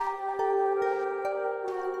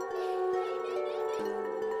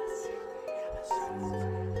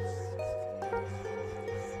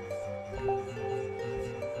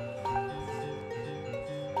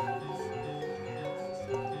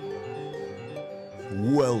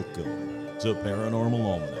Welcome to Paranormal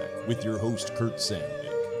Almanac with your host, Kurt Sandvik.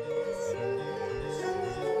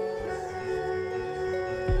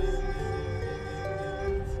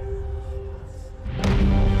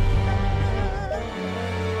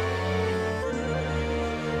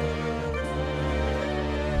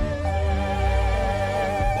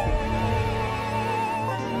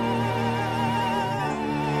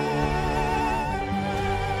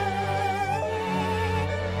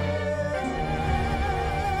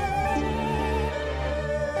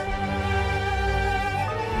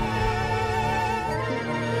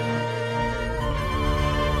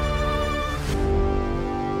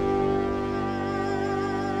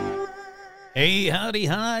 Hey, howdy,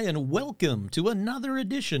 hi, and welcome to another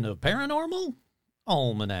edition of Paranormal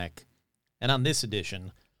Almanac. And on this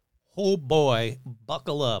edition, oh boy,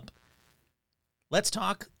 buckle up. Let's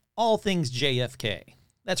talk all things JFK.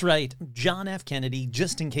 That's right, John F. Kennedy,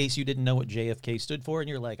 just in case you didn't know what JFK stood for, and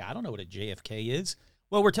you're like, I don't know what a JFK is.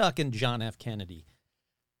 Well, we're talking John F. Kennedy.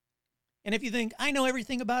 And if you think, I know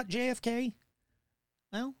everything about JFK,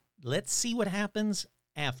 well, let's see what happens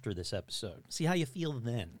after this episode. See how you feel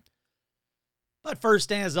then. But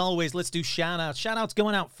first, as always, let's do shout-outs. Shout-outs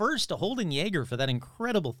going out first to Holden Yeager for that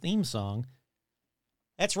incredible theme song.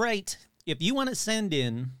 That's right. If you want to send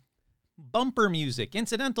in bumper music,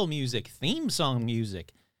 incidental music, theme song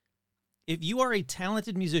music, if you are a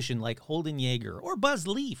talented musician like Holden Yeager, or Buzz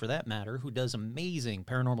Lee for that matter, who does amazing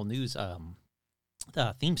paranormal news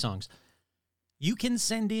theme songs, you can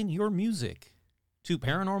send in your music to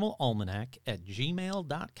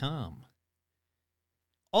paranormalalmanac@gmail.com.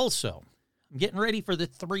 Also, I'm getting ready for the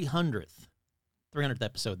 300th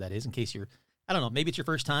episode, that is, in case you're, I don't know, maybe it's your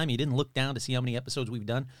first time, you didn't look down to see how many episodes we've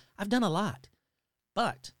done. I've done a lot,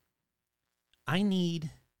 but I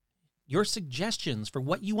need your suggestions for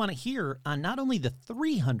what you want to hear on not only the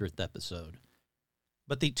 300th episode,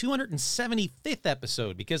 but the 275th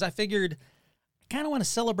episode, because I figured I kind of want to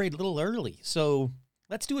celebrate a little early, so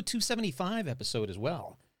let's do a 275 episode as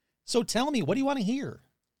well. So tell me, what do you want to hear?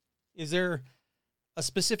 Is there a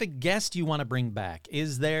specific guest you want to bring back?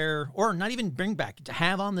 Is there, or not even bring back, to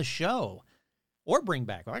have on the show, or bring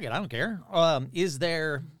back, I don't care. Is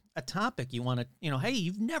there a topic you want to, hey,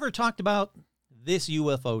 you've never talked about this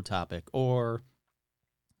UFO topic, or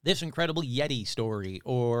this incredible Yeti story,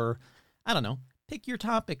 or, I don't know, pick your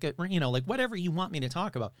topic, like whatever you want me to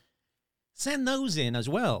talk about. Send those in as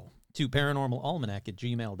well to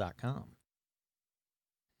paranormalalmanac@gmail.com.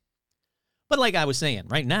 But like I was saying,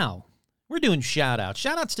 right now, we're doing shout-outs.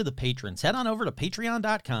 Shout-outs to the patrons. Head on over to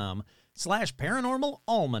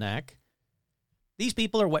patreon.com/paranormalalmanac. These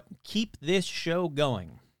people are what keep this show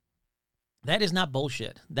going. That is not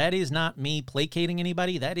bullshit. That is not me placating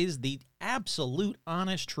anybody. That is the absolute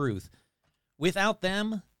honest truth. Without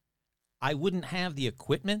them, I wouldn't have the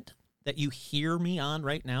equipment that you hear me on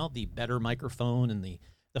right now, the better microphone and the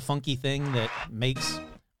funky thing that makes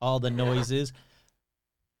all the noises,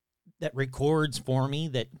 that records for me,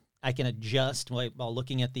 that I can adjust while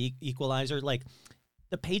looking at the equalizer. Like,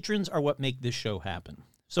 the patrons are what make this show happen.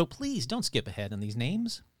 So please don't skip ahead on these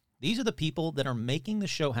names. These are the people that are making the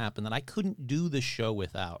show happen that I couldn't do the show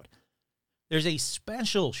without. There's a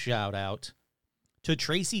special shout out to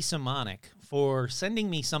Tracy Simonic for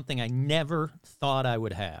sending me something I never thought I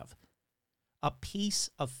would have. A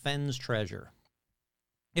piece of Fenn's treasure.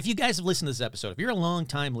 If you guys have listened to this episode, if you're a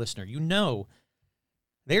long-time listener, you know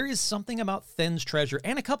there is something about Fenn's treasure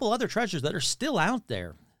and a couple other treasures that are still out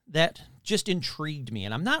there that just intrigued me.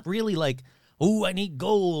 And I'm not really like, oh, I need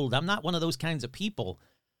gold. I'm not one of those kinds of people.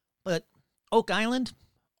 But Oak Island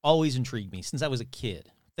always intrigued me since I was a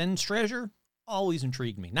kid. Fenn's treasure always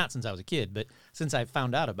intrigued me. Not since I was a kid, but since I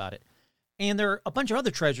found out about it. And there are a bunch of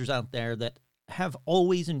other treasures out there that have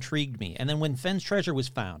always intrigued me. And then when Fenn's treasure was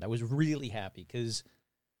found, I was really happy because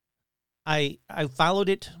I followed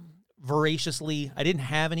it voraciously. I didn't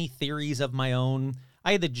have any theories of my own.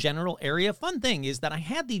 I had the general area. Fun thing is that I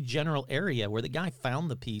had the general area where the guy found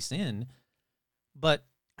the piece in, but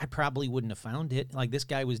I probably wouldn't have found it. Like, this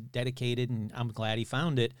guy was dedicated, and I'm glad he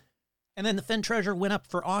found it. And then the Fenn treasure went up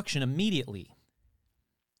for auction immediately.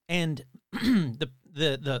 And the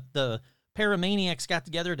paramaniacs got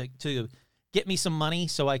together to get me some money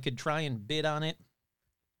so I could try and bid on it.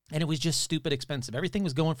 And it was just stupid expensive. Everything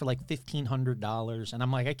was going for like $1,500, and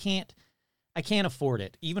I'm like, I can't afford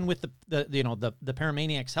it. Even with the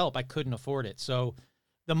paramaniacs' help, I couldn't afford it. So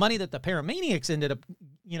the money that the paramaniacs ended up,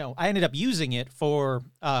 I ended up using it for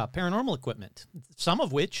paranormal equipment. A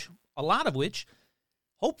lot of which,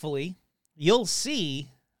 hopefully, you'll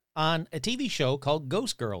see on a TV show called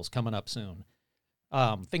Ghost Girls coming up soon.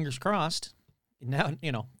 Fingers crossed. Now,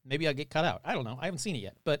 maybe I'll get cut out. I don't know. I haven't seen it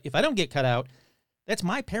yet. But if I don't get cut out, that's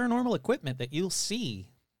my paranormal equipment that you'll see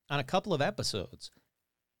on a couple of episodes.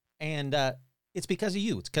 And it's because of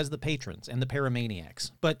you. It's because of the patrons and the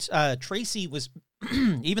paramaniacs. But Tracy was,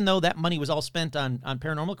 even though that money was all spent on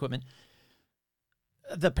paranormal equipment,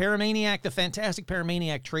 the fantastic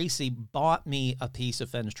paramaniac Tracy bought me a piece of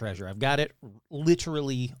Fenn's treasure. I've got it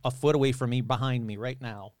literally a foot away from me, behind me right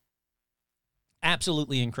now.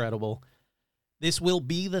 Absolutely incredible. This will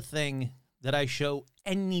be the thing that I show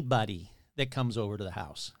anybody that comes over to the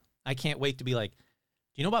house. I can't wait to be like, do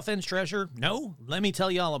you know about Fenn's treasure? No? Let me tell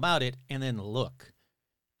you all about it. And then look,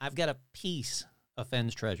 I've got a piece of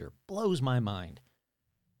Fenn's treasure. Blows my mind.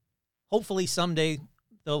 Hopefully someday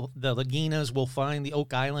the Laginas will find the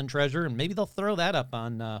Oak Island treasure, and maybe they'll throw that up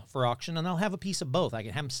on for auction, and I'll have a piece of both. I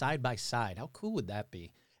can have them side by side. How cool would that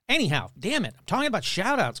be? Anyhow, damn it. I'm talking about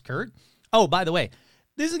shout-outs, Kurt. Oh, by the way,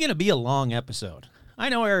 this is going to be a long episode. I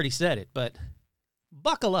know I already said it, but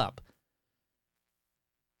buckle up.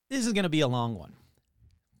 This is going to be a long one.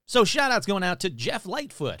 So shout-outs going out to Jeff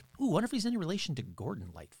Lightfoot. Ooh, wonder if he's any relation to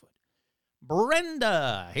Gordon Lightfoot.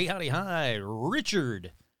 Brenda. Hey, howdy, hi.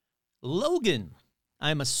 Richard. Logan.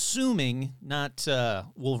 I'm assuming not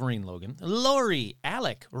Wolverine Logan. Lori.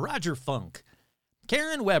 Alec. Roger Funk.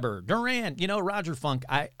 Karen Weber. Duran. Roger Funk.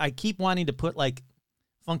 I keep wanting to put,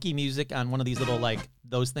 funky music on one of these little,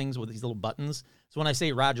 those things with these little buttons. So when I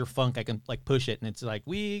say Roger Funk, I can, push it, and it's like,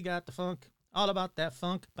 we got the funk, all about that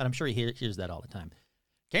funk. But I'm sure he hears that all the time.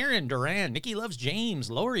 Karen, Duran, Nikki Loves James,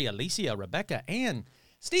 Lori, Alicia, Rebecca, Ann,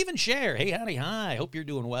 Stephen Scher. Hey, howdy, hi. Hope you're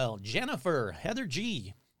doing well. Jennifer, Heather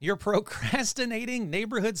G. Your procrastinating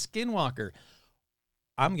neighborhood skinwalker.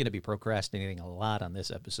 I'm going to be procrastinating a lot on this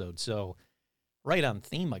episode, so right on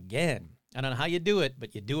theme again. I don't know how you do it,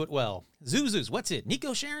 but you do it well. Zuzus, what's it?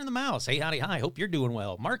 Nico sharing the mouse. Hey, howdy, hi. Hope you're doing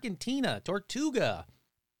well. Mark and Tina, Tortuga.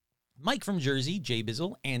 Mike from Jersey, Jay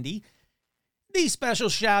Bizzle, Andy. The special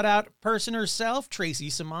shout-out person herself, Tracy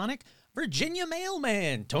Simonic. Virginia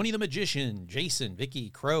Mailman, Tony the Magician, Jason, Vicky,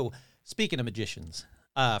 Crow. Speaking of magicians,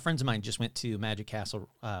 friends of mine just went to Magic Castle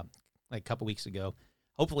a couple weeks ago.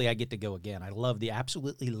 Hopefully I get to go again. I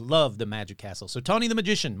absolutely love the Magic Castle. So Tony the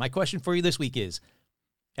Magician, my question for you this week is,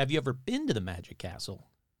 have you ever been to the Magic Castle?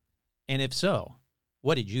 And if so,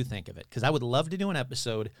 what did you think of it? Because I would love to do an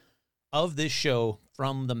episode of this show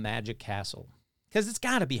from the Magic Castle. Because it's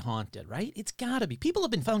got to be haunted, right? It's got to be. People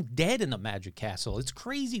have been found dead in the Magic Castle. It's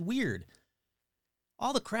crazy weird.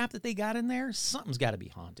 All the crap that they got in there, something's got to be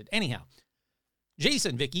haunted. Anyhow,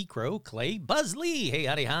 Jason, Vicky, Crow, Clay, Buzz Lee. Hey,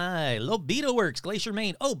 howdy, hi. Lobito Works, Glacier,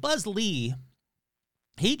 Maine. Oh, Buzz Lee.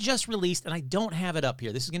 He just released, and I don't have it up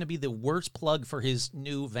here. This is going to be the worst plug for his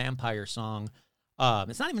new vampire song.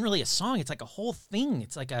 It's not even really a song. It's like a whole thing.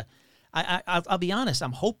 It's like I'll be honest.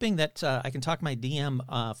 I'm hoping that I can talk my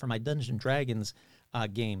DM for my Dungeons & Dragons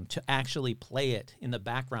game to actually play it in the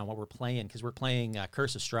background while we're playing, because we're playing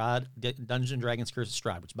Curse of Strahd, Dungeons & Dragons Curse of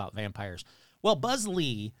Strahd, which is about vampires. Well, Buzz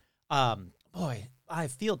Lee, boy, I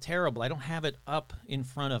feel terrible. I don't have it up in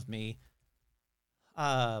front of me.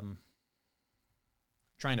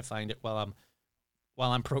 Trying to find it while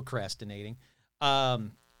I'm procrastinating.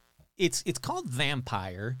 It's called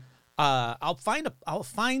Vampire. I'll find it,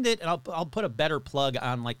 and I'll put a better plug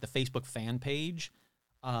on the Facebook fan page.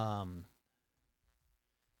 Come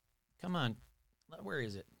on, where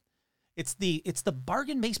is it? It's the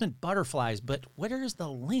Bargain Basement Butterflies, but where is the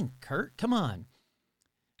link, Kurt? Come on.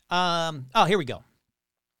 Oh, here we go.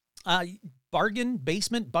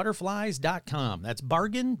 BargainBasementButterflies.com. That's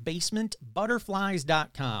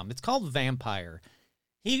BargainBasementButterflies.com. It's called Vampire.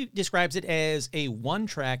 He describes it as a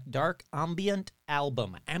one-track dark ambient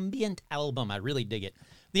album. I really dig it.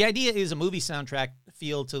 The idea is a movie soundtrack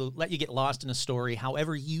feel to let you get lost in a story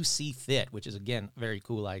however you see fit, which is, again, a very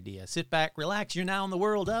cool idea. Sit back, relax. You're now in the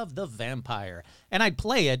world of the vampire. And I'd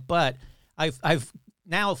play it, but I've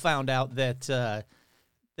now found out that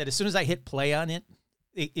as soon as I hit play on it,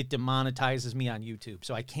 it demonetizes me on YouTube,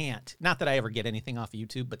 so I can't. Not that I ever get anything off of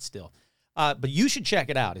YouTube, but still. But you should check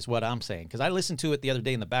it out, is what I'm saying, because I listened to it the other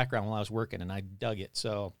day in the background while I was working, and I dug it.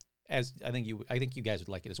 So I think you guys would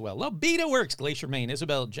like it as well. Lobita Works, Glacier, Maine,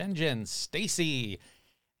 Isabel, Jen, Stacy,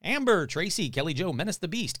 Amber, Tracy, Kelly Jo, Menace the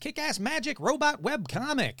Beast, Kick-Ass Magic, Robot Web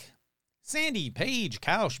Comic, Sandy, Paige,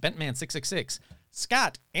 Kaush, Bentman666,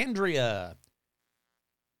 Scott, Andrea,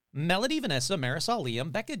 Melody, Vanessa, Marisol,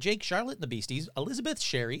 Liam, Becca, Jake, Charlotte and the Beasties, Elizabeth,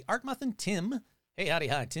 Sherry, Artmuth and Tim. Hey, howdy,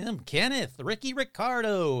 hi, Tim. Kenneth, Ricky,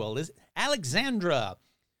 Ricardo, Alexandra,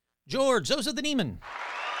 George, Zosa the Demon,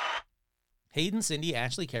 Hayden, Cindy,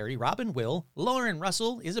 Ashley, Carey, Robin, Will, Lauren,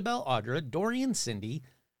 Russell, Isabel, Audra, Dorian, Cindy,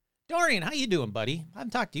 Dorian, how you doing, buddy? I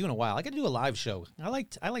haven't talked to you in a while. I got to do a live show. I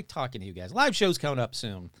like talking to you guys. Live show's coming up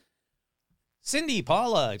soon. Cindy,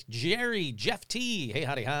 Paula, Jerry, Jeff T, hey,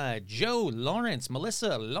 howdy, hi. Joe, Lawrence,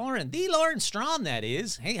 Melissa, Lauren, the Lauren Strawn, that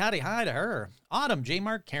is. Hey, howdy, hi to her. Autumn, J.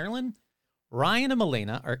 Mark, Carolyn, Ryan, and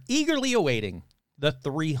Melena are eagerly awaiting the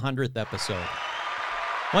 300th episode.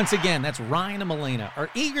 Once again, that's Ryan and Melena are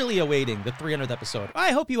eagerly awaiting the 300th episode.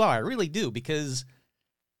 I hope you are. I really do, because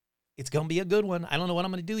it's going to be a good one. I don't know what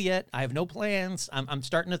I'm going to do yet. I have no plans. I'm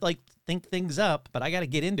starting to think things up, but I got to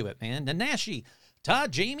get into it, man. Nanashi,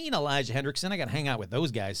 Todd, Jamie, and Elijah Hendrickson. I got to hang out with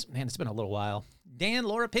those guys. Man, it's been a little while. Dan,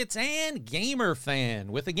 Laura Pitts, and Gamer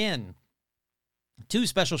Fan with, again, 2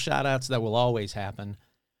 special shout-outs that will always happen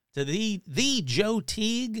to the Joe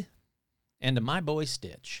Teague and to my boy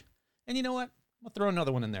Stitch. And you know what? I'm going to throw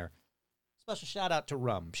another one in there. Special shout-out to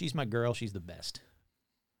Rum. She's my girl. She's the best.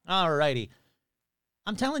 All righty.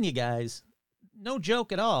 I'm telling you guys, no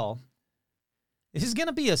joke at all. This is going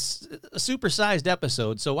to be a supersized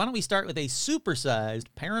episode, so why don't we start with a supersized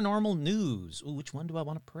paranormal news? Ooh, which one do I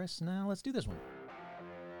want to press now? Let's do this one.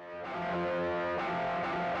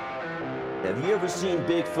 Have you ever seen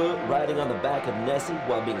Bigfoot riding on the back of Nessie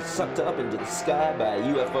while being sucked up into the sky by a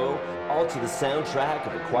UFO, all to the soundtrack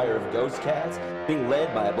of a choir of ghost cats, being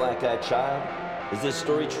led by a black-eyed child? Is this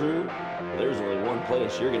story true? Well, there's only one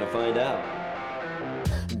place you're going to find out.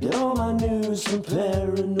 Get all my news from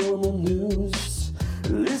paranormal news.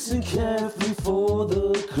 Listen carefully for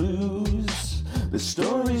the clues. The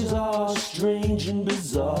stories are strange and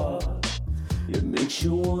bizarre. It makes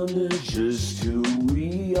you wonder just who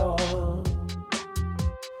we are.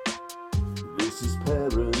 This is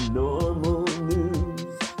paranormal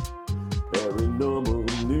news.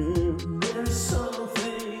 Paranormal news. There's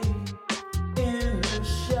something in the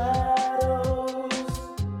shadows.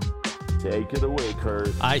 Take it away, Kurt.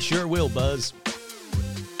 I sure will, Buzz.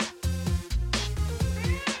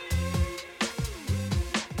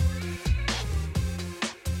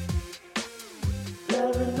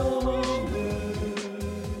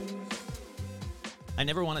 I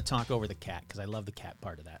never want to talk over the cat because I love the cat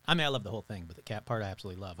part of that. I mean, I love the whole thing, but the cat part I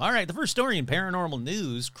absolutely love. All right, the first story in paranormal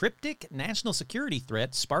news, cryptic national security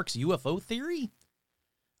threat sparks UFO theory.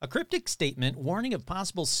 A cryptic statement warning of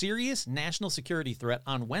possible serious national security threat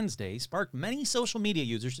on Wednesday sparked many social media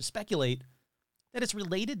users to speculate that it's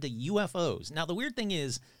related to UFOs. Now, the weird thing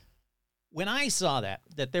is, when I saw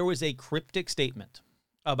that there was a cryptic statement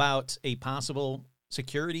about a possible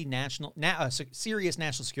serious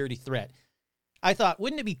national security threat, I thought,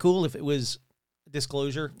 wouldn't it be cool if it was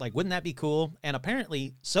disclosure? Like, wouldn't that be cool? And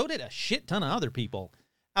apparently, so did a shit ton of other people.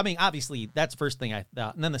 I mean, obviously, that's the first thing I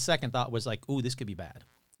thought. And then the second thought was like, ooh, this could be bad.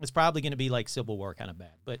 It's probably going to be like Civil War kind of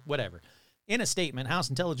bad, but whatever. In a statement, House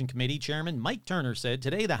Intelligence Committee Chairman Mike Turner said,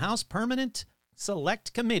 today the House Permanent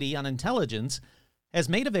Select Committee on Intelligence has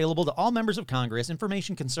made available to all members of Congress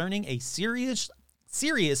information concerning a serious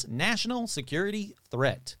national security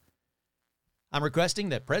threat. I'm requesting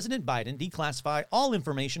that President Biden declassify all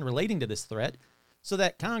information relating to this threat so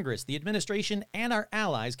that Congress, the administration, and our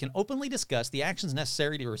allies can openly discuss the actions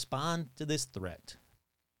necessary to respond to this threat.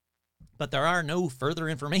 But there are no further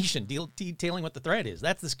information detailing what the threat is.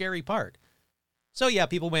 That's the scary part. So yeah,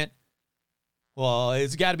 people went, well,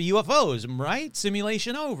 it's got to be UFOs, right?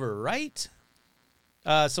 Simulation over, right?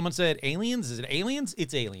 Someone said aliens. Is it aliens?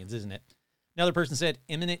 It's aliens, isn't it? Another person said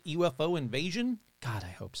imminent UFO invasion. God,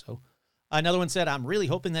 I hope so. Another one said, I'm really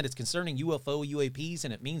hoping that it's concerning UFO UAPs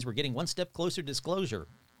and it means we're getting one step closer to disclosure.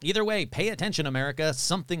 Either way, pay attention, America.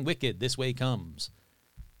 Something wicked this way comes.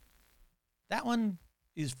 That one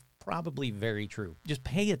is probably very true. Just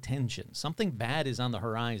pay attention. Something bad is on the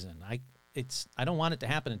horizon. I don't want it to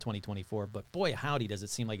happen in 2024, but boy, howdy, does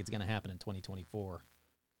it seem like it's going to happen in 2024.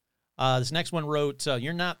 This next one wrote,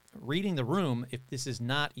 you're not reading the room if this is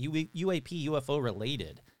not UAP UFO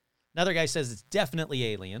related. Another guy says it's definitely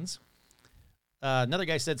aliens. Another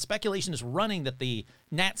guy said speculation is running that the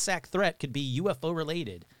NatSac threat could be UFO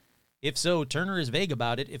related. If so, Turner is vague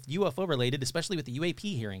about it if UFO related, especially with the UAP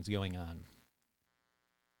hearings going on.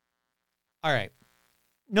 All right.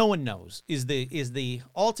 No one knows. Is the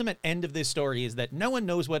ultimate end of this story is that no one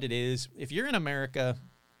knows what it is. If you're in America,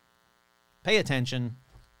 pay attention.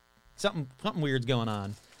 Something weird's going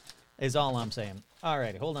on is all I'm saying. All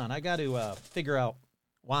right, hold on. I got to figure out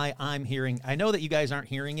why I'm hearing. I know that you guys aren't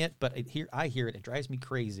hearing it, but I hear it. It drives me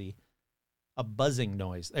crazy. A buzzing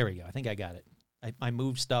noise. There we go. I think I got it. I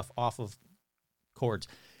moved stuff off of cords.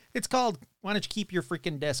 It's called, why don't you keep your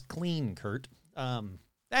freaking desk clean, Kurt?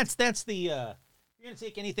 That's the, you're going to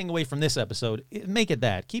take anything away from this episode, make it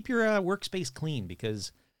that. Keep your workspace clean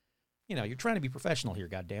because, you're trying to be professional here,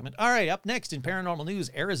 goddammit. All right, up next in paranormal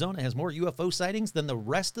news, Arizona has more UFO sightings than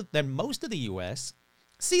most of the U.S.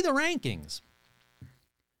 See the rankings.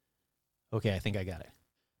 Okay, I think I got it.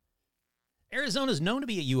 Arizona is known to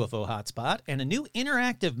be a UFO hotspot, and a new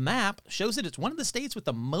interactive map shows that it's one of the states with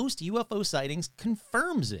the most UFO sightings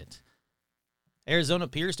confirms it. Arizona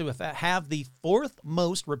appears to have the fourth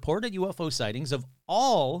most reported UFO sightings of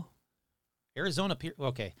all.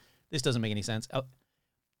 Okay, this doesn't make any sense.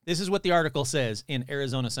 This is what the article says in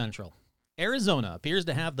Arizona Central. Arizona appears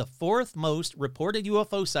to have the fourth most reported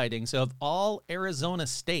UFO sightings of all Arizona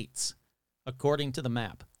states, according to the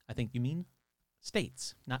map. I think you mean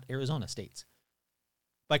states, not Arizona states.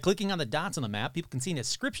 By clicking on the dots on the map, people can see a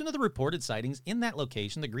description of the reported sightings in that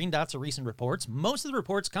location. The green dots are recent reports. Most of the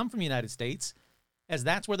reports come from the United States, as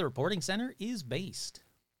that's where the reporting center is based.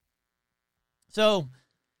 So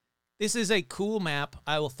this is a cool map.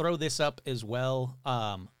 I will throw this up as well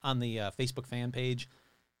on the Facebook fan page.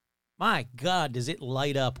 My God, does it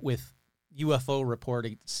light up with UFO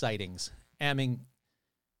reported sightings. I mean,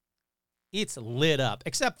 it's lit up,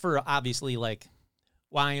 except for obviously like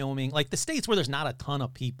Wyoming, like the states where there's not a ton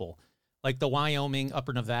of people, like the Wyoming,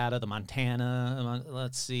 Upper Nevada, the Montana,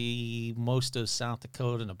 let's see, most of South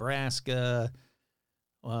Dakota, Nebraska,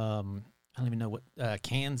 I don't even know what,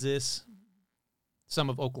 Kansas, some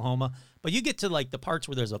of Oklahoma. But you get to like the parts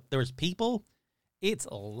where there's people, it's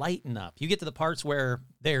lighting up. You get to the parts where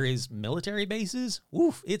there is military bases,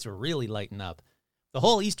 oof, it's really lighting up. The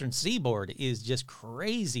whole eastern seaboard is just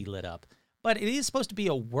crazy lit up. But it is supposed to be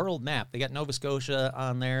a world map. They got Nova Scotia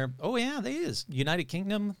on there. Oh, yeah, there is. United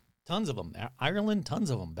Kingdom, tons of them. Ireland, tons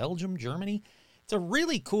of them. Belgium, Germany. It's a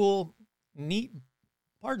really cool, neat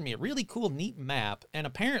map. And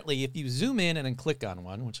apparently, if you zoom in and then click on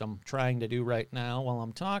one, which I'm trying to do right now while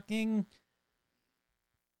I'm talking,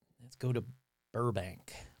 let's go to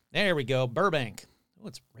Burbank. There we go, Burbank. Oh,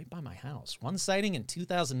 it's right by my house. One sighting in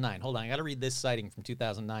 2009. Hold on, I got to read this sighting from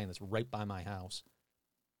 2009 that's right by my house.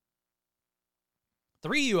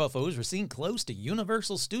 3 UFOs were seen close to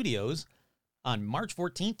Universal Studios on March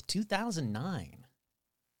 14th, 2009.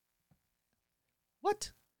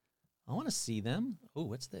 What? I want to see them. Oh,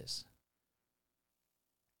 what's this?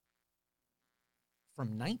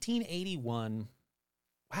 From 1981.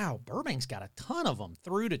 Wow, Burbank's got a ton of them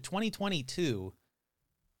through to 2022.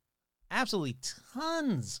 Absolutely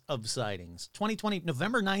tons of sightings.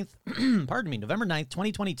 November 9th, November 9th,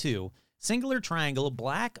 2022. Singular triangle,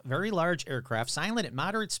 black, very large aircraft, silent at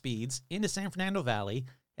moderate speeds into San Fernando Valley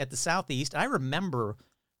at the southeast. I remember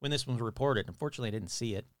when this one was reported. Unfortunately, I didn't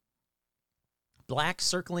see it. Black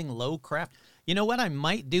circling low craft. You know what? I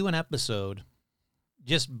might do an episode,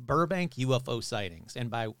 just Burbank UFO sightings.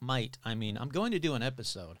 And by might, I mean I'm going to do an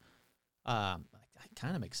episode. I'm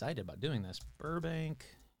kind of excited about doing this. Burbank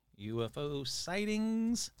UFO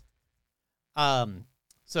sightings.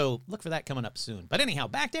 So look for that coming up soon. But anyhow,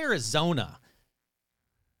 back to Arizona.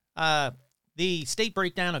 The state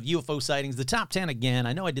breakdown of UFO sightings, the top 10 again.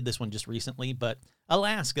 I know I did this one just recently, but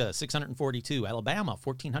Alaska, 642. Alabama,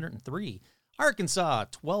 1,403. Arkansas,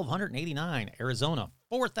 1,289. Arizona,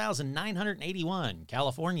 4,981.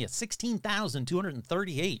 California,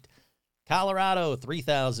 16,238. Colorado,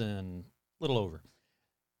 3,000, little over.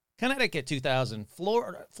 Connecticut, 2,000.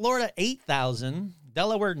 Florida, 8,000.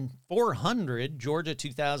 Delaware, 400. Georgia,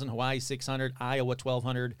 2,000. Hawaii, 600. Iowa,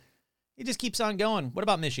 1,200. It just keeps on going. What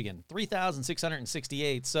about Michigan?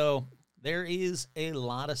 3,668. So there is a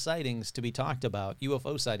lot of sightings to be talked about,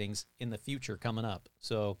 UFO sightings in the future coming up.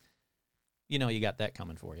 So, you know, you got that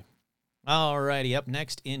coming for you. All righty, up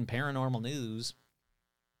next in paranormal news.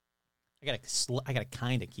 I gotta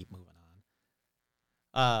kind of keep moving on.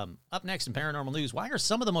 Up next in paranormal news, why are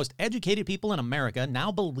some of the most educated people in America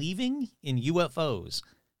now believing in UFOs?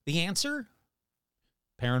 The answer?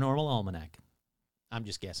 Paranormal Almanac. I'm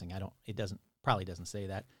just guessing. Probably doesn't say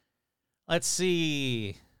that. Let's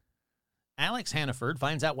see. Alex Hannaford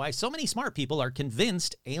finds out why so many smart people are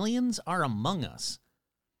convinced aliens are among us.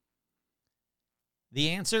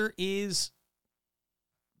 The answer is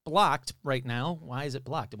blocked right now. Why is it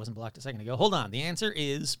blocked? It wasn't blocked a second ago. Hold on. The answer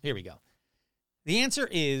is, here we go. The answer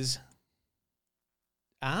is,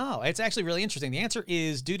 it's actually really interesting. The answer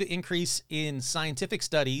is due to increase in scientific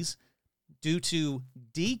studies, due to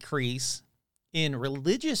decrease in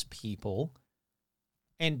religious people,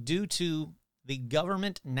 and due to the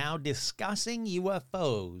government now discussing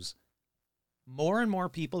UFOs, more and more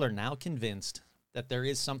people are now convinced that there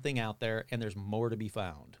is something out there and there's more to be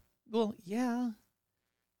found. Well, yeah.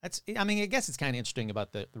 I guess it's kind of interesting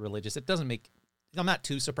about the religious. I'm not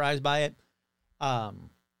too surprised by it.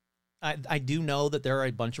 I do know that there are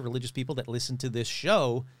a bunch of religious people that listen to this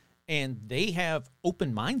show, And they have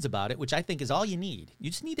open minds about it, which I think is all you need. You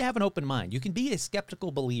just need to have an open mind. You can be a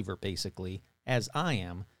skeptical believer, basically, as I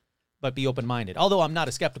am, but be open-minded. Although I'm not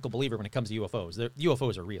a skeptical believer when it comes to UFOs.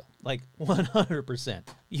 UFOs are real. Like, 100%.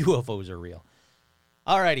 UFOs are real.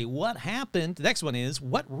 Alrighty, what happened? The next one is,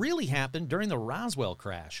 what really happened during the Roswell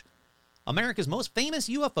crash? America's most famous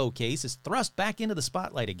UFO case is thrust back into the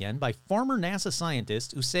spotlight again by former NASA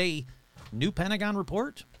scientists who say new Pentagon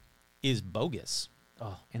report is bogus.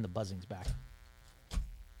 Oh, and the buzzing's back.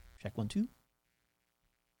 Check 1, 2.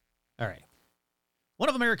 All right. One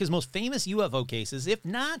of America's most famous UFO cases, if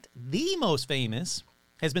not the most famous,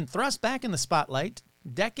 has been thrust back in the spotlight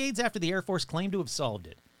decades after the Air Force claimed to have solved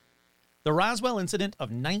it. The Roswell incident of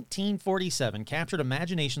 1947 captured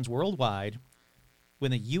imaginations worldwide when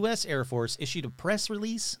the U.S. Air Force issued a press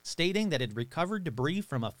release stating that it had recovered debris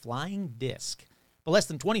from a flying disc. But less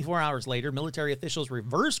than 24 hours later, military officials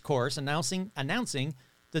reversed course, announcing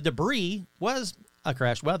the debris was a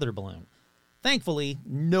crashed weather balloon. Thankfully,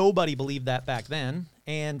 nobody believed that back then,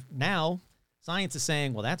 and now science is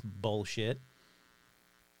saying, well, that's bullshit.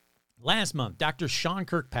 Last month, Dr. Sean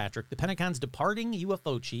Kirkpatrick, the Pentagon's departing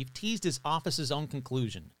UFO chief, teased his office's own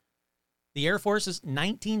conclusion. The Air Force's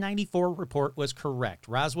 1994 report was correct.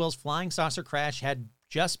 Roswell's flying saucer crash had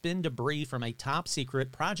just been debris from a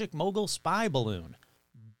top-secret Project Mogul spy balloon.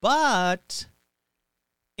 But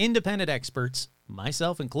independent experts,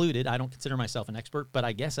 myself included, I don't consider myself an expert, but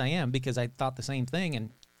I guess I am because I thought the same thing and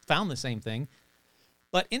found the same thing.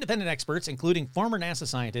 But independent experts, including former NASA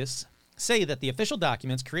scientists, say that the official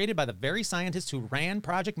documents created by the very scientists who ran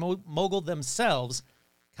Project Mogul themselves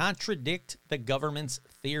contradict the government's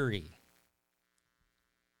theory.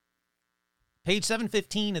 Page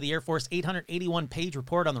 715 of the Air Force 881-page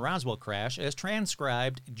report on the Roswell crash, as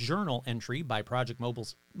transcribed journal entry by Project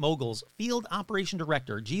Mogul's Field Operation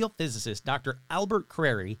Director, geophysicist Dr. Albert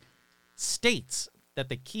Crary, states that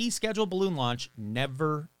the key scheduled balloon launch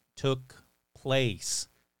never took place.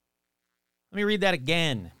 Let me read that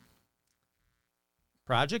again.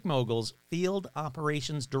 Project Mogul's Field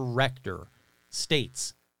Operations Director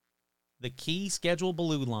states the key scheduled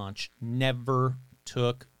balloon launch never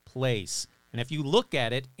took place. And if you look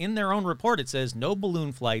at it, in their own report, it says no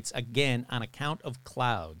balloon flights, again, on account of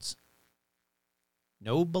clouds.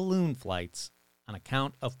 No balloon flights on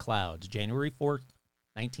account of clouds. January 4th,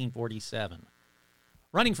 1947.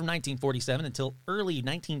 Running from 1947 until early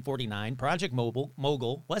 1949, Project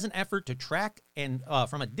Mogul was an effort to track and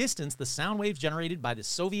from a distance the sound waves generated by the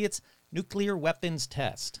Soviets' nuclear weapons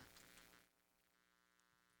test.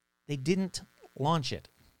 They didn't launch it.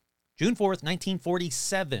 June 4th,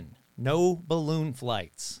 1947. No balloon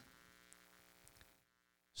flights.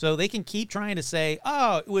 So they can keep trying to say,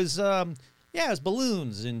 oh, it was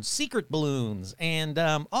balloons and secret balloons. And,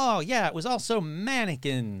 it was also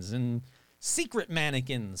mannequins and secret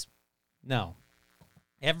mannequins. No.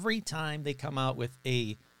 Every time they come out with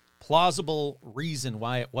a plausible reason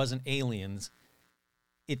why it wasn't aliens,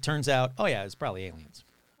 it turns out, oh, yeah, it's probably aliens.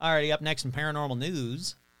 Alrighty, up next in paranormal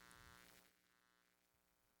news.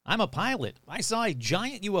 I'm a pilot. I saw a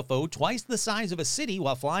giant UFO twice the size of a city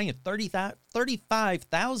while flying at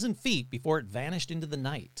 35,000 feet before it vanished into the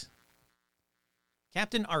night.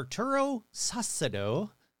 Captain Arturo Saucedo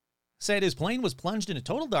said his plane was plunged into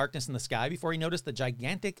total darkness in the sky before he noticed the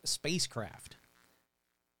gigantic spacecraft.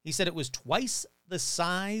 He said it was twice the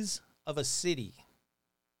size of a city.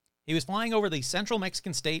 He was flying over the central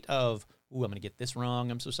Mexican state of, I'm going to get this wrong,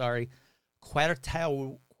 I'm so sorry,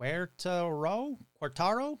 Querétaro?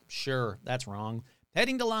 Sure, that's wrong.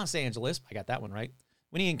 Heading to Los Angeles, I got that one right,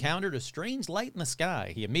 when he encountered a strange light in the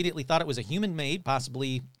sky. He immediately thought it was a human-made,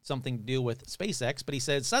 possibly something to do with SpaceX, but he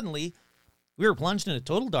said, suddenly, we were plunged into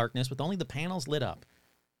total darkness with only the panels lit up.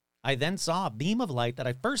 I then saw a beam of light that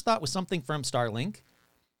I first thought was something from Starlink,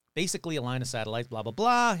 basically a line of satellites, blah, blah,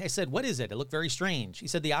 blah. I said, what is it? It looked very strange. He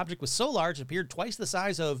said the object was so large it appeared twice the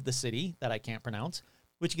size of the city that I can't pronounce,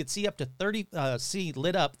 which you could see up to see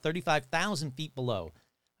lit up 35,000 feet below.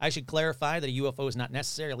 I should clarify that a UFO is not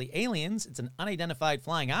necessarily aliens. It's an unidentified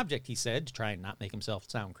flying object, he said, to try and not make himself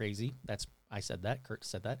sound crazy. I said that. Kurt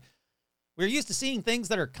said that. We're used to seeing things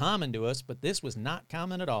that are common to us, but this was not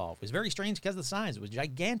common at all. It was very strange because of the size. It was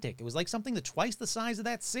gigantic. It was like something that's twice the size of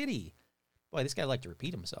that city. Boy, this guy liked to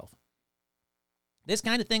repeat himself. This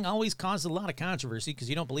kind of thing always causes a lot of controversy because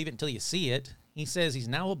you don't believe it until you see it. He says he's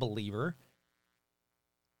now a believer.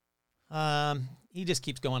 He just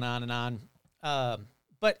keeps going on and on.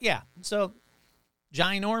 But yeah, so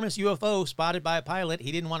ginormous UFO spotted by a pilot.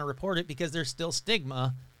 He didn't want to report it because there's still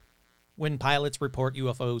stigma when pilots report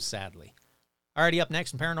UFOs, sadly. Already up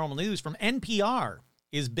next in paranormal news from NPR.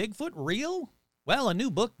 Is Bigfoot real? Well, a new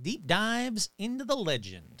book deep dives into the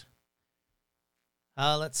legend.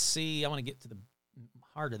 Let's see. I want to get to the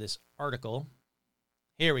heart of this article.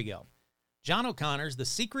 Here we go. John O'Connor's The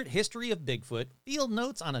Secret History of Bigfoot, Field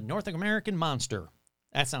Notes on a North American Monster.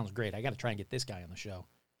 That sounds great. I got to try and get this guy on the show.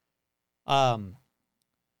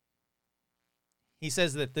 He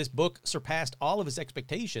says that this book surpassed all of his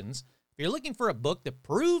expectations. If you're looking for a book that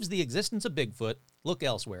proves the existence of Bigfoot, look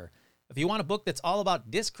elsewhere. If you want a book that's all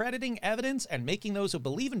about discrediting evidence and making those who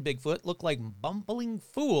believe in Bigfoot look like bumbling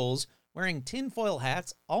fools wearing tinfoil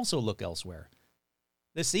hats, also look elsewhere.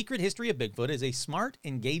 The Secret History of Bigfoot is a smart,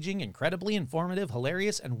 engaging, incredibly informative,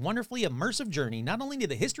 hilarious, and wonderfully immersive journey not only to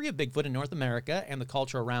the history of Bigfoot in North America and the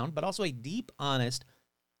culture around, but also a deep, honest,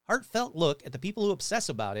 heartfelt look at the people who obsess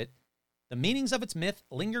about it, the meanings of its myth,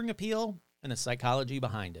 lingering appeal, and the psychology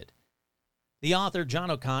behind it. The author,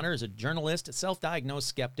 John O'Connor, is a journalist, a self-diagnosed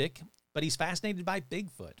skeptic, but he's fascinated by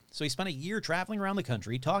Bigfoot. So he spent a year traveling around the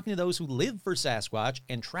country, talking to those who live for Sasquatch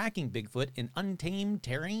and tracking Bigfoot in untamed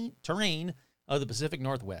terrain of the Pacific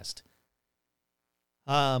Northwest.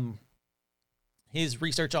 His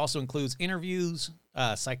research also includes interviews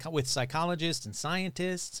with psychologists and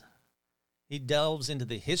scientists. He delves into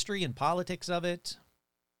the history and politics of it.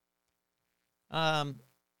 It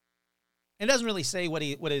doesn't really say what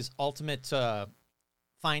his ultimate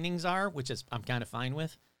findings are, which is I'm kind of fine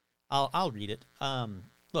with. I'll read it.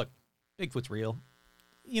 Look, Bigfoot's real.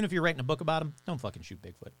 Even if you're writing a book about him, don't fucking shoot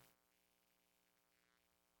Bigfoot.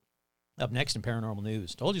 Up next in paranormal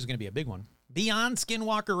news. Told you it was going to be a big one. Beyond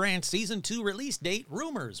Skinwalker Ranch Season 2 release date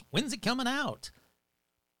rumors. When's it coming out?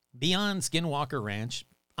 Beyond Skinwalker Ranch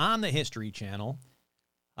on the History Channel.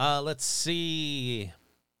 Let's see.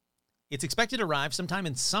 It's expected to arrive sometime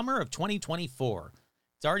in summer of 2024.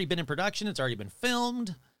 It's already been in production. It's already been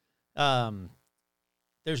filmed.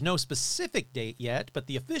 There's no specific date yet, but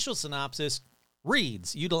the official synopsis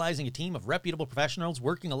reads, utilizing a team of reputable professionals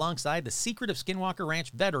working alongside the Secret of Skinwalker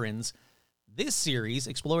Ranch veterans, this series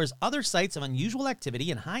explores other sites of unusual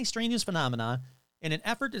activity and high strangeness phenomena in an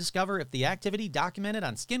effort to discover if the activity documented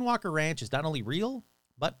on Skinwalker Ranch is not only real,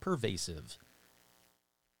 but pervasive.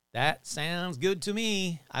 That sounds good to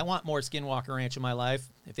me. I want more Skinwalker Ranch in my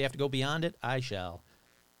life. If they have to go beyond it, I shall.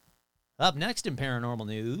 Up next in paranormal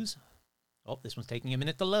news. Oh, this one's taking a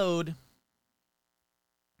minute to load.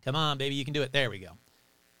 Come on, baby, you can do it. There we go.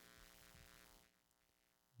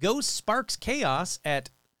 Ghost sparks chaos at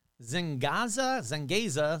Zangiza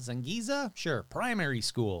Primary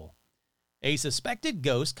School. A suspected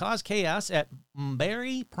ghost caused chaos at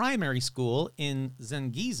Mberi Primary School in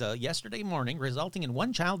Zangiza yesterday morning, resulting in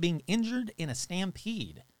one child being injured in a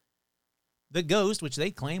stampede. The ghost, which they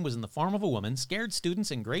claim was in the form of a woman, scared students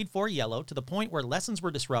in grade 4 yellow to the point where lessons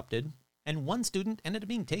were disrupted, and one student ended up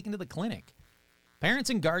being taken to the clinic.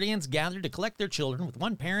 Parents and guardians gathered to collect their children, with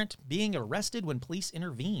one parent being arrested when police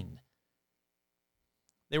intervened.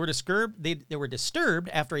 They were disturbed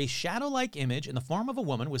after a shadow-like image in the form of a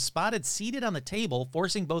woman was spotted seated on the table,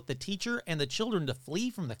 forcing both the teacher and the children to flee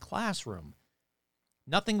from the classroom.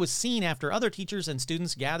 Nothing was seen after other teachers and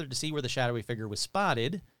students gathered to see where the shadowy figure was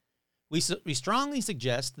spotted. We strongly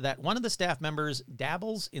suggest that one of the staff members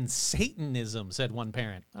dabbles in Satanism, said one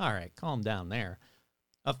parent. All right, calm down there.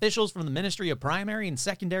 Officials from the Ministry of Primary and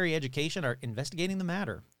Secondary Education are investigating the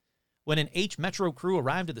matter. When an H Metro crew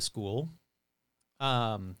arrived at the school,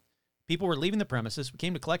 people were leaving the premises. We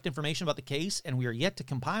came to collect information about the case, and we are yet to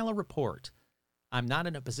compile a report. I'm not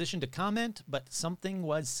in a position to comment, but something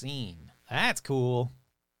was seen. That's cool.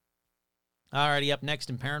 Alrighty, up next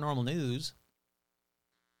in paranormal news.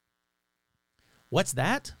 What's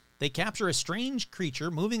that? They capture a strange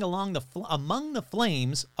creature moving along among the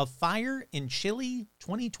flames of fire in Chile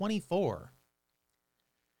 2024.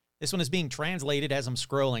 This one is being translated as I'm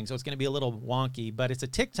scrolling, so it's going to be a little wonky, but it's a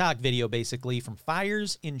TikTok video, basically, from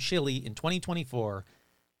fires in Chile in 2024.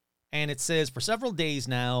 And it says, for several days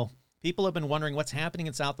now, people have been wondering what's happening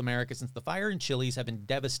in South America since the fire in Chile's have been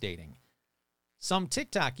devastating. Some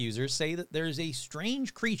TikTok users say that there's a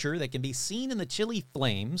strange creature that can be seen in the Chile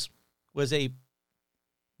flames,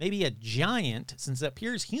 maybe a giant, since it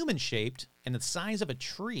appears human-shaped and the size of a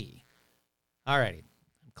tree. Alrighty,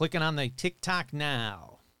 I'm clicking on the TikTok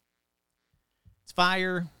now. It's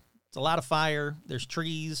fire. It's a lot of fire. There's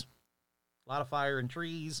trees. A lot of fire and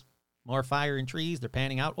trees. More fire and trees. They're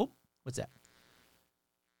panning out. Oh, what's that?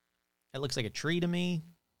 That looks like a tree to me.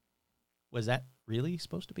 Was that really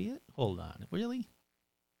supposed to be it? Hold on. Really?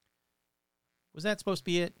 Was that supposed to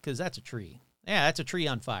be it? Because that's a tree. Yeah, that's a tree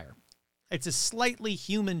on fire. It's a slightly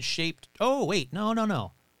human-shaped... Oh, wait.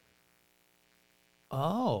 No.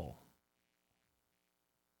 Oh.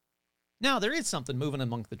 Now, there is something moving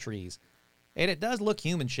among the trees. And it does look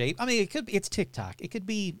human shaped. I mean, it's TikTok. It could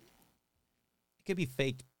be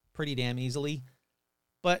faked pretty damn easily.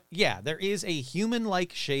 But yeah, there is a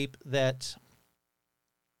human-like shape that,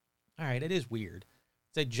 all right, it is weird.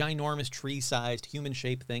 It's a ginormous tree-sized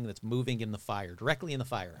human-shaped thing that's moving in the fire, directly in the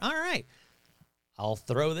fire. All right. I'll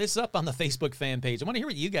throw this up on the Facebook fan page. I want to hear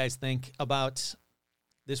what you guys think about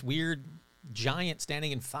this weird giant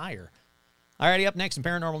standing in fire. Alrighty, up next in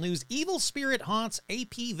paranormal news, evil spirit haunts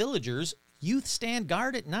AP villagers. Youth stand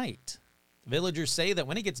guard at night. Villagers say that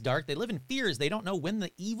when it gets dark, they live in fear as they don't know when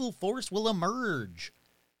the evil force will emerge.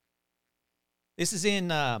 This is in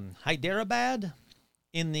Hyderabad,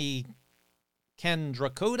 in the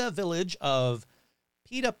Kendrakota village of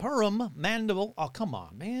Pedapuram Mandal. Oh, come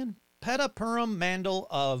on, man. Pedapuram Mandal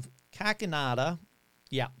of Kakinada.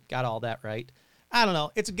 Yeah, got all that right. I don't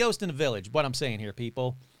know. It's a ghost in a village, what I'm saying here,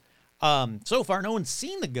 people. So far, no one's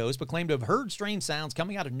seen the ghost, but claimed to have heard strange sounds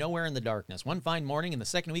coming out of nowhere in the darkness. One fine morning in the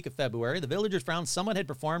second week of February, the villagers found someone had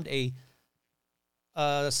performed a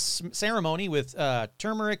ceremony with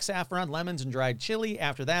turmeric, saffron, lemons, and dried chili.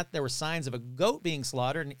 After that, there were signs of a goat being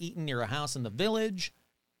slaughtered and eaten near a house in the village.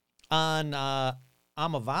 On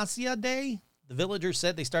Amavasya Day, the villagers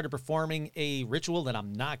said they started performing a ritual that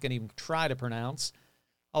I'm not going to even try to pronounce.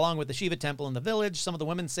 Along with the Shiva temple in the village, some of the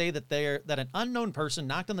women say that an unknown person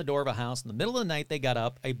knocked on the door of a house. In the middle of the night, they got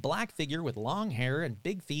up. A black figure with long hair and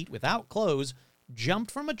big feet without clothes jumped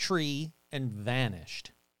from a tree and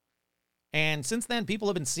vanished. And since then, people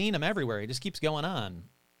have been seeing him everywhere. It just keeps going on.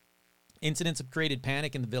 Incidents have created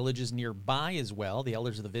panic in the villages nearby as well. The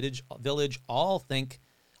elders of the village all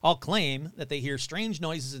claim that they hear strange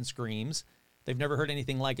noises and screams. They've never heard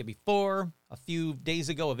anything like it before. A few days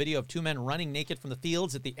ago, a video of two men running naked from the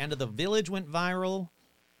fields at the end of the village went viral.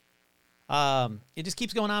 It just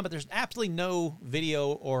keeps going on, but there's absolutely no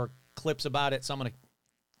video or clips about it. So I'm going to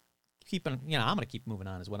keep moving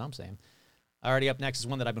on is what I'm saying. Already up next is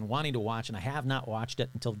one that I've been wanting to watch, and I have not watched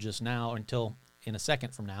it until just now, until in a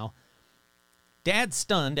second from now. Dad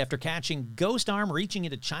stunned after catching ghost arm reaching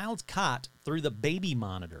into child's cot through the baby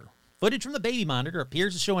monitor. Footage from the baby monitor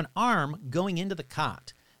appears to show an arm going into the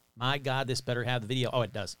cot. My God, this better have the video. Oh,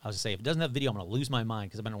 it does. I was going to say, if it doesn't have video, I'm going to lose my mind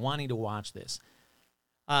because I've been wanting to watch this.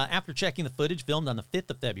 After checking the footage filmed on the 5th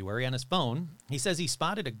of February on his phone, he says he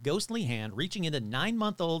spotted a ghostly hand reaching into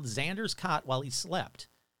 9-month-old Xander's cot while he slept.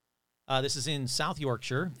 This is in South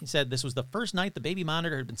Yorkshire. He said this was the first night the baby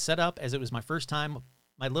monitor had been set up, as it was my first time.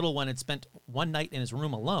 My little one had spent one night in his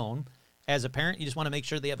room alone. As a parent, you just want to make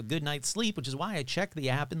sure they have a good night's sleep, which is why I check the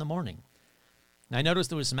app in the morning. And I noticed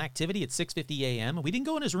there was some activity at 6:50 a.m. and we didn't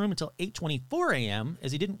go in his room until 8:24 a.m.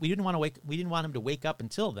 as we didn't want him to wake up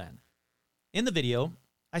until then. In the video,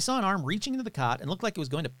 I saw an arm reaching into the cot and looked like it was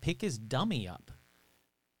going to pick his dummy up.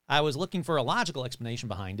 I was looking for a logical explanation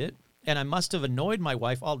behind it, and I must have annoyed my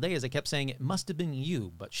wife all day as I kept saying it must have been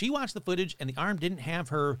you. But she watched the footage and the arm didn't have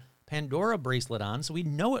her Pandora bracelet on, so we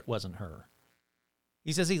know it wasn't her.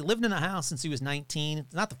 He says he's lived in the house since he was 19.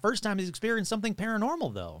 It's not the first time he's experienced something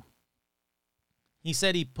paranormal, though. He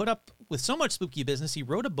said he put up with so much spooky business, he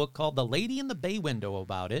wrote a book called The Lady in the Bay Window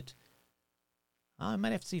about it. I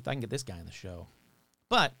might have to see if I can get this guy on the show.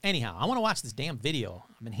 But anyhow, I want to watch this damn video.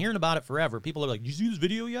 I've been hearing about it forever. People are like, you see this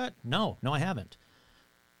video yet? No, I haven't.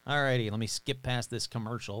 Alrighty, let me skip past this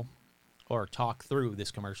commercial, or talk through this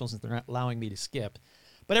commercial since they're not allowing me to skip.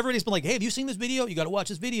 But everybody's been like, hey, have you seen this video? You got to watch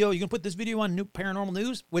this video. You going to put this video on New Paranormal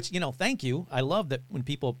News? Which, thank you. I love that when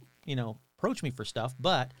people, approach me for stuff.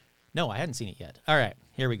 But no, I hadn't seen it yet. All right,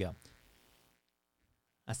 here we go.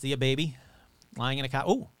 I see a baby lying in a cot.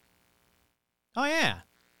 Oh, yeah.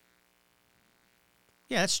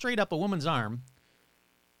 Yeah, that's straight up a woman's arm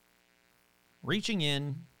reaching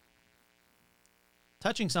in,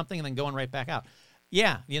 touching something, and then going right back out.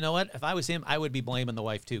 Yeah, you know what? If I was him, I would be blaming the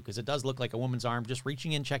wife, too, because it does look like a woman's arm just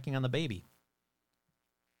reaching in, checking on the baby.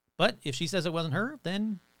 But if she says it wasn't her,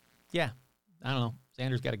 then, yeah, I don't know.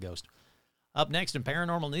 Xander's got a ghost. Up next in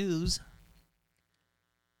paranormal news,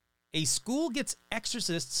 school gets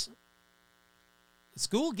exorcists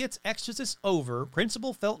over.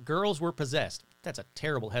 Principal felt girls were possessed. That's a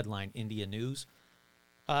terrible headline, India News.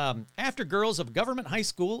 After girls of government high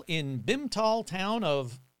school in Bimtal town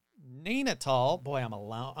of Nainital, boy,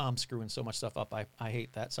 I'm screwing so much stuff up. I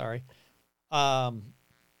hate that. Sorry.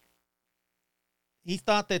 He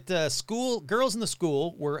thought that girls in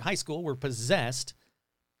the high school were possessed.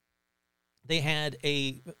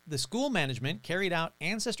 The school management carried out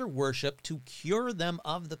ancestor worship to cure them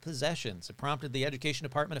of the possessions. It prompted the education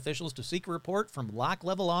department officials to seek a report from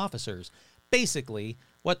lock-level officers. Basically,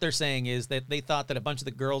 what they're saying is that they thought that a bunch of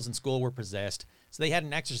the girls in school were possessed, so they had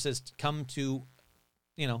an exorcist come to,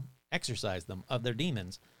 exorcise them of their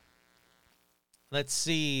demons. Let's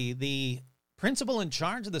see. The principal in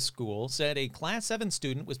charge of the school said a Class 7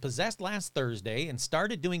 student was possessed last Thursday and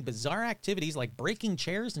started doing bizarre activities like breaking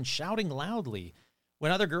chairs and shouting loudly.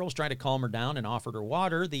 When other girls tried to calm her down and offered her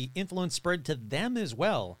water, the influence spread to them as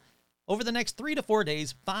well. Over the next 3 to 4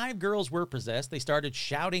 days, 5 girls were possessed. They started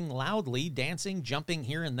shouting loudly, dancing, jumping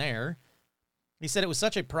here and there. He said it was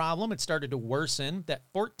such a problem, it started to worsen, that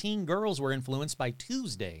 14 girls were influenced by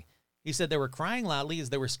Tuesday. He said they were crying loudly as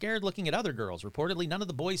they were scared looking at other girls. Reportedly, none of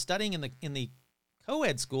the boys studying in the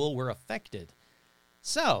co-ed school were affected.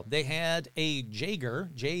 So they had a Jagar,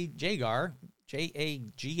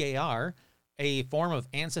 J-A-G-A-R, a form of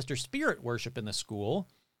ancestor spirit worship in the school.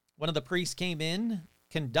 One of the priests came in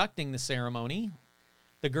conducting the ceremony.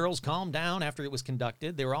 The girls calmed down after it was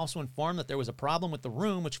conducted. They were also informed that there was a problem with the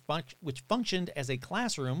room, which functioned as a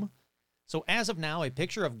classroom. So as of now, a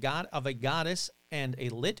picture of a goddess and a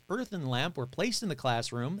lit earthen lamp were placed in the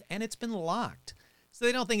classroom, and it's been locked. So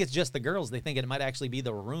they don't think it's just the girls. They think it might actually be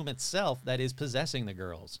the room itself that is possessing the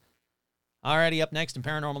girls. Alrighty, up next in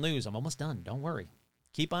paranormal news. I'm almost done. Don't worry.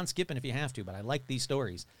 Keep on skipping if you have to, but I like these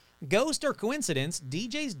stories. Ghost or coincidence,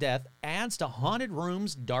 DJ's death adds to haunted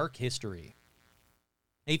room's dark history.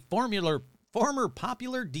 A former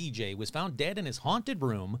popular DJ was found dead in his haunted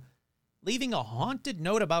room, leaving a haunted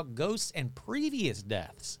note about ghosts and previous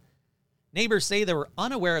deaths. Neighbors say they were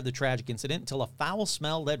unaware of the tragic incident until a foul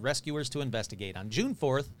smell led rescuers to investigate. On June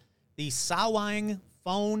 4th, the Sawang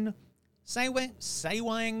Phon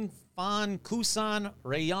Kusan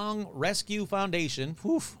Rayong Rescue Foundation,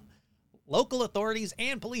 local authorities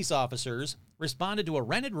and police officers responded to a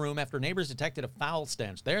rented room after neighbors detected a foul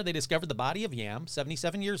stench. There, they discovered the body of Yam,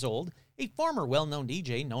 77 years old, a former well-known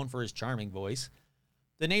DJ known for his charming voice.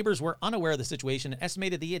 The neighbors were unaware of the situation and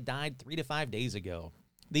estimated that he had died 3 to 5 days ago.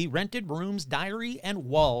 The rented room's diary and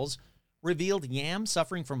walls revealed Yam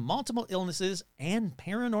suffering from multiple illnesses and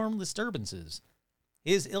paranormal disturbances.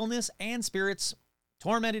 His illness and spirits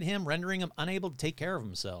tormented him, rendering him unable to take care of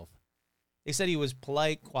himself. They said he was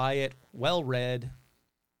polite, quiet, well-read,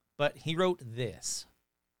 but he wrote this.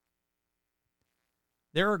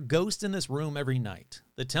 There are ghosts in this room every night.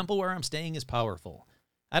 The temple where I'm staying is powerful.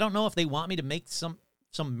 I don't know if they want me to make some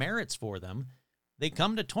merits for them. They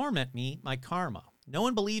come to torment me, my karma. No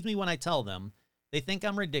one believes me when I tell them. They think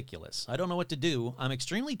I'm ridiculous. I don't know what to do. I'm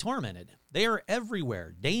extremely tormented. They are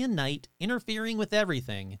everywhere, day and night, interfering with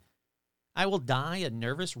everything. I will die a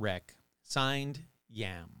nervous wreck. Signed,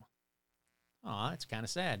 Yam. Aw, it's kind of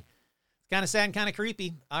sad. It's kind of sad and kind of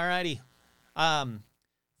creepy. Alrighty.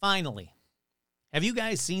 Finally, have you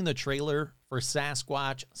guys seen the trailer for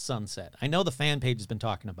Sasquatch Sunset? I know the fan page has been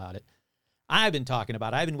talking about it. I've been talking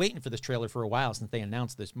about it. I've been waiting for this trailer for a while since they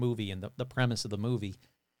announced this movie and the premise of the movie.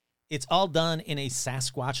 It's all done in a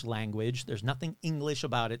Sasquatch language. There's nothing English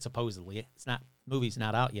about it, supposedly. Movie's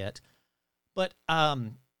not out yet. But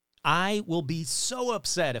I will be so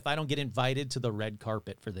upset if I don't get invited to the red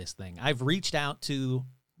carpet for this thing. I've reached out to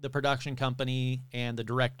the production company and the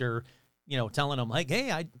director, telling them, like,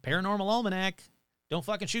 hey, Paranormal Almanac, don't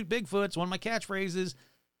fucking shoot Bigfoot. It's one of my catchphrases.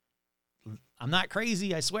 I'm not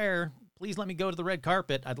crazy, I swear. Please let me go to the red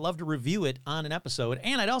carpet. I'd love to review it on an episode.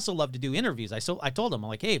 And I'd also love to do interviews. I told them, I'm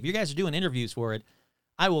like, hey, if you guys are doing interviews for it,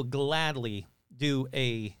 I will gladly do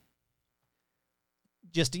a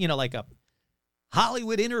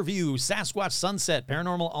Hollywood interview, Sasquatch Sunset,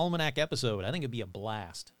 Paranormal Almanac episode. I think it'd be a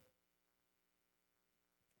blast.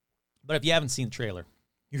 But if you haven't seen the trailer,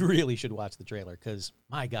 you really should watch the trailer because,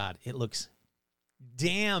 my God, it looks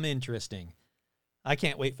damn interesting. I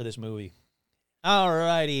can't wait for this movie.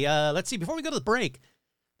 Alrighty, let's see. Before we go to the break,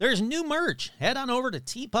 there's new merch. Head on over to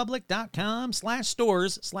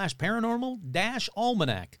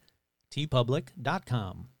tpublic.com/stores/paranormal-almanac.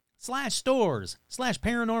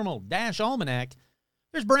 tpublic.com/stores/paranormal-almanac.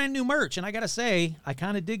 There's brand new merch, and I gotta say, I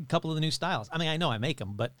kind of dig a couple of the new styles. I mean, I know I make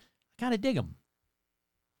them, but I kind of dig them.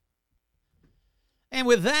 And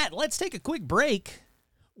with that, let's take a quick break.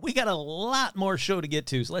 We got a lot more show to get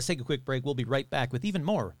to, so let's take a quick break. We'll be right back with even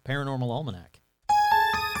more Paranormal Almanac.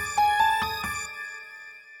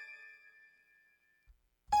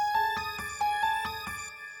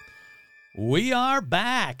 We are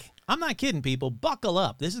back. I'm not kidding, people. Buckle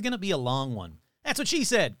up. This is going to be a long one. That's what she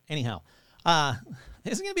said. Anyhow,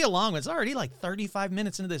 this is going to be a long one. It's already like 35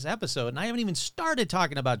 minutes into this episode, and I haven't even started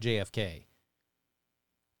talking about JFK.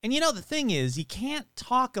 And the thing is, you can't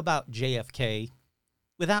talk about JFK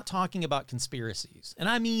without talking about conspiracies. And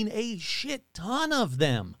I mean a shit ton of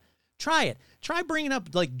them. Try it. Try bringing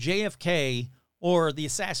up like JFK or the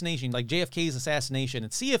assassination, like JFK's assassination,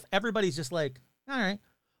 and see if everybody's just like, all right.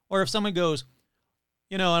 Or if someone goes,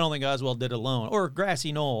 I don't think Oswald did it alone, or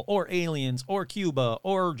Grassy Knoll, or aliens, or Cuba,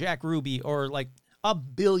 or Jack Ruby, or like a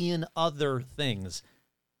billion other things.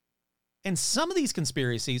 And some of these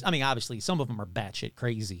conspiracies, I mean, obviously, some of them are batshit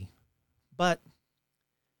crazy, but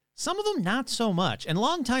some of them not so much. And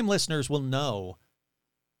longtime listeners will know,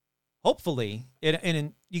 hopefully,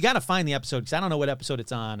 and you got to find the episode, because I don't know what episode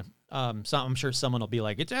it's on. So I'm sure someone will be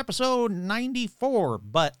like, it's episode 94,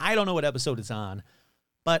 but I don't know what episode it's on.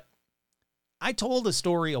 But I told a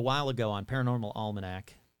story a while ago on Paranormal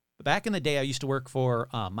Almanac. Back in the day, I used to work for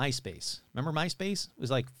MySpace. Remember MySpace? It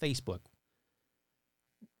was like Facebook.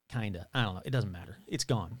 Kind of. I don't know. It doesn't matter. It's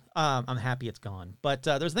gone. I'm happy it's gone. But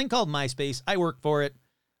there's a thing called MySpace. I worked for it.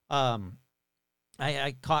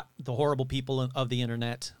 I caught the horrible people of the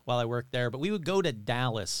internet while I worked there. But we would go to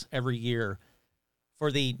Dallas every year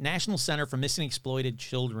for the National Center for Missing and Exploited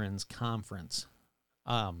Children's Conference.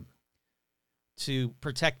 To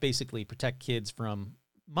protect kids from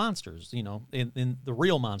monsters, in the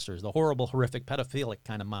real monsters, the horrible, horrific, pedophilic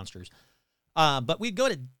kind of monsters. But we'd go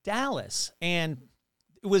to Dallas, and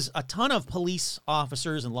it was a ton of police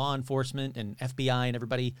officers and law enforcement and FBI and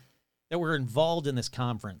everybody that were involved in this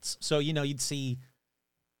conference. So, you'd see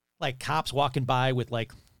like cops walking by with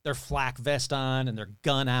like their flak vest on and their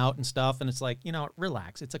gun out and stuff. And it's like,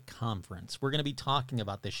 relax. It's a conference. We're going to be talking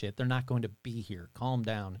about this shit. They're not going to be here. Calm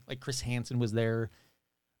down. Like Chris Hansen was there.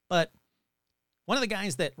 But one of the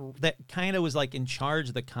guys that kind of was like in charge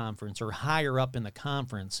of the conference or higher up in the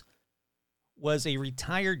conference was a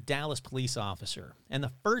retired Dallas police officer. And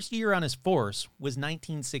the first year on his force was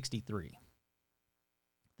 1963.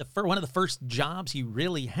 One of the first jobs he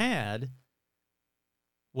really had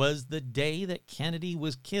was the day that Kennedy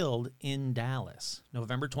was killed in Dallas,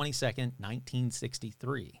 November 22nd,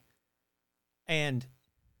 1963. And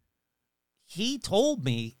he told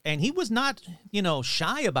me, and he was not,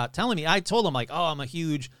 shy about telling me. I told him, like, oh, I'm a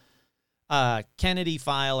huge Kennedy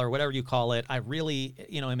file or whatever you call it. I really,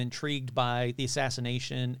 am intrigued by the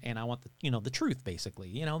assassination, and I want the truth, basically.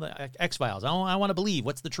 The X-Files. I want to believe.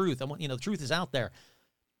 What's the truth? I want, the truth is out there.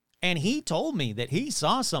 And he told me that he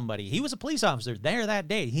saw somebody. He was a police officer there that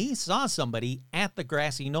day. He saw somebody at the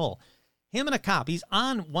Grassy Knoll. Him and a cop. He's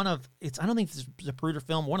on one of, I don't think it's a Zapruder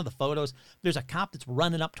film, one of the photos. There's a cop that's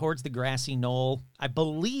running up towards the Grassy Knoll. I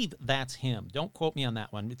believe that's him. Don't quote me on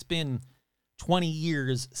that one. It's been 20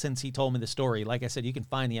 years since he told me the story. Like I said, you can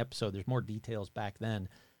find the episode. There's more details back then.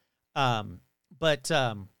 But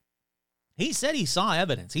he said he saw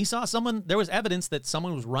evidence. He saw there was evidence that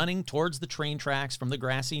someone was running towards the train tracks from the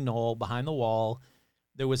Grassy Knoll behind the wall.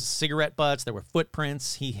 There was cigarette butts. There were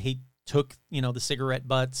footprints. He took, the cigarette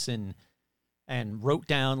butts and wrote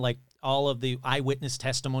down like all of the eyewitness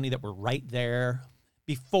testimony that were right there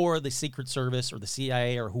before the Secret Service or the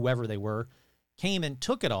CIA or whoever they were came and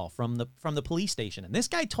took it all from the police station. And this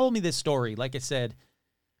guy told me this story, like I said,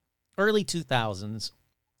 early 2000s.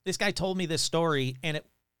 This guy told me this story, and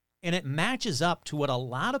it matches up to what a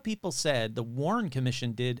lot of people said the Warren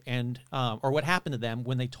Commission did, and or what happened to them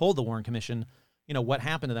when they told the Warren Commission, what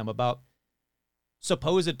happened to them about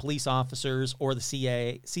supposed police officers or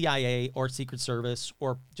the CIA or Secret Service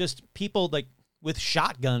or just people like with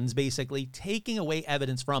shotguns basically taking away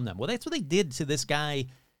evidence from them. Well, that's what they did to this guy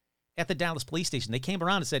at the Dallas police station. They came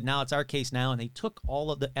around and said, "Now it's our case now," and they took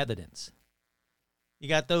all of the evidence. You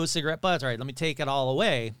got those cigarette butts. All right, let me take it all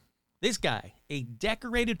away. This guy, a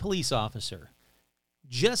decorated police officer,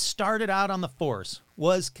 just started out on the force,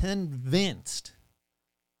 was convinced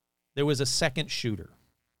there was a second shooter,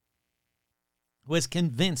 was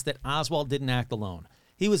convinced that Oswald didn't act alone.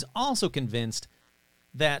 He was also convinced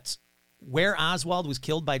that where Oswald was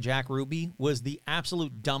killed by Jack Ruby was the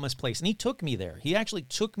absolute dumbest place. And he took me there. He actually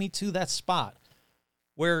took me to that spot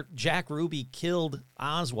where Jack Ruby killed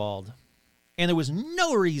Oswald. And there was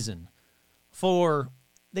no reason for...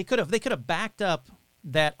 They could have backed up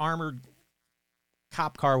that armored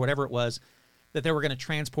cop car, whatever it was, that they were going to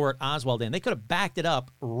transport Oswald in. They could have backed it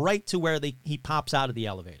up right to where he pops out of the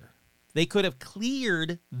elevator. They could have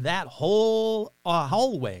cleared that whole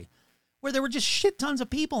hallway where there were just shit tons of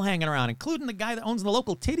people hanging around, including the guy that owns the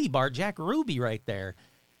local titty bar, Jack Ruby, right there.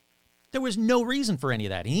 There was no reason for any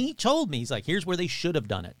of that. He told me, he's like, here's where they should have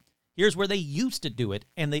done it. Here's where they used to do it.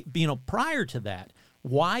 And they, prior to that,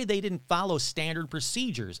 why they didn't follow standard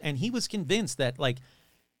procedures. And he was convinced that, like,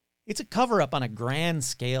 it's a cover-up on a grand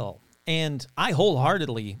scale. And I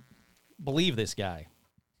wholeheartedly believe this guy.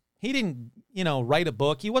 He didn't, write a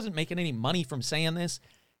book. He wasn't making any money from saying this.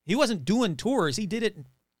 He wasn't doing tours. He did it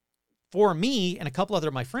for me and a couple other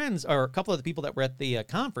of my friends, or a couple of the people that were at the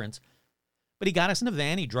conference. But he got us in a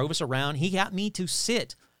van. He drove us around. He got me to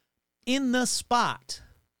sit in the spot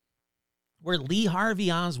where Lee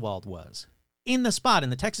Harvey Oswald was, in the spot, in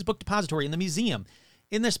the Texas Book Depository, in the museum,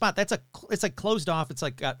 in this spot. It's like closed off. It's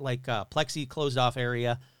like got like plexi closed off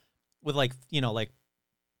area with like, like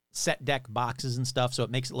set deck boxes and stuff. So it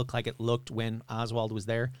makes it look like it looked when Oswald was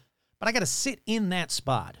there. But I got to sit in that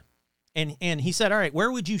spot. And he said, all right,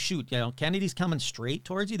 where would you shoot? Kennedy's coming straight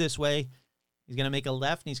towards you this way. He's going to make a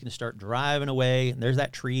left and he's going to start driving away. And there's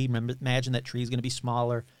that tree. Imagine that tree is going to be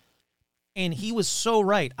smaller. And he was so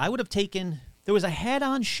right. I would have taken, there was a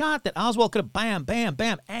head-on shot that Oswald could have bam, bam,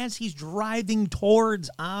 bam, as he's driving towards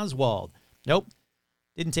Oswald. Nope.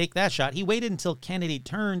 Didn't take that shot. He waited until Kennedy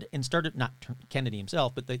turned and started, not Kennedy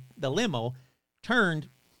himself, but the limo turned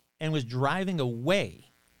and was driving away.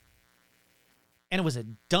 And it was a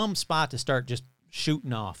dumb spot to start just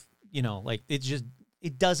shooting off.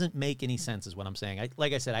 It doesn't make any sense is what I'm saying.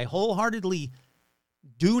 Like I said, I wholeheartedly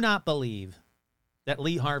do not believe that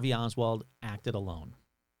Lee Harvey Oswald acted alone.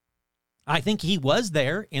 I think he was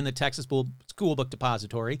there in the Texas School Book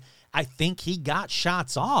Depository. I think he got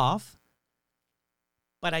shots off,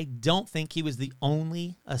 but I don't think he was the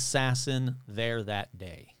only assassin there that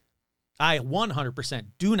day. I 100%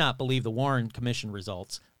 do not believe the Warren Commission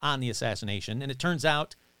results on the assassination, and it turns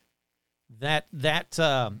out that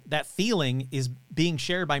feeling is being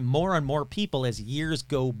shared by more and more people as years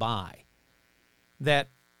go by. That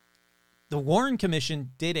the Warren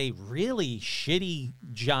Commission did a really shitty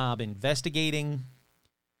job investigating,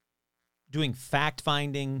 doing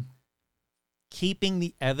fact-finding, keeping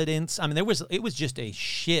the evidence. I mean, it was just a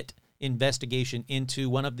shit investigation into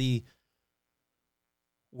one of the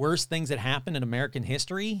worst things that happened in American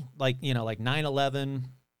history, like 9/11.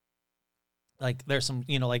 Like there's some,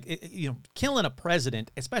 killing a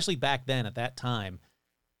president, especially back then at that time,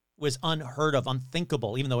 was unheard of,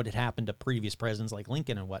 unthinkable, even though it had happened to previous presidents like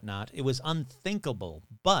Lincoln and whatnot. It was unthinkable.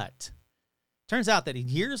 But turns out that as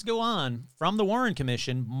years go on from the Warren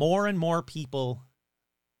Commission, more and more people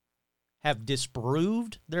have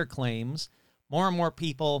disproved their claims. More and more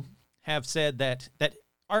people have said that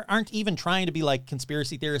aren't even trying to be like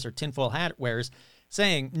conspiracy theorists or tinfoil hat wearers,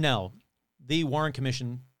 saying, no, the Warren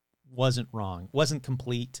Commission wasn't wrong, wasn't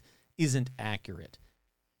complete, isn't accurate.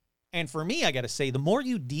 And for me, I got to say, the more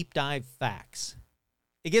you deep dive facts,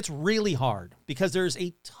 it gets really hard because there's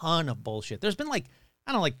a ton of bullshit. There's been like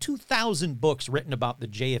 2,000 books written about the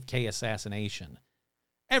JFK assassination.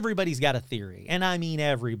 Everybody's got a theory, and I mean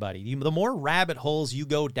everybody. The more rabbit holes you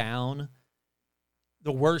go down,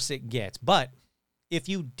 the worse it gets. But if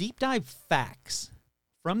you deep dive facts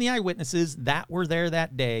from the eyewitnesses that were there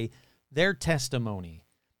that day, their testimony,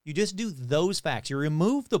 you just do those facts. You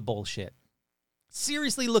remove the bullshit.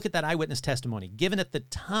 Seriously look at that eyewitness testimony given at the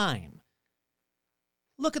time.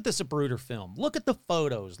 Look at the Zapruder film. Look at the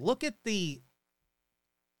photos. Look at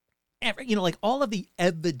all of the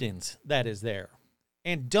evidence that is there.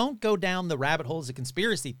 And don't go down the rabbit holes of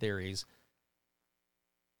conspiracy theories.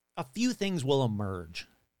 A few things will emerge.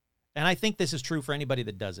 And I think this is true for anybody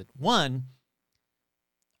that does it. One,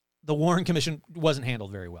 the Warren Commission wasn't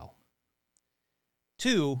handled very well.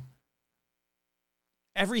 Two,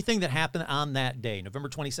 everything that happened on that day, November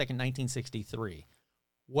 22nd, 1963,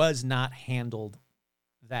 was not handled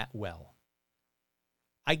that well.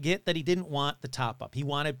 I get that he didn't want the top up.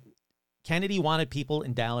 Kennedy wanted people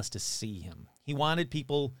in Dallas to see him. He wanted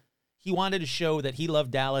to show that he loved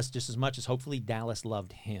Dallas just as much as hopefully Dallas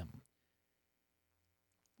loved him.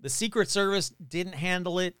 The Secret Service didn't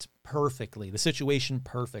handle it perfectly, the situation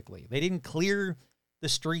perfectly. They didn't clear the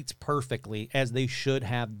streets perfectly as they should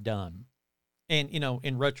have done. And,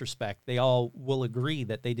 in retrospect, they all will agree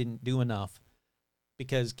that they didn't do enough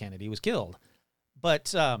because Kennedy was killed.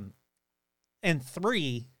 But, and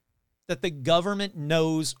three, that the government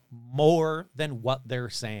knows more than what they're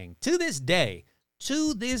saying. To this day,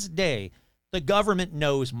 the government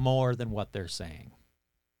knows more than what they're saying.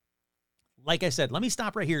 Like I said, let me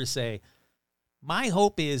stop right here to say, my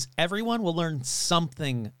hope is everyone will learn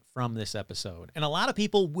something from this episode. And a lot of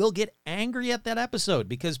people will get angry at that episode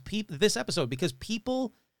because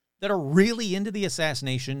people that are really into the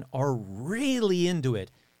assassination are really into it.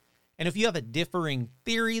 And if you have a differing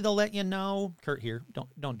theory, they'll let you know. Kurt here,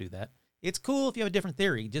 don't do that. It's cool if you have a different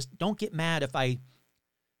theory. Just don't get mad if I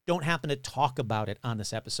don't happen to talk about it on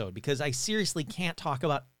this episode, because I seriously can't talk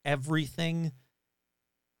about everything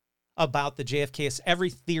about the JFK, every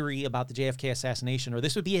theory about the JFK assassination, or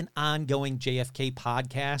this would be an ongoing JFK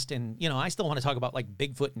podcast. And, I still want to talk about like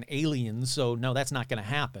Bigfoot and aliens. So no, that's not going to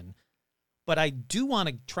happen. But I do want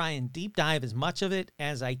to try and deep dive as much of it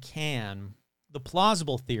as I can, the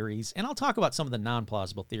plausible theories. And I'll talk about some of the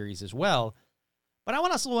non-plausible theories as well. But I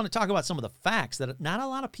also want to talk about some of the facts that not a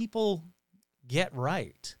lot of people get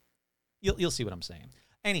right. You'll see what I'm saying.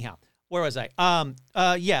 Anyhow, where was I?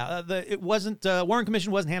 It wasn't Warren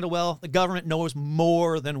Commission wasn't handled well. The government knows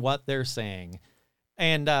more than what they're saying,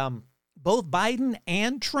 and both Biden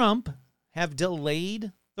and Trump have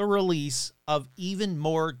delayed the release of even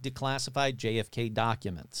more declassified JFK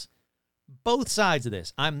documents. Both sides of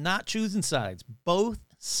this. I'm not choosing sides. Both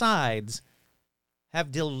sides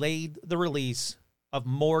have delayed the release of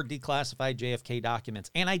more declassified JFK documents.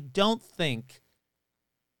 And I don't think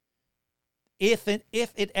if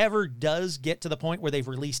it ever does get to the point where they've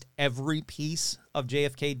released every piece of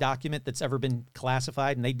JFK document that's ever been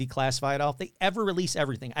classified and they declassify it all, if they ever release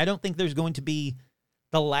everything, I don't think there's going to be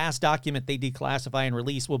the last document they declassify and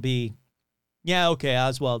release will be, yeah, okay,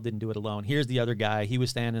 Oswald didn't do it alone. Here's the other guy. He was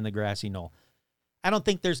standing in the grassy knoll. I don't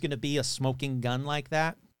think there's going to be a smoking gun like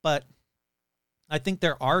that, but I think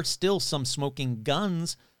there are still some smoking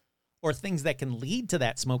guns or things that can lead to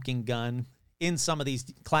that smoking gun in some of these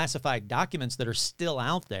classified documents that are still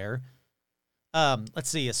out there. Let's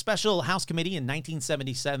see, a special House committee in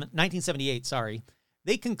 1978,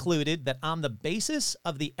 they concluded that on the basis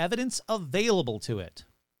of the evidence available to it,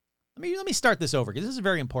 let me start this over because this is a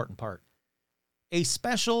very important part. A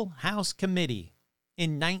special House committee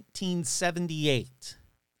in 1978,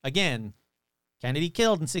 again, Kennedy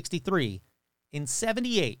killed in 63. In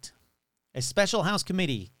 78, a special House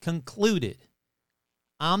committee concluded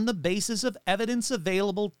on the basis of evidence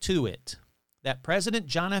available to it that President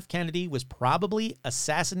John F. Kennedy was probably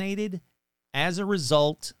assassinated as a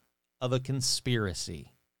result of a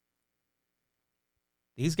conspiracy.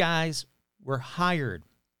 These guys were hired.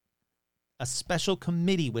 A special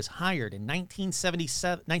committee was hired in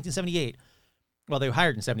 1978. Well, they were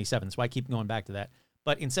hired in 77, so I keep going back to that.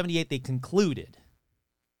 But in 78, they concluded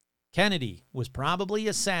Kennedy was probably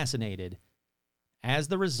assassinated as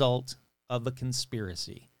the result of a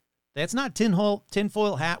conspiracy. That's not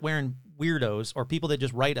tinfoil hat wearing weirdos or people that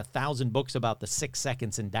just write 1,000 books about the 6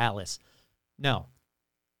 seconds in Dallas. No.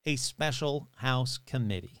 A special House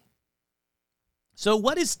committee. So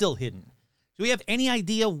what is still hidden? Do we have any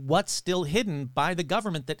idea what's still hidden by the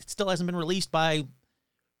government that still hasn't been released by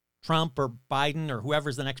Trump or Biden or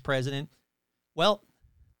whoever's the next president? Well,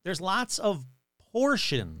 there's lots of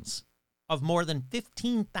portions of more than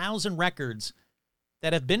 15,000 records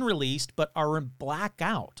that have been released but are in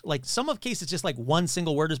blackout. Like some of cases, just like one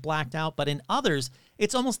single word is blacked out, but in others,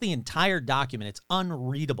 it's almost the entire document. It's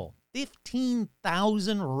unreadable.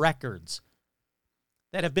 15,000 records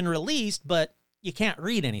that have been released, but you can't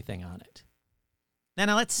read anything on it.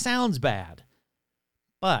 Now that sounds bad,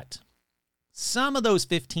 but some of those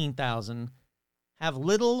 15,000 have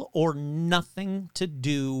little or nothing to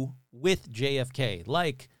do with JFK.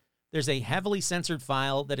 Like there's a heavily censored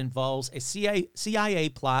file that involves a CIA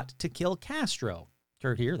plot to kill Castro.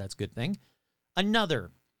 Heard here, that's a good thing.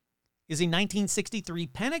 Another is a 1963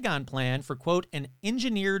 Pentagon plan for, quote, an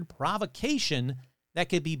engineered provocation that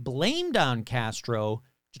could be blamed on Castro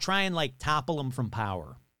to try and, like, topple him from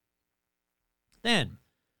power. Then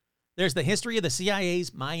there's the history of the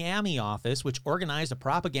CIA's Miami office, which organized a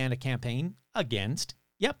propaganda campaign against,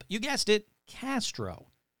 yep, you guessed it, Castro.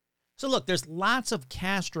 So look, there's lots of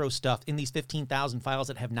Castro stuff in these 15,000 files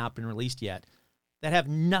that have not been released yet that have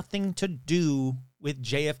nothing to do with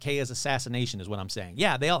JFK's assassination is what I'm saying.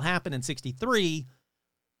 Yeah, they all happened in 63.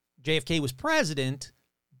 JFK was president,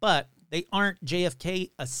 but they aren't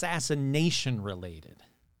JFK assassination related.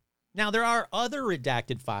 Now, there are other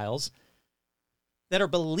redacted files that are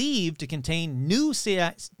believed to contain new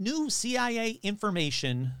CIA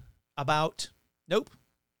information about, nope,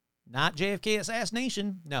 not JFK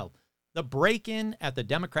assassination, no, the break-in at the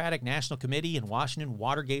Democratic National Committee in Washington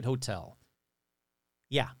Watergate Hotel.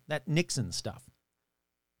 Yeah, that Nixon stuff.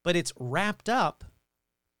 But it's wrapped up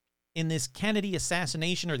in this Kennedy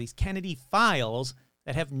assassination or these Kennedy files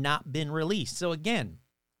that have not been released. So again,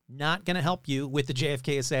 not going to help you with the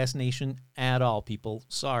JFK assassination at all, people.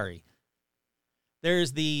 Sorry.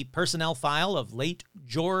 There's the personnel file of late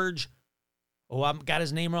George, I've got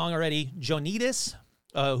his name wrong already, Joanides,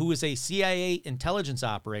 who was a CIA intelligence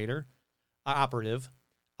operative,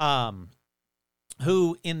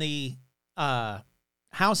 who in the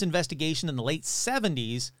House investigation in the late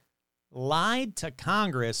 70s lied to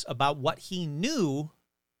Congress about what he knew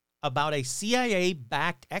about a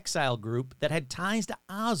CIA-backed exile group that had ties to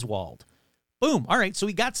Oswald. Boom. All right, so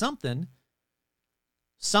we got something.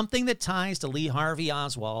 Something that ties to Lee Harvey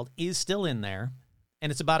Oswald is still in there,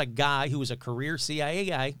 and it's about a guy who was a career CIA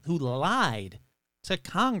guy who lied to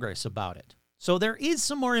Congress about it. So there is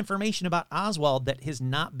some more information about Oswald that has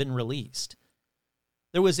not been released.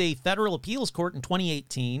 There was a federal appeals court in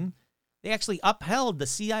 2018 They actually upheld the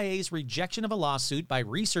CIA's rejection of a lawsuit by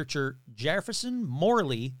researcher Jefferson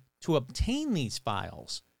Morley to obtain these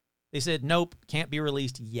files. They said, nope, can't be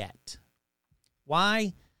released yet.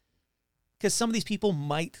 Why? Because some of these people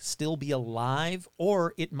might still be alive,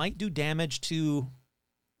 or it might do damage to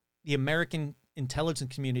the American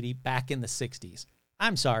intelligence community back in the 60s.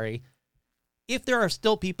 I'm sorry. If there are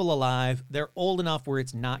still people alive, they're old enough where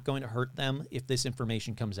it's not going to hurt them if this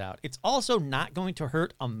information comes out. It's also not going to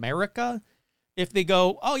hurt America if they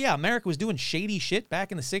go, oh yeah, America was doing shady shit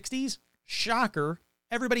back in the 60s. Shocker.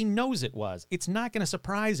 Everybody knows it was. It's not going to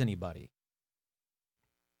surprise anybody.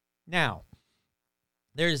 Now,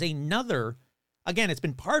 there's another, again, it's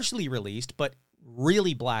been partially released, but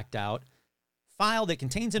really blacked out, file that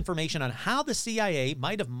contains information on how the CIA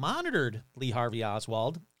might have monitored Lee Harvey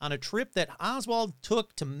Oswald on a trip that Oswald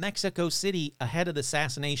took to Mexico City ahead of the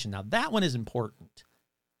assassination. Now, that one is important.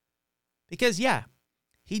 Because, yeah,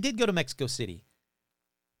 he did go to Mexico City.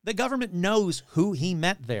 The government knows who he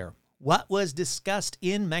met there, what was discussed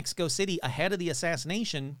in Mexico City ahead of the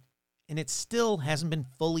assassination, and it still hasn't been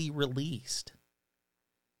fully released.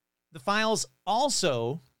 The files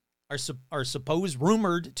also are supposed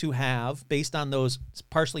rumored to have, based on those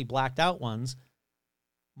partially blacked out ones,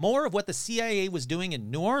 more of what the CIA was doing in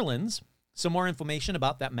New Orleans, some more information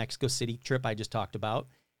about that Mexico City trip I just talked about,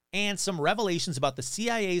 and some revelations about the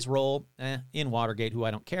CIA's role in Watergate, who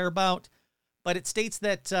I don't care about. But it states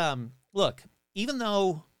that, look, even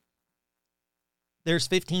though there's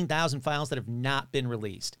 15,000 files that have not been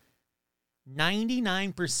released,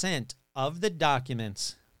 99% of the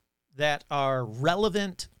documents that are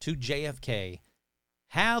relevant to JFK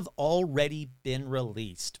have already been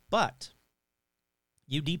released. But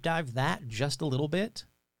you deep dive that just a little bit,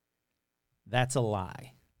 that's a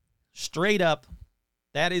lie. Straight up,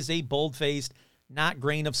 that is a bold-faced, not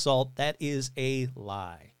grain of salt. That is a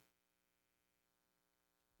lie.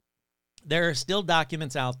 There are still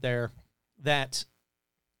documents out there that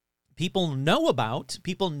people know about.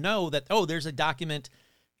 People know that, oh, there's a document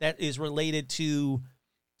that is related to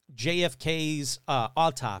JFK's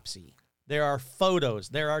autopsy. There are photos.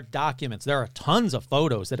 There are documents. There are tons of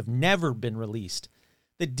photos that have never been released.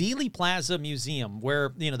 The Dealey Plaza Museum, where,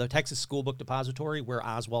 the Texas School Book Depository, where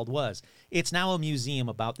Oswald was, it's now a museum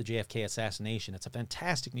about the JFK assassination. It's a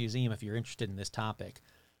fantastic museum if you're interested in this topic.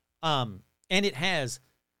 And it has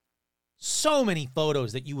so many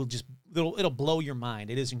photos that you will just, it'll blow your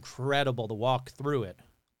mind. It is incredible to walk through it.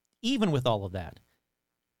 Even with all of that,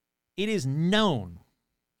 it is known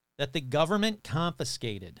that the government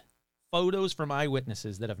confiscated photos from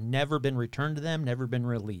eyewitnesses that have never been returned to them, never been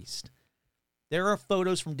released. There are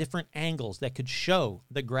photos from different angles that could show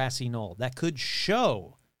the grassy knoll, that could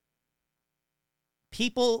show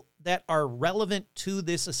people that are relevant to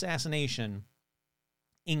this assassination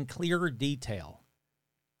in clearer detail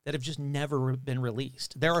that have just never been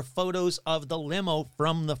released. There are photos of the limo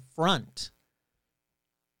from the front.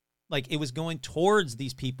 Like, it was going towards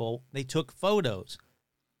these people. They took photos.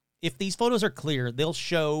 If these photos are clear, they'll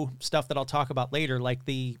show stuff that I'll talk about later, like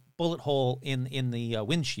the bullet hole in the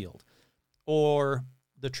windshield, or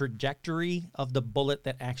the trajectory of the bullet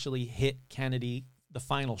that actually hit Kennedy, the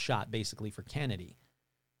final shot, basically, for Kennedy.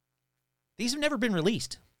 These have never been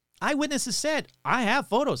released. Eyewitnesses said, I have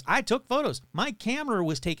photos. I took photos. My camera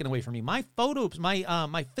was taken away from me. My photos,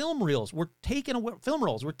 my film reels were taken away. Film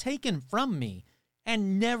rolls were taken from me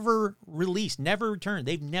and never released, never returned.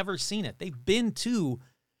 They've never seen it. They've been to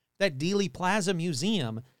that Dealey Plaza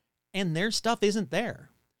Museum, and their stuff isn't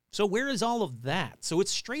there. So where is all of that? So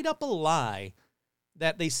it's straight up a lie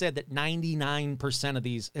that they said that 99% of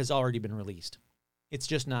these has already been released. It's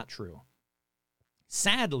just not true.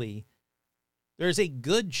 Sadly, there's a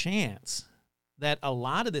good chance that a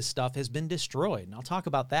lot of this stuff has been destroyed, and I'll talk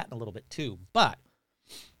about that in a little bit too. But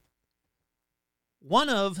one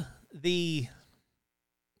of the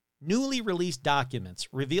newly released documents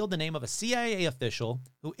revealed the name of a CIA official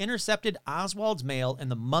who intercepted Oswald's mail in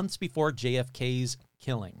the months before JFK's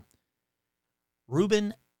killing,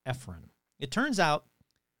 Reuben Efron. It turns out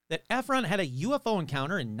that Efron had a UFO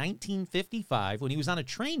encounter in 1955 when he was on a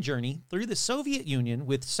train journey through the Soviet Union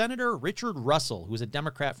with Senator Richard Russell, who was a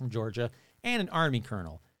Democrat from Georgia, and an Army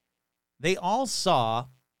colonel. They all saw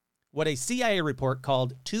what a CIA report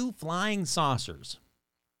called two flying saucers.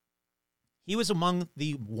 He was among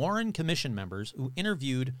the Warren Commission members who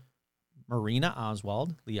interviewed Marina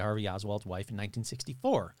Oswald, Lee Harvey Oswald's wife, in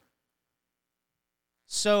 1964.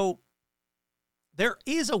 So there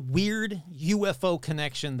is a weird UFO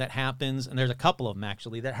connection that happens, and there's a couple of them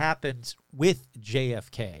actually, that happens with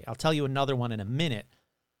JFK. I'll tell you another one in a minute.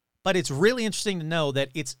 But it's really interesting to know that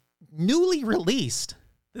it's newly released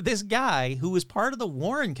that this guy who was part of the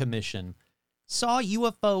Warren Commission saw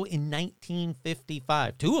UFO in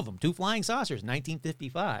 1955. Two of them, two flying saucers,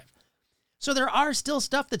 1955. So there are still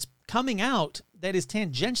stuff that's coming out that is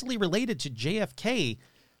tangentially related to JFK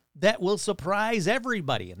that will surprise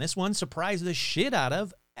everybody. And this one surprised the shit out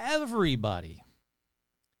of everybody.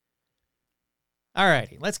 All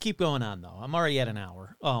righty, let's keep going on, though. I'm already at an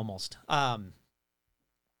hour, almost.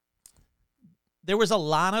 There was a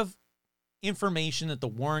lot of information that the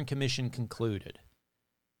Warren Commission concluded.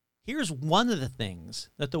 Here's one of the things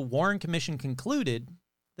that the Warren Commission concluded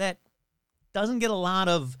that doesn't get a lot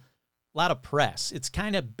of press. It's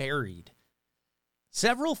kind of buried.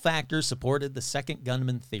 Several factors supported the second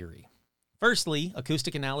gunman theory. Firstly,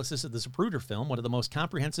 acoustic analysis of the Zapruder film, one of the most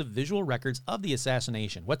comprehensive visual records of the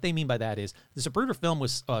assassination. What they mean by that is the Zapruder film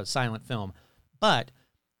was a silent film, but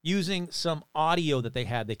using some audio that they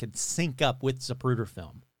had, they could sync up with Zapruder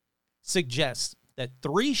film, suggests that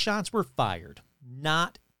 3 shots were fired,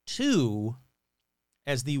 not 2,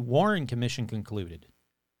 as the Warren Commission concluded.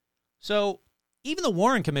 So even the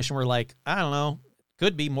Warren Commission were like, I don't know,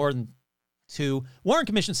 could be more than 2. Warren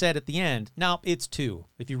Commission said at the end, no, it's 2.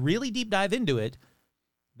 If you really deep dive into it,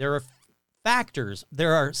 there are factors,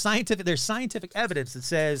 there's scientific evidence that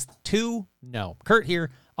says 2, no. Kurt here,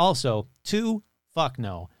 also 2, fuck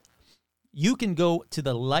no. You can go to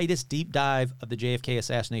the lightest deep dive of the JFK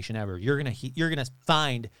assassination ever. You're gonna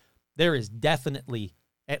find there is definitely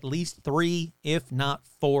at least 3, if not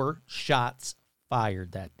 4, shots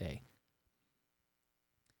fired that day.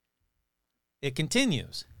 It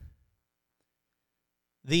continues.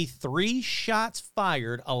 The 3 shots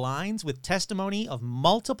fired aligns with testimony of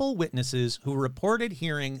multiple witnesses who reported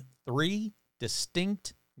hearing 3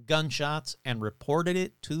 distinct gunshots and reported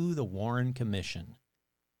it to the Warren Commission.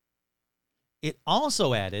 It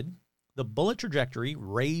also added the bullet trajectory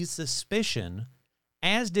raised suspicion,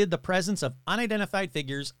 as did the presence of unidentified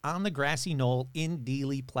figures on the grassy knoll in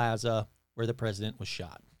Dealey Plaza where the president was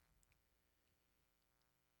shot.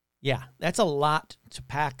 Yeah, that's a lot to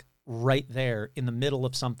pack right there in the middle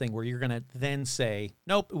of something where you're going to then say,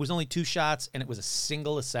 nope, it was only 2 shots and it was a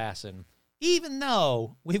single assassin, even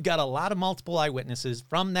though we've got a lot of multiple eyewitnesses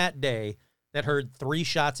from that day that heard 3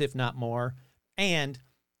 shots, if not more, and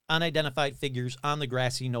unidentified figures on the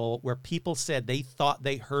grassy knoll where people said they thought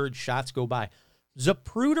they heard shots go by.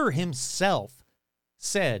 Zapruder himself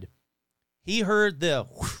said he heard the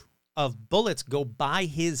whoosh of bullets go by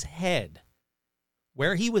his head.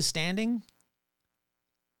 Where he was standing,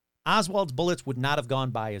 Oswald's bullets would not have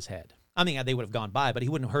gone by his head. I mean, they would have gone by, but he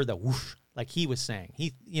wouldn't have heard the whoosh like he was saying.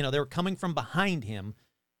 They were coming from behind him.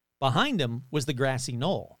 Behind him was the grassy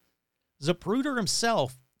knoll. Zapruder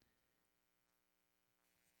himself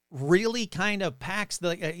really kind of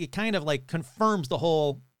it kind of like confirms the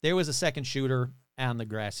whole, there was a second shooter on the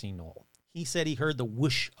grassy knoll. He said he heard the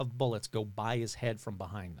whoosh of bullets go by his head from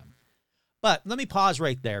behind them. But let me pause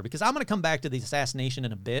right there because I'm going to come back to the assassination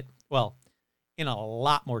in a bit. Well, in a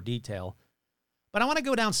lot more detail. But I want to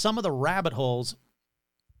go down some of the rabbit holes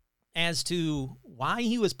as to why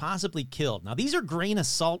he was possibly killed. Now, these are grain of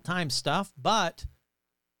salt time stuff, but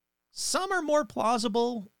some are more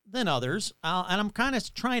plausible than others. And I'm kind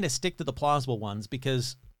of trying to stick to the plausible ones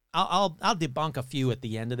because I'll debunk a few at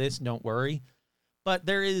the end of this. Don't worry. But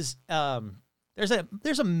there's a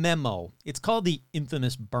memo. It's called the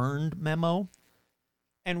infamous burned memo.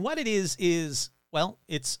 And what it is, well,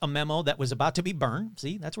 it's a memo that was about to be burned.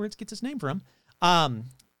 See, that's where it gets its name from.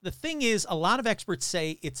 The thing is, a lot of experts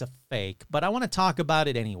say it's a fake, but I want to talk about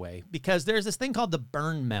it anyway, because there's this thing called the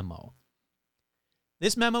burn memo.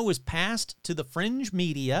 This memo was passed to the fringe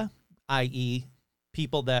media, i.e.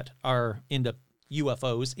 people that are into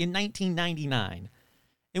UFOs, in 1999.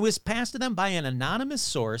 It was passed to them by an anonymous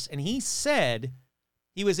source, and he said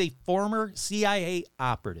he was a former CIA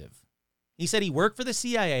operative. He said he worked for the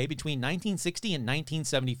CIA between 1960 and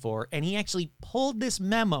 1974, and he actually pulled this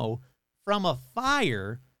memo from a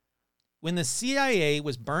fire when the CIA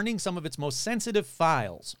was burning some of its most sensitive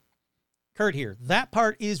files. Kurt here, that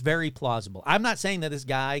part is very plausible. I'm not saying that this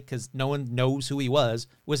guy, because no one knows who he was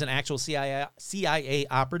an actual CIA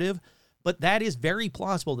operative, but that is very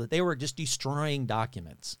plausible that they were just destroying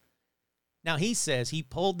documents. Now, he says he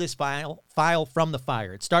pulled this file from the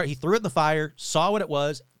fire. He threw it in the fire, saw what it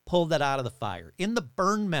was, pulled that out of the fire. In the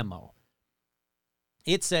burn memo,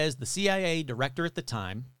 it says the CIA director at the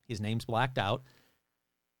time, his name's blacked out,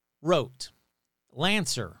 wrote,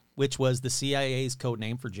 Lancer, which was the CIA's code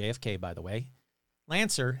name for JFK, by the way,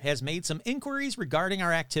 Lancer has made some inquiries regarding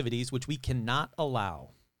our activities which we cannot allow.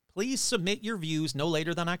 Please submit your views no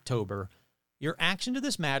later than October. Your action to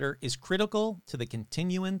this matter is critical to the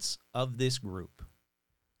continuance of this group.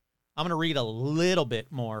 I'm going to read a little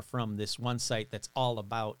bit more from this one site that's all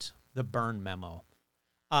about the Byrne memo.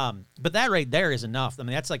 But that right there is enough. I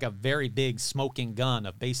mean, that's like a very big smoking gun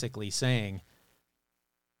of basically saying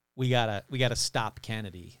we gotta stop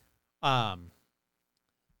Kennedy.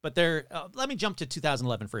 But there, let me jump to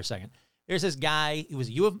 2011 for a second. There's this guy, he was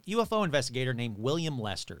a UFO investigator named William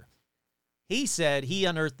Lester. He said he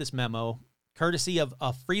unearthed this memo courtesy of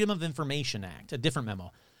a Freedom of Information Act, a different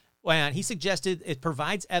memo. And he suggested it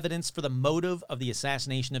provides evidence for the motive of the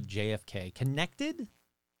assassination of JFK connected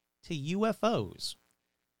to UFOs.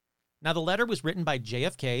 Now, the letter was written by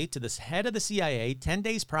JFK to the head of the CIA 10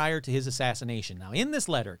 days prior to his assassination. Now, in this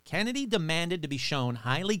letter, Kennedy demanded to be shown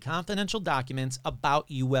highly confidential documents about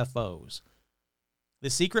UFOs. The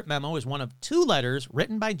secret memo is one of two letters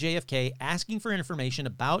written by JFK asking for information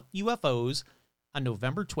about UFOs on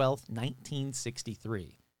November 12,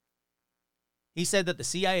 1963. He said that the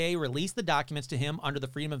CIA released the documents to him under the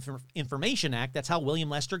Freedom of Information Act. That's how William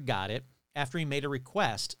Lester got it after he made a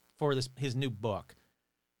request for his new book.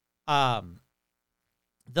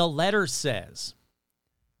 The letter says,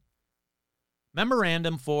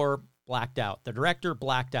 memorandum for blacked out. The director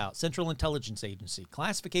blacked out. Central Intelligence Agency.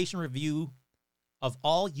 Classification review of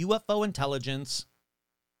all UFO intelligence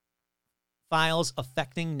files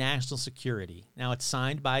affecting national security. Now, it's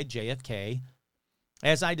signed by JFK.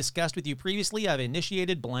 As I discussed with you previously, I've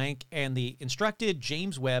initiated blank and instructed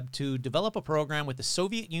James Webb to develop a program with the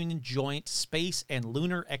Soviet Union joint space and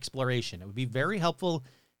lunar exploration. It would be very helpful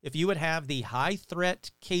if you would have the high threat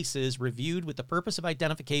cases reviewed with the purpose of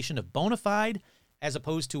identification of bona fide, as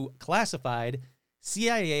opposed to classified,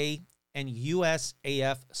 CIA and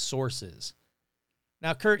USAF sources.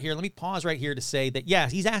 Now, Kurt, here, let me pause right here to say that, yeah,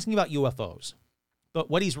 he's asking about UFOs. But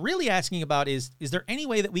what he's really asking about is there any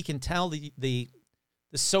way that we can tell the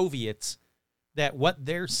Soviets that what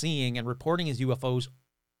they're seeing and reporting as UFOs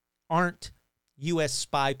aren't U.S.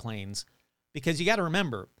 spy planes? Because you got to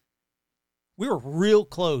remember, we were real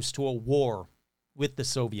close to a war with the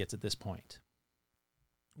Soviets at this point.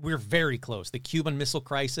 We're very close. The Cuban Missile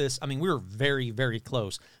Crisis, I mean, we were very, very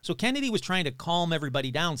close. So Kennedy was trying to calm everybody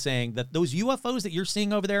down, saying that those UFOs that you're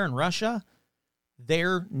seeing over there in Russia,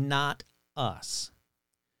 they're not us.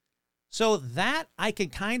 So that I can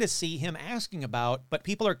kind of see him asking about, but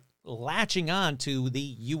people are latching on to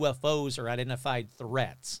the UFOs or identified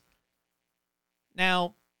threats.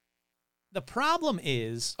 Now, the problem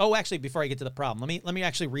is, actually, before I get to the problem, let me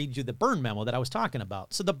actually read you the Byrne memo that I was talking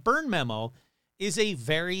about. So the Byrne memo is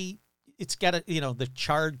it's got the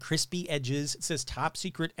charred, crispy edges. It says top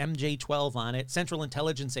secret MJ-12 on it, Central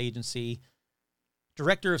Intelligence Agency,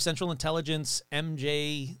 Director of Central Intelligence,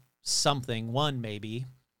 MJ something, one maybe,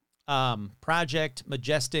 Project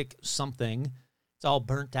Majestic something. It's all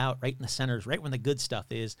burnt out right in the centers, right when the good stuff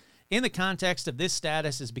is. In the context of this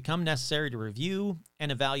status, it has become necessary to review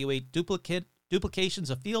and evaluate duplications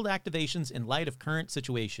of field activations in light of current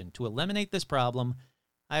situation. To eliminate this problem,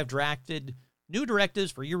 I have drafted new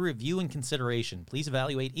directives for your review and consideration. Please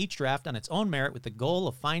evaluate each draft on its own merit with the goal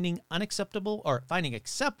of finding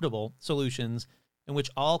acceptable solutions in which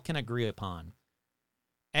all can agree upon.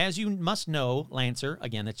 As you must know, Lancer,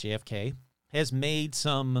 again, that's JFK, has made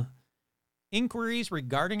some inquiries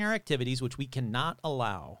regarding our activities which we cannot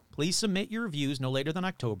allow. Please submit your reviews no later than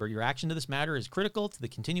October. Your action to this matter is critical to the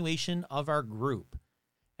continuation of our group.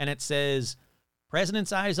 And it says,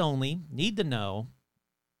 President's eyes only, need to know,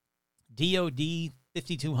 DOD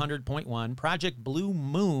 5200.1, Project Blue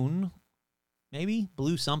Moon, maybe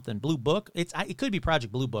Blue something, Blue Book. It could be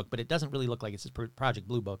Project Blue Book, but it doesn't really look like it's Project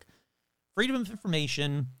Blue Book. Freedom of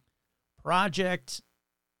Information, Project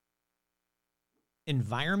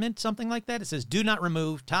Environment, something like that. It says, do not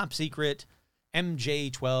remove top secret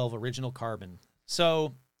MJ-12 original carbon.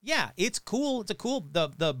 So, yeah, it's cool.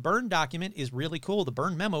 The Byrne document is really cool. The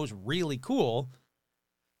Byrne memo is really cool.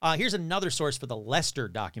 Here's another source for the Lester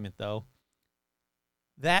document, though.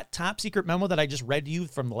 That top secret memo that I just read to you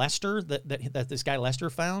from Lester, that this guy Lester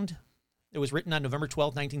found, it was written on November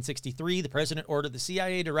 12, 1963. The president ordered the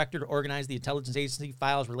CIA director to organize the intelligence agency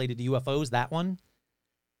files related to UFOs, that one.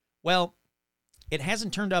 Well, it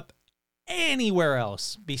hasn't turned up anywhere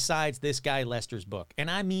else besides this guy Lester's book. And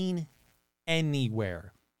I mean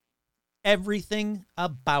anywhere. Everything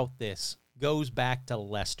about this goes back to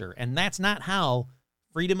Lester. And that's not how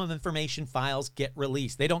Freedom of Information files get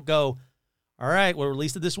released. They don't go, all right, we'll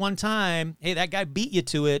release it this one time. Hey, that guy beat you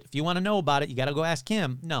to it. If you want to know about it, you got to go ask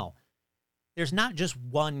him. No, there's not just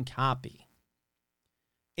one copy.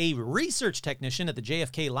 A research technician at the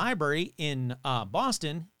JFK Library in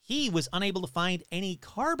Boston, he was unable to find any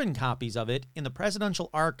carbon copies of it in the presidential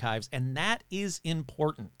archives, and that is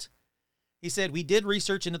important. He said, we did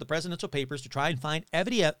research into the presidential papers to try and find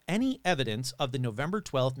any evidence of the November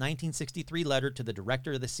 12th, 1963 letter to the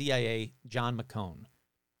director of the CIA, John McCone.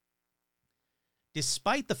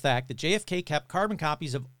 Despite the fact that JFK kept carbon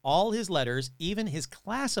copies of all his letters, even his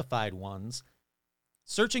classified ones,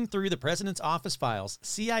 searching through the president's office files,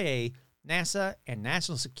 CIA, NASA, and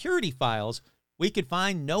national security files, we could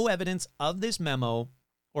find no evidence of this memo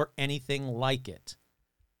or anything like it.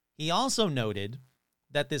 He also noted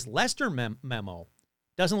that this Lester memo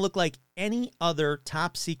doesn't look like any other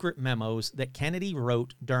top secret memos that Kennedy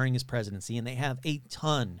wrote during his presidency, and they have a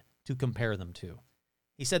ton to compare them to.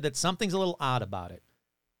 He said that something's a little odd about it.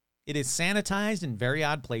 It is sanitized in very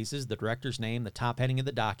odd places, the director's name, the top heading of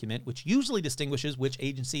the document, which usually distinguishes which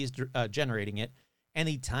agency is generating it, and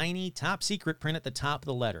the tiny top secret print at the top of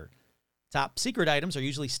the letter. Top secret items are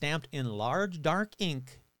usually stamped in large dark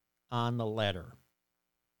ink on the letter.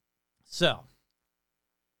 So,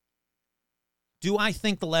 do I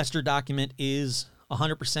think the Lester document is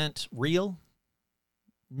 100% real?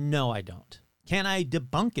 No, I don't. Can I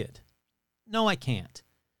debunk it? No, I can't.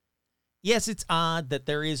 Yes, it's odd that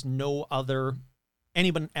there is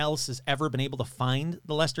anyone else has ever been able to find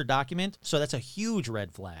the Lester document, so that's a huge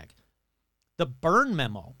red flag. The Byrne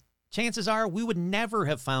memo, chances are we would never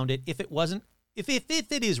have found it if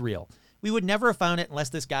it is real. We would never have found it unless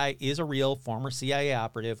this guy is a real former CIA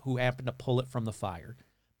operative who happened to pull it from the fire.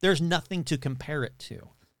 There's nothing to compare it to.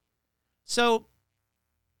 So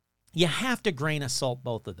you have to grain of salt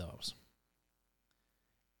both of those.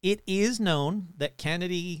 It is known that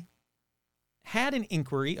Kennedy had an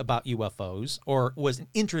inquiry about UFOs, or was an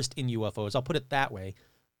interest in UFOs, I'll put it that way.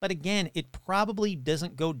 But again, it probably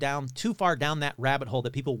doesn't go down too far down that rabbit hole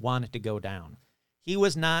that people want it to go down. He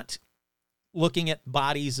was not looking at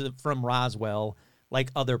bodies from Roswell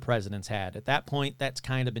like other presidents had. At that point, that's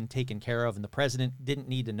kind of been taken care of, and the president didn't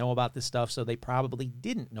need to know about this stuff, so they probably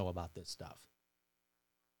didn't know about this stuff.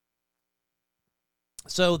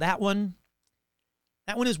 So that one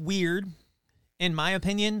is weird. In my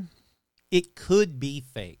opinion, it could be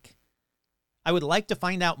fake. I would like to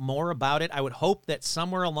find out more about it. I would hope that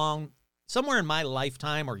somewhere in my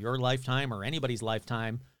lifetime or your lifetime or anybody's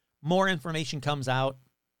lifetime, more information comes out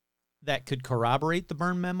that could corroborate the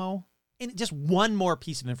Byrne memo. And just one more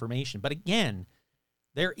piece of information. But again,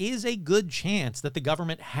 there is a good chance that the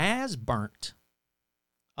government has burnt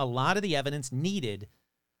a lot of the evidence needed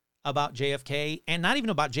about JFK, and not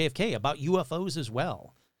even about JFK, about UFOs as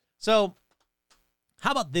well. So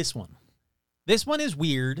how about this one? This one is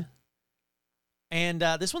weird, and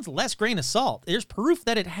this one's less grain of salt. There's proof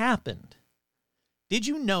that it happened. Did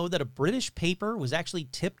you know that a British paper was actually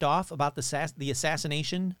tipped off about the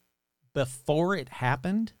assassination before it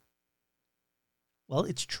happened? Well,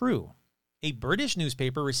 it's true. A British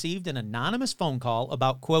newspaper received an anonymous phone call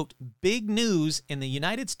about, quote, big news in the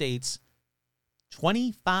United States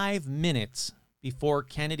 25 minutes before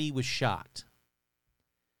Kennedy was shot.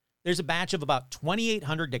 There's a batch of about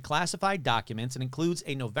 2,800 declassified documents and includes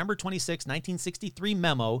a November 26, 1963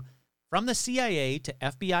 memo from the CIA to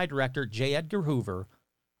FBI Director J. Edgar Hoover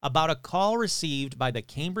about a call received by the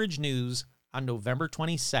Cambridge News on November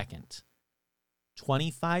 22nd,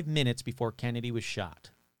 25 minutes before Kennedy was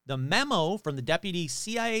shot. The memo from the Deputy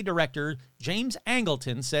CIA Director James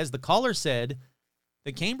Angleton says the caller said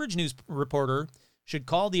the Cambridge News reporter should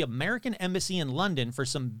call the American Embassy in London for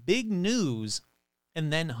some big news,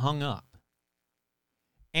 and then hung up.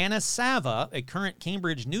 Anna Sava, a current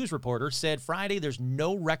Cambridge News reporter, said Friday there's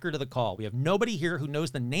no record of the call. We have nobody here who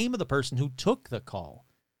knows the name of the person who took the call.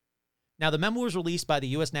 Now, the memo was released by the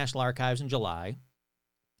U.S. National Archives in July.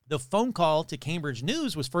 The phone call to Cambridge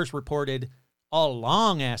News was first reported a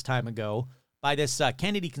long-ass time ago by this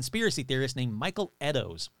Kennedy conspiracy theorist named Michael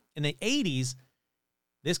Eddowes. In the 80s,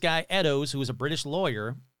 this guy Eddowes, who was a British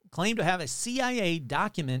lawyer, claimed to have a CIA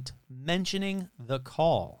document mentioning the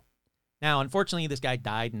call. Now, unfortunately, this guy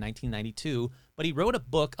died in 1992, but he wrote a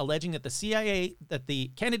book alleging that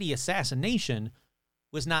the Kennedy assassination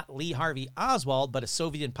was not Lee Harvey Oswald, but a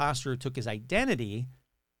Soviet imposter who took his identity.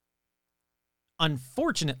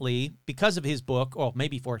 Unfortunately, because of his book, or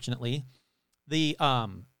maybe fortunately, the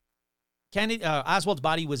Oswald's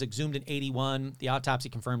body was exhumed in 1981. The autopsy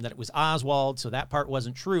confirmed that it was Oswald, so that part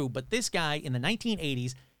wasn't true. But this guy in the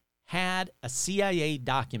 1980s had a CIA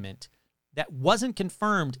document that wasn't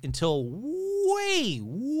confirmed until way,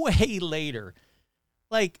 way later.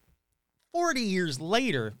 Like 40 years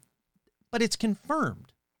later, but it's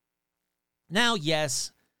confirmed. Now,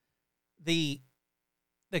 yes, the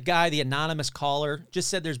guy, the anonymous caller, just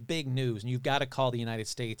said there's big news and you've got to call the United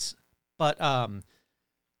States. But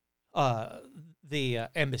the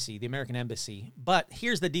embassy, the American embassy. But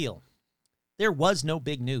here's the deal. There was no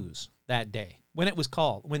big news that day when it was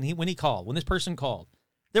called, when this person called.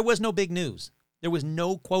 There was no big news. There was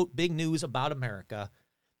no, quote, big news about America,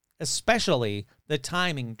 especially the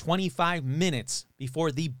timing 25 minutes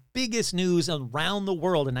before the biggest news around the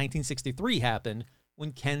world in 1963 happened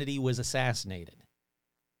when Kennedy was assassinated.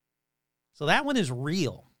 So that one is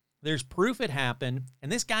real. There's proof it happened,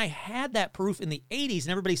 and this guy had that proof in the 80s,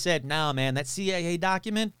 and everybody said, nah, man, that CIA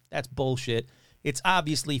document, that's bullshit. It's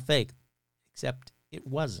obviously fake. Except it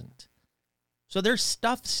wasn't. So there's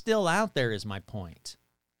stuff still out there, is my point.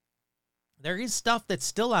 There is stuff that's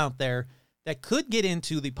still out there that could get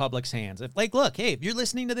into the public's hands. If, like, look, hey, if you're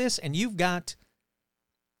listening to this and you've got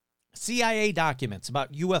CIA documents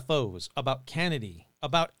about UFOs, about Kennedy,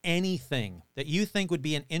 about anything that you think would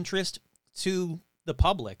be an interest to the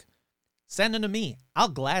public, send them to me. I'll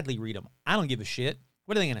gladly read them. I don't give a shit.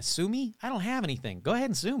 What are they going to sue me? I don't have anything. Go ahead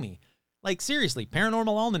and sue me. Like, seriously,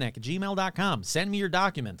 paranormalalmanac@gmail.com. Send me your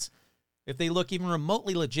documents. If they look even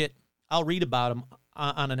remotely legit, I'll read about them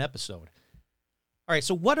on an episode. All right,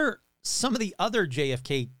 so what are some of the other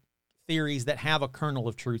JFK theories that have a kernel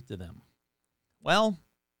of truth to them? Well,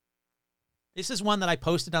 this is one that I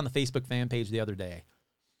posted on the Facebook fan page the other day.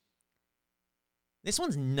 This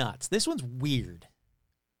one's nuts. This one's weird.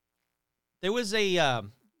 There was a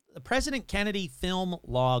President Kennedy film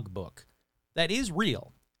logbook that is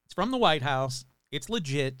real. It's from the White House. It's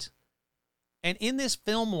legit. And in this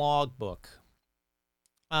film logbook,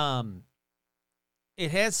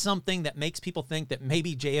 it has something that makes people think that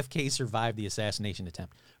maybe JFK survived the assassination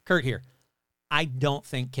attempt. Kurt here. I don't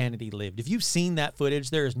think Kennedy lived. If you've seen that footage,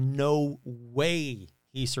 there is no way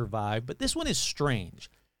he survived. But this one is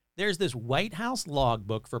strange. There's this White House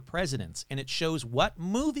logbook for presidents, and it shows what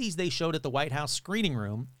movies they showed at the White House screening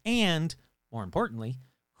room and, more importantly,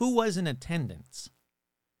 who was in attendance.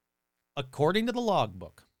 According to the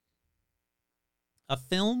logbook, a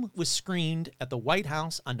film was screened at the White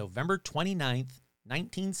House on November 29th,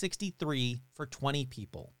 1963 for 20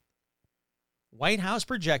 people. White House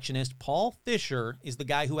projectionist Paul Fisher is the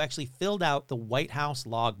guy who actually filled out the White House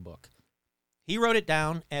logbook. He wrote it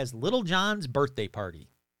down as Little John's birthday party.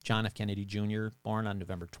 John F. Kennedy Jr., born on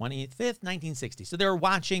November 25th, 1960. So they were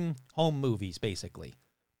watching home movies, basically.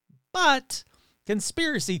 But,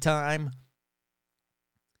 conspiracy time,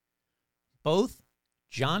 both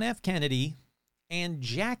John F. Kennedy and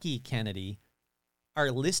Jackie Kennedy are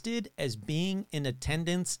listed as being in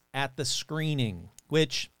attendance at the screening,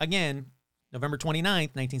 which, again, November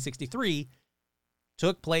 29th, 1963,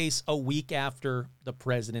 took place a week after the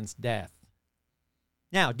president's death.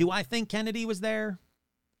 Now, do I think Kennedy was there?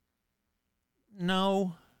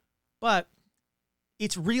 No, but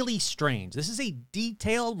it's really strange. This is a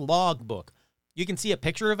detailed logbook. You can see a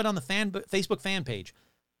picture of it on the Facebook fan page.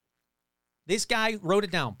 This guy wrote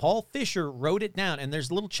it down. Paul Fisher wrote it down, and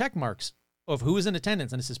there's little check marks of who was in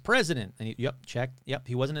attendance, and it says president. And yep, check. Yep,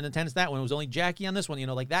 he wasn't in attendance that one. It was only Jackie on this one,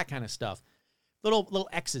 like that kind of stuff. Little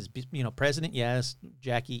X's, president, yes.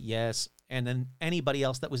 Jackie, yes. And then anybody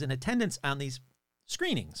else that was in attendance on these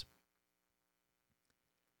screenings.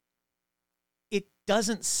 It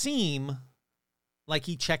doesn't seem like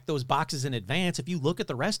he checked those boxes in advance if you look at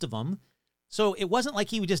the rest of them. So it wasn't like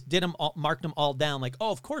he just marked them all down like,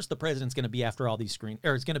 oh, of course the president's going to be after all these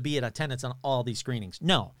or it's going to be in attendance on all these screenings.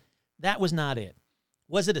 No, that was not it.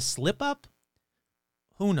 Was it a slip up?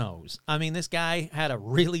 Who knows? I mean, this guy had a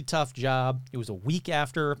really tough job. It was a week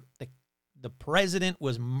after the president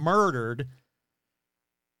was murdered,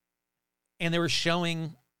 and they were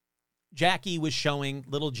showing, Jackie was showing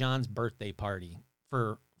Little John's birthday party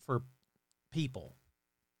for people.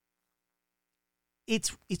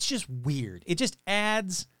 It's just weird. It just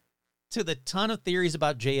adds to the ton of theories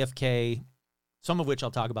about JFK, some of which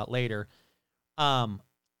I'll talk about later.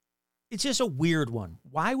 It's just a weird one.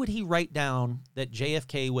 Why would he write down that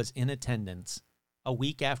JFK was in attendance a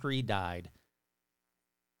week after he died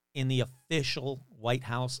in the official White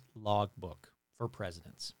House logbook for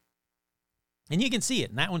presidents? And you can see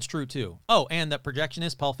it, and that one's true too. Oh, and the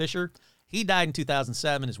projectionist, Paul Fisher, he died in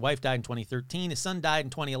 2007. His wife died in 2013. His son died in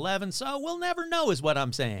 2011, so we'll never know is what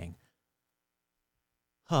I'm saying.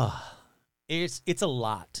 It's a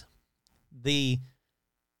lot. The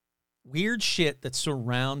weird shit that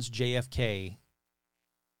surrounds JFK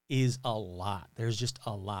is a lot. There's just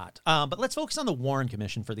a lot. But let's focus on the Warren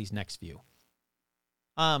Commission for these next few.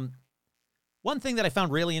 One thing that I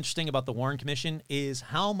found really interesting about the Warren Commission is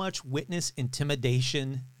how much witness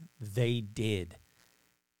intimidation they did.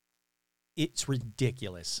 It's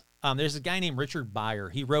ridiculous. There's a guy named Richard Beyer.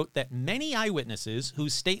 He wrote that many eyewitnesses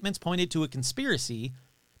whose statements pointed to a conspiracy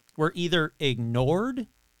were either ignored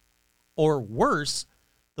or, worse,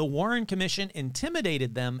 The Warren Commission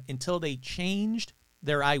intimidated them until they changed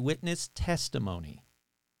their eyewitness testimony.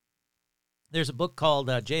 There's a book called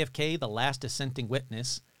JFK, The Last Dissenting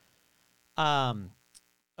Witness. It's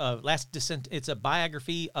a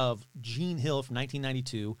biography of Gene Hill from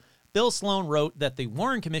 1992. Bill Sloan wrote that the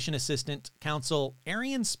Warren Commission assistant counsel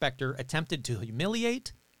Arian Specter attempted to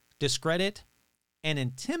humiliate, discredit, and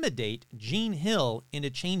intimidate Gene Hill into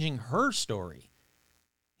changing her story.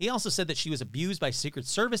 He also said that she was abused by Secret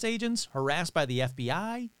Service agents, harassed by the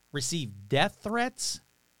FBI, received death threats.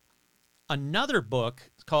 Another book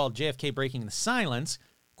called JFK Breaking the Silence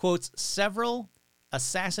quotes several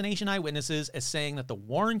assassination eyewitnesses as saying that the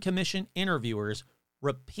Warren Commission interviewers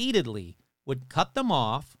repeatedly would cut them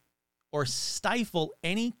off or stifle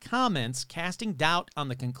any comments casting doubt on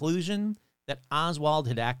the conclusion that Oswald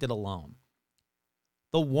had acted alone.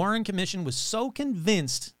 The Warren Commission was so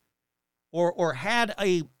convinced or had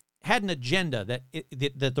an agenda that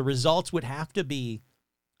that the results would have to be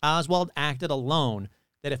Oswald acted alone,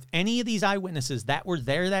 that if any of these eyewitnesses that were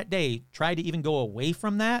there that day tried to even go away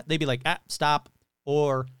from that, they'd be like, stop,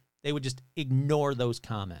 or they would just ignore those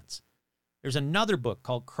comments. There's another book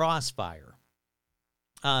called Crossfire.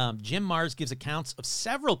 Jim Marrs gives accounts of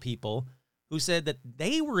several people who said that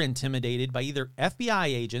they were intimidated by either FBI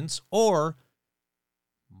agents or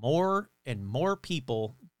more and more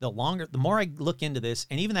people. The more I look into this,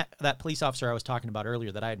 and even that police officer I was talking about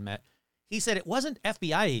earlier that I had met, he said it wasn't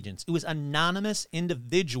FBI agents. It was anonymous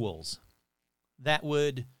individuals that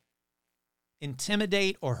would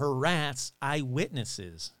intimidate or harass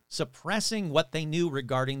eyewitnesses, suppressing what they knew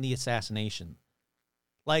regarding the assassination.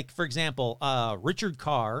 Like, for example, Richard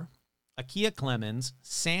Carr, Akia Clemens,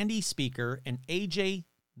 Sandy Speaker, and A.J.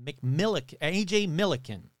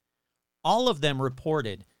 Milliken. All of them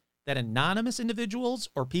reported that anonymous individuals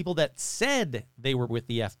or people that said they were with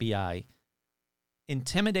the FBI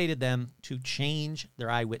intimidated them to change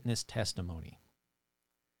their eyewitness testimony.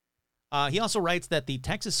 He also writes that the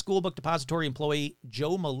Texas School Book Depository employee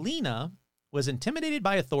Joe Molina was intimidated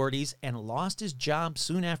by authorities and lost his job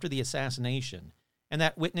soon after the assassination. And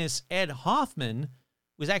that witness, Ed Hoffman,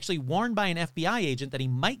 was actually warned by an FBI agent that he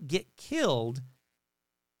might get killed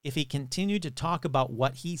if he continued to talk about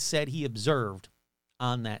what he said he observed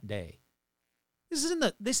on that day. This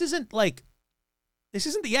isn't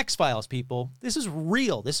the X-Files, people. This is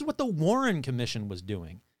real. This is what the Warren Commission was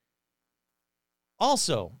doing.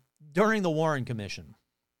 Also, during the Warren Commission,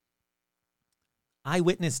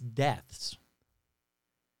 eyewitness deaths.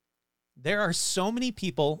 There are so many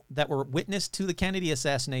people that were witness to the Kennedy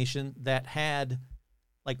assassination that had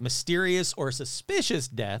like mysterious or suspicious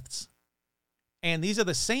deaths. And these are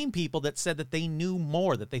the same people that said that they knew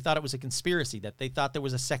more, that they thought it was a conspiracy, that they thought there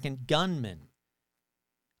was a second gunman.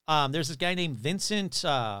 There's this guy named Vincent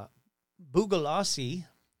Bugliosi.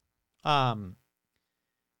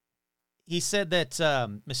 He said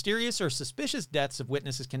that mysterious or suspicious deaths of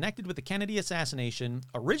witnesses connected with the Kennedy assassination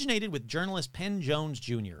originated with journalist Penn Jones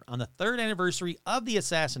Jr. On the third anniversary of the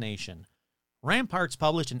assassination, Ramparts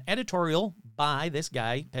published an editorial by this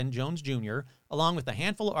guy, Penn Jones Jr., along with a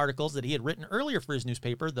handful of articles that he had written earlier for his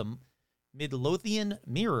newspaper, the Midlothian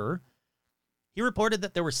Mirror. He reported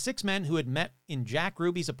that there were 6 men who had met in Jack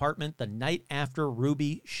Ruby's apartment the night after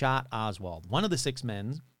Ruby shot Oswald. One of the 6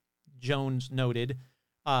 men, Jones noted,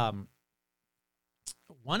 of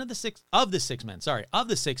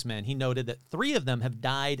the six men, he noted that 3 of them have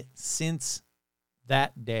died since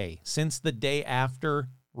that day, since the day after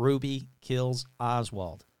Ruby kills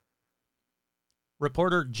Oswald.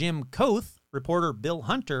 Reporter Jim Koth, reporter Bill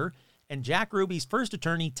Hunter, and Jack Ruby's first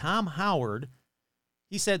attorney, Tom Howard,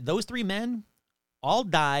 he said those 3 men all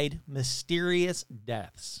died mysterious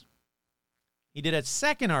deaths. He did a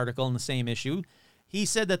second article in the same issue. He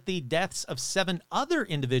said that the deaths of 7 other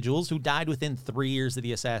individuals who died within 3 years of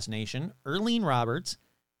the assassination, Earlene Roberts,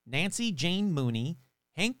 Nancy Jane Mooney,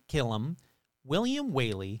 Hank Killam, William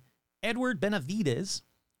Whaley, Edward Benavides,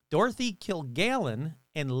 Dorothy Kilgallen,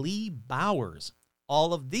 and Lee Bowers.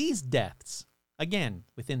 All of these deaths, again,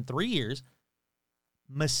 within 3 years,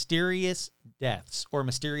 mysterious deaths or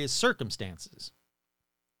mysterious circumstances.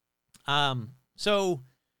 So,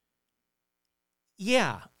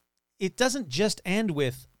 yeah, it doesn't just end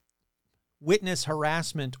with witness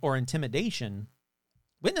harassment or intimidation.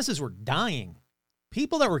 Witnesses were dying.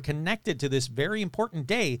 People that were connected to this very important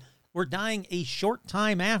day were dying a short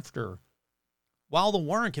time after, while the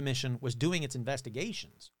Warren Commission was doing its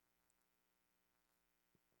investigations.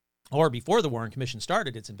 Or before the Warren Commission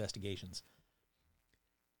started its investigations.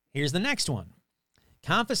 Here's the next one.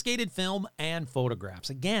 Confiscated film and photographs.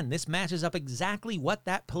 Again, this matches up exactly what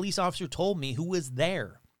that police officer told me who was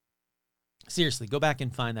there. Seriously, go back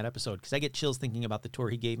and find that episode because I get chills thinking about the tour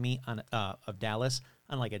he gave me on of Dallas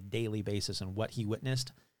on like a daily basis and what he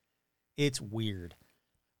witnessed. It's weird.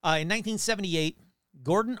 In 1978,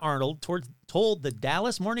 Gordon Arnold told the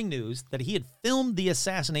Dallas Morning News that he had filmed the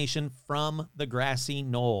assassination from the grassy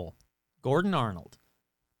knoll. Gordon Arnold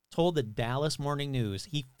told the Dallas Morning News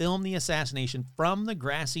he filmed the assassination from the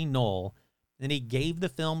grassy knoll, and he gave the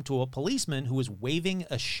film to a policeman who was waving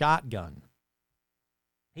a shotgun.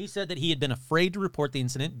 He said that he had been afraid to report the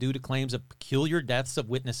incident due to claims of peculiar deaths of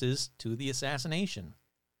witnesses to the assassination.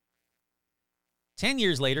 10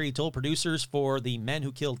 years later, he told producers for The Men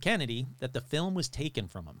Who Killed Kennedy that the film was taken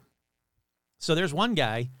from him. So there's one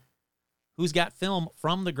guy who's got film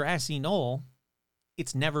from the grassy knoll.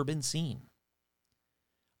 It's never been seen.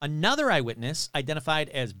 Another eyewitness, identified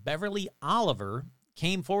as Beverly Oliver,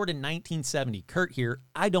 came forward in 1970. Kurt here,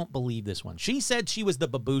 I don't believe this one. She said she was the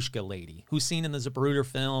babushka lady who's seen in the Zapruder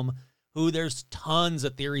film, who there's tons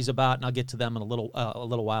of theories about, and I'll get to them in a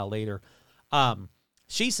little while later.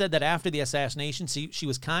 She said that after the assassination, she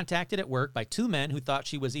was contacted at work by two men who thought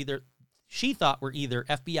she thought were either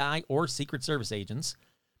FBI or Secret Service agents,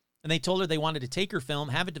 and they told her they wanted to take her film,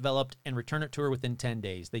 have it developed, and return it to her within 10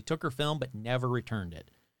 days. They took her film but never returned it.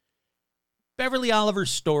 Beverly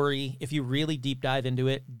Oliver's story, if you really deep dive into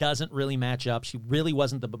it, doesn't really match up. She really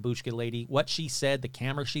wasn't the babushka lady. What she said, the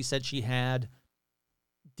camera she said she had,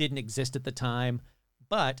 didn't exist at the time.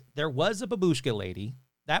 But there was a babushka lady.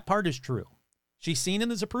 That part is true. She's seen in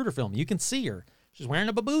the Zapruder film. You can see her. She's wearing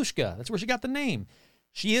a babushka. That's where she got the name.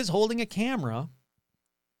 She is holding a camera,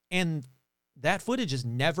 and that footage has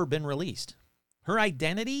never been released. Her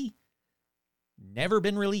identity, never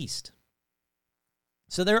been released.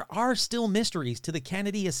 So there are still mysteries to the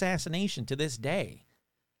Kennedy assassination to this day.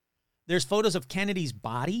 There's photos of Kennedy's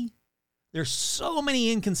body. There's so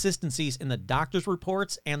many inconsistencies in the doctor's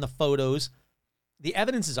reports and the photos. The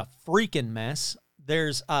evidence is a freaking mess.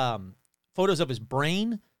 There's photos of his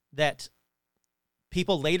brain that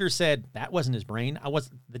people later said that wasn't his brain. I was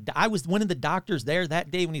one of the doctors there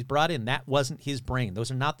that day when he's brought in. That wasn't his brain.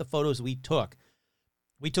 Those are not the photos we took.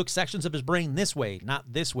 We took sections of his brain this way,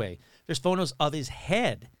 not this way. There's photos of his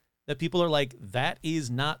head that people are like, that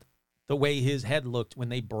is not the way his head looked when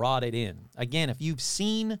they brought it in. Again, if you've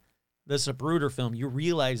seen the Zapruder film, you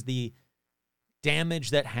realize the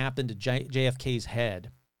damage that happened to JFK's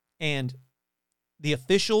head. And the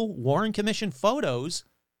official Warren Commission photos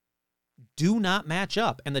do not match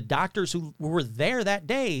up. And the doctors who were there that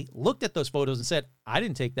day looked at those photos and said, I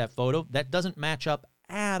didn't take that photo. That doesn't match up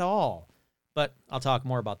at all. But I'll talk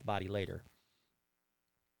more about the body later.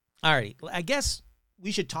 All right, I guess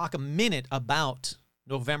we should talk a minute about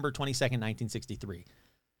November 22nd, 1963.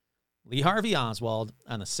 Lee Harvey Oswald,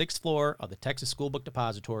 on the 6th floor of the Texas School Book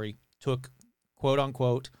Depository, took,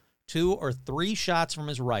 quote-unquote, 2 or 3 shots from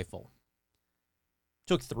his rifle.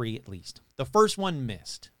 Took 3 at least. The first one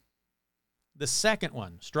missed. The second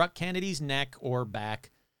one struck Kennedy's neck or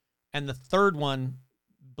back, and the third one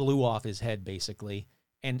blew off his head, basically,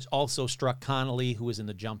 and also struck Connolly, who was in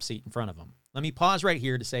the jump seat in front of him. Let me pause right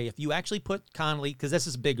here to say, if you actually put Connolly, because this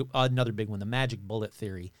is another big one, the magic bullet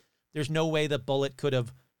theory, there's no way the bullet could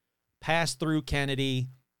have passed through Kennedy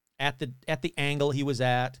at the angle he was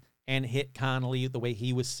at and hit Connolly the way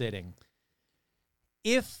he was sitting.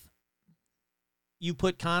 If you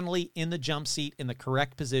put Connolly in the jump seat in the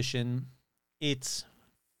correct position, it's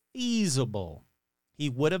feasible he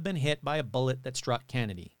would have been hit by a bullet that struck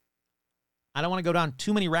Kennedy. I don't want to go down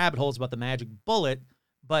too many rabbit holes about the magic bullet,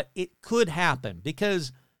 but it could happen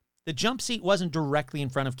because the jump seat wasn't directly in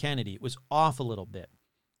front of Kennedy. It was off a little bit.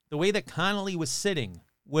 The way that Connolly was sitting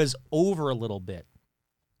was over a little bit.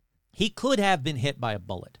 He could have been hit by a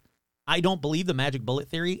bullet. I don't believe the magic bullet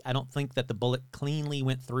theory. I don't think that the bullet cleanly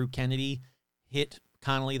went through Kennedy, hit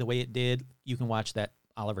Connolly the way it did. You can watch that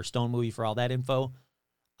Oliver Stone movie for all that info.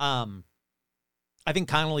 I think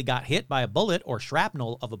Connolly got hit by a bullet or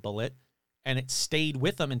shrapnel of a bullet, and it stayed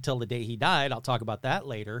with him until the day he died. I'll talk about that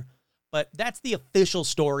later. But that's the official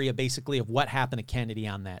story of basically of what happened to Kennedy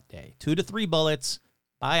on that day. 2 to 3 bullets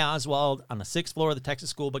by Oswald on the 6th floor of the Texas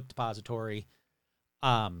School Book Depository.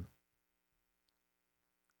 I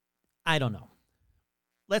don't know.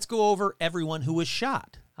 Let's go over everyone who was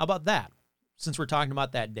shot. How about that? Since we're talking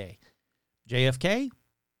about that day. JFK?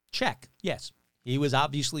 Check. Yes, he was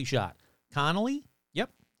obviously shot. Connolly? Yep,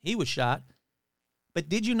 he was shot. But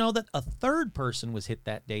did you know that a third person was hit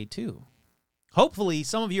that day too? Hopefully,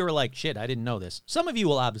 some of you are like, shit, I didn't know this. Some of you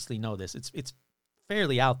will obviously know this. It's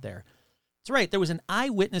fairly out there. That's right. There was an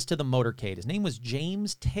eyewitness to the motorcade. His name was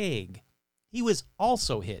James Tague. He was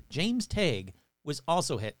also hit. James Tague was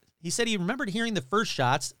also hit. He said he remembered hearing the first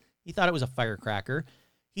shots He thought it was a firecracker.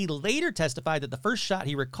 He later testified that the first shot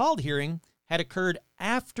he recalled hearing had occurred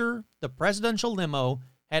after the presidential limo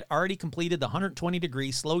had already completed the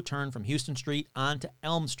 120-degree slow turn from Houston Street onto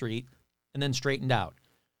Elm Street and then straightened out.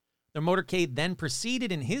 The motorcade then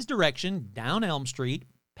proceeded in his direction down Elm Street,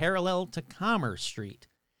 parallel to Commerce Street.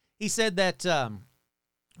 He said that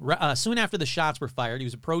soon after the shots were fired, he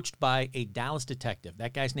was approached by a Dallas detective.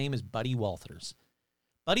 That guy's name is Buddy Walters.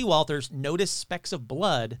 Buddy Walters noticed specks of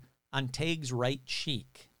blood on Taig's right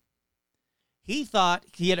cheek. He thought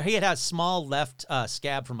he had a small left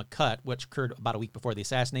scab from a cut, which occurred about a week before the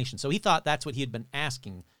assassination. So he thought that's what he had been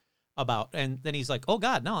asking about. And then he's like, oh,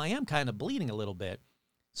 God, no, I am kind of bleeding a little bit.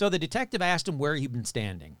 So the detective asked him where he'd been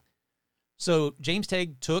standing. So James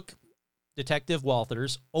Taig took Detective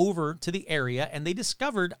Walters over to the area, and they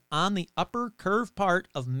discovered on the upper curved part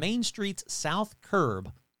of Main Street's south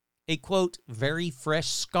curb a, quote, very fresh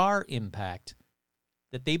scar impact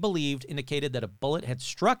that they believed indicated that a bullet had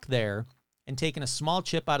struck there and taken a small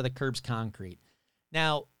chip out of the curb's concrete.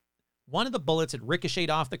 Now, one of the bullets had ricocheted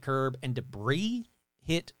off the curb, and debris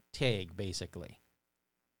hit Taig, basically.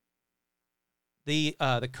 The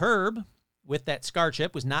curb with that scar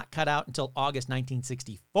chip was not cut out until August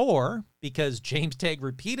 1964 because James Taig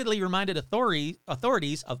repeatedly reminded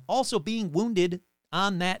authorities of also being wounded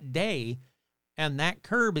on that day, and that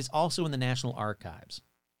curb is also in the National Archives.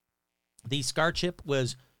 The scar chip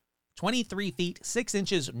was 23 feet 6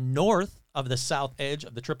 inches north of the south edge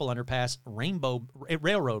of the Triple Underpass Rainbow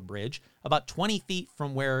Railroad Bridge, about 20 feet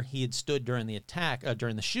from where he had stood during the attack,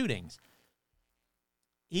 during the shootings.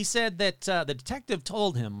 He said that the detective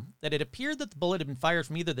told him that it appeared that the bullet had been fired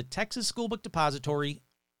from either the Texas School Book Depository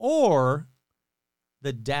or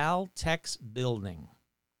the Dal Tex building.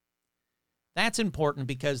 That's important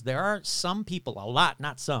because there are some people, a lot,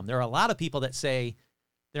 not some, there are a lot of people that say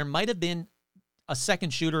there might have been a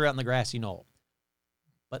second shooter out on the grassy knoll,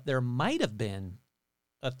 but there might have been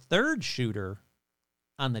a third shooter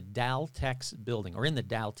on the Dal Tex building or in the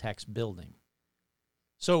Dal Tex building.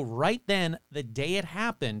 So right then, the day it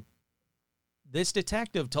happened, this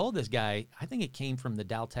detective told this guy, I think it came from the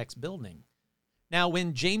Dal Tex building. Now,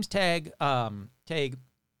 when James Taig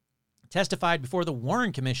testified before the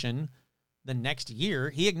Warren Commission the next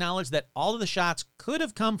year, he acknowledged that all of the shots could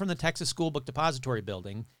have come from the Texas School Book Depository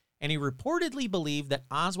building, and he reportedly believed that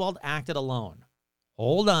Oswald acted alone.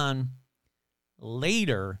 Hold on.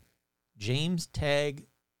 Later, James Taig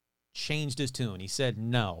changed his tune. He said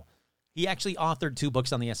no. He actually authored 2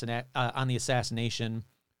 books on the assassination.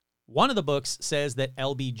 One of the books says that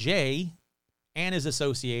LBJ and his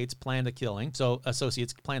associates planned the killing.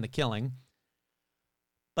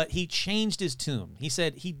 But he changed his tune. He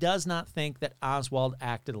said he does not think that Oswald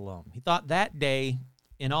acted alone. He thought that day,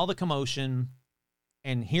 in all the commotion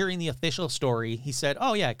and hearing the official story, he said,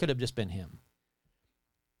 oh, yeah, it could have just been him.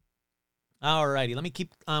 All righty, let me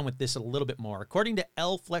keep on with this a little bit more. According to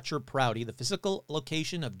L. Fletcher Prouty, the physical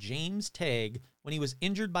location of James Taig when he was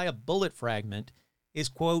injured by a bullet fragment is,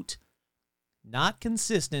 quote, not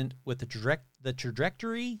consistent with the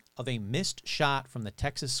trajectory of a missed shot from the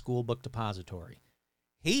Texas School Book Depository.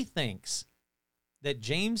 He thinks that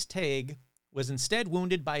James Taig was instead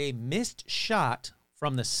wounded by a missed shot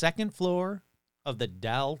from the second floor of the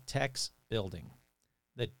Dal Tex building.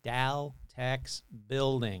 The Dal Tex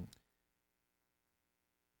building.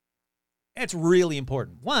 It's really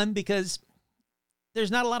important. 1, because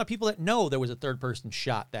there's not a lot of people that know there was a third person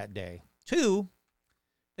shot that day. 2,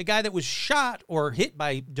 the guy that was shot or hit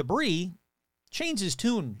by debris changed his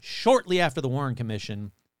tune shortly after the Warren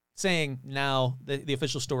Commission, saying, no, the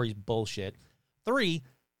official story is bullshit. 3,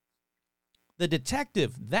 the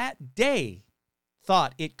detective that day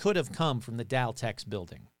thought it could have come from the Dal Tex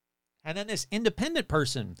building. And then this independent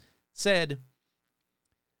person said,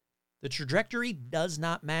 the trajectory does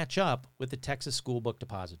not match up with the Texas School Book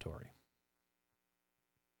Depository.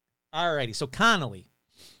 All righty, so Connolly.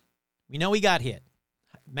 We know he got hit.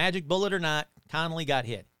 Magic bullet or not, Connolly got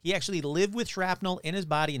hit. He actually lived with shrapnel in his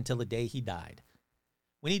body until the day he died.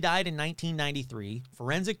 When he died in 1993,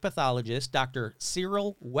 forensic pathologist Dr.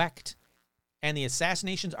 Cyril Wecht and the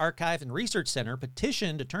Assassinations Archive and Research Center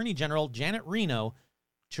petitioned Attorney General Janet Reno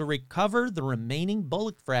to recover the remaining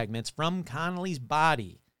bullet fragments from Connolly's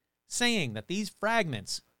body, saying that these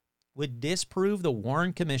fragments would disprove the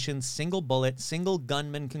Warren Commission's single bullet, single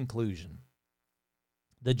gunman conclusion.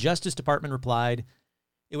 The Justice Department replied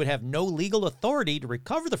it would have no legal authority to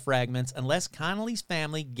recover the fragments unless Connolly's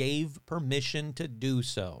family gave permission to do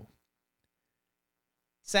so.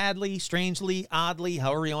 Sadly, strangely, oddly,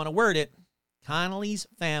 however you want to word it, Connolly's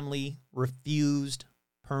family refused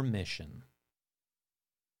permission.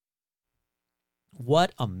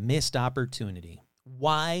 What a missed opportunity.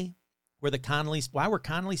 Why were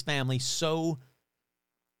Connolly's family so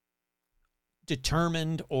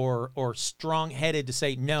determined or strong-headed to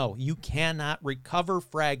say, no, you cannot recover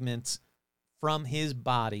fragments from his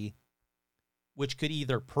body, which could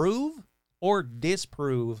either prove or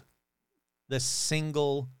disprove the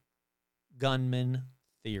single gunman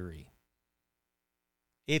theory?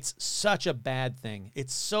 It's such a bad thing.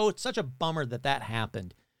 It's such a bummer that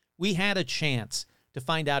happened. We had a chance to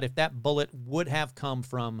find out if that bullet could have come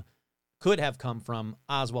from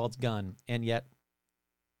Oswald's gun, and yet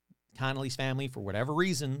Connolly's family, for whatever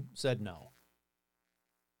reason, said no.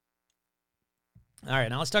 All right,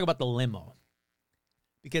 now let's talk about the limo.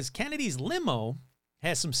 Because Kennedy's limo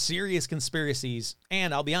has some serious conspiracies,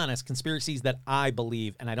 and I'll be honest, conspiracies that I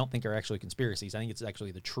believe, and I don't think are actually conspiracies. I think it's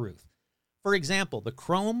actually the truth. For example, the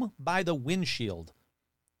chrome by the windshield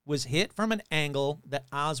was hit from an angle that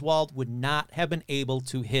Oswald would not have been able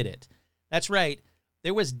to hit it. That's right.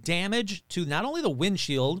 There was damage to not only the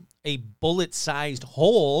windshield, a bullet-sized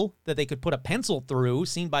hole that they could put a pencil through,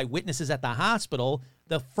 seen by witnesses at the hospital.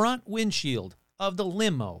 The front windshield of the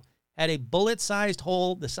limo had a bullet-sized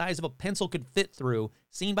hole the size of a pencil could fit through,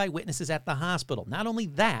 seen by witnesses at the hospital. Not only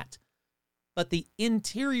that, but the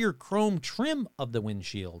interior chrome trim of the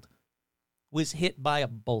windshield was hit by a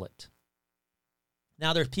bullet.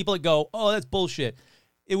 Now, there's people that go, oh, that's bullshit.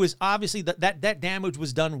 It was obviously that damage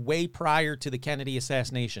was done way prior to the Kennedy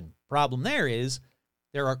assassination. Problem there is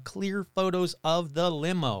there are clear photos of the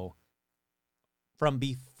limo from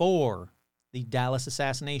before the Dallas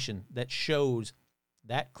assassination that shows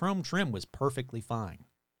that chrome trim was perfectly fine.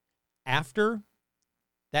 After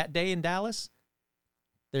that day in Dallas,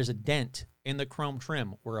 there's a dent in the chrome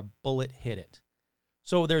trim where a bullet hit it.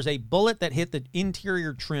 So there's a bullet that hit the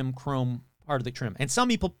interior trim chrome part of the trim. And some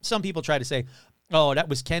people try to say, oh, that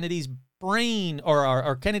was Kennedy's brain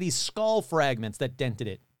or Kennedy's skull fragments that dented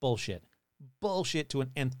it. Bullshit. Bullshit to an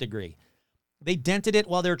nth degree. They dented it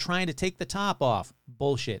while they were trying to take the top off.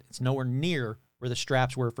 Bullshit. It's nowhere near where the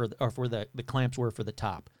straps were where the clamps were for the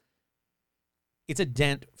top. It's a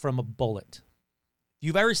dent from a bullet.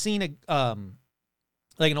 You've ever seen an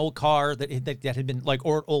old car that had been like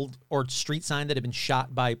or street sign that had been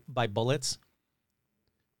shot by bullets?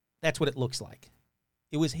 That's what it looks like.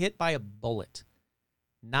 It was hit by a bullet,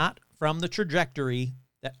 not from the trajectory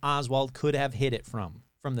that Oswald could have hit it from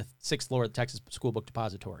the 6th floor of the Texas School Book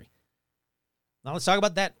Depository. Now let's talk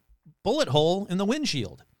about that bullet hole in the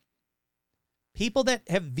windshield. People that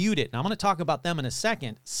have viewed it, and I'm going to talk about them in a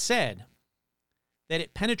second, said that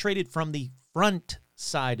it penetrated from the front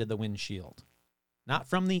side of the windshield, not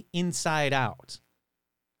from the inside out.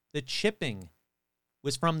 The chipping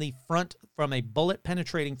was from the front, from a bullet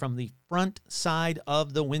penetrating from the front side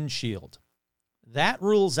of the windshield. That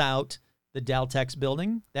rules out the Daltex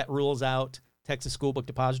building. That rules out Texas School Book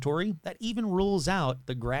Depository. That even rules out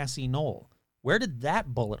the grassy knoll. Where did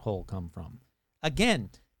that bullet hole come from? Again,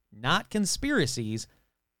 not conspiracies.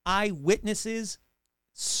 Eyewitnesses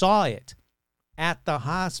saw it at the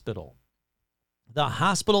hospital. The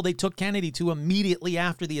hospital they took Kennedy to immediately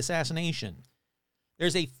after the assassination.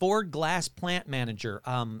 There's a Ford glass plant manager.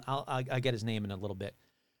 I'll get his name in a little bit.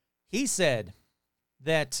 He said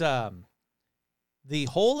that the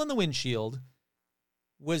hole in the windshield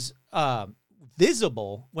was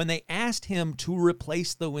visible when they asked him to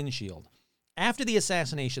replace the windshield. After the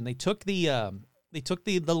assassination, they took the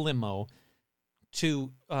limo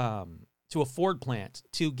to a Ford plant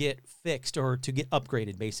to get fixed or to get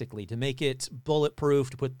upgraded, basically, to make it bulletproof,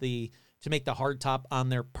 to make the hardtop on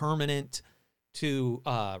there permanent, to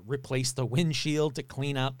replace the windshield, to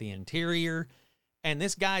clean out the interior. And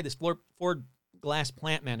this guy, this Ford glass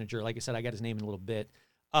plant manager, like I said, I got his name in a little bit,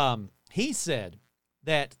 he said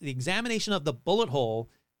that the examination of the bullet hole,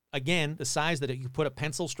 again, the size that you put a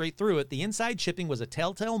pencil straight through it, the inside chipping was a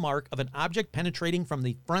telltale mark of an object penetrating from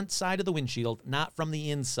the front side of the windshield, not from the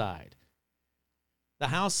inside. The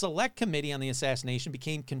House Select Committee on the assassination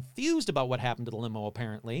became confused about what happened to the limo,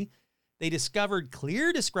 apparently. They discovered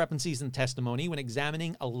clear discrepancies in testimony when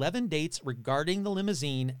examining 11 dates regarding the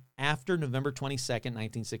limousine after November 22nd,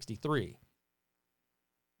 1963.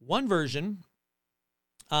 One version,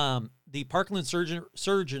 the Parkland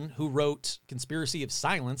surgeon who wrote Conspiracy of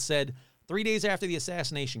Silence said, 3 days after the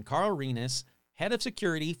assassination, Carl Renis, head of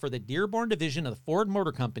security for the Dearborn division of the Ford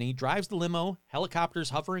Motor Company, drives the limo,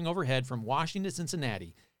 helicopters hovering overhead from Washington to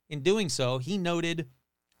Cincinnati. In doing so, he noted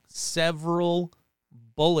several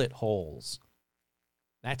bullet holes.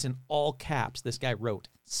 That's in all caps, this guy wrote.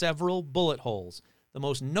 Several bullet holes. The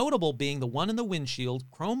most notable being the one in the windshield,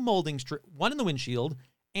 chrome molding strip, one in the windshield,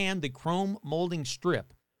 and the chrome molding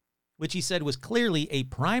strip, which he said was clearly a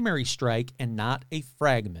primary strike and not a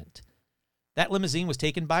fragment. That limousine was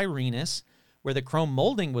taken by Renus, where the chrome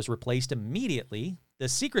molding was replaced immediately. The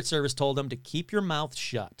Secret Service told him to keep your mouth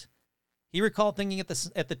shut. He recalled thinking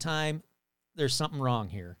at the time, there's something wrong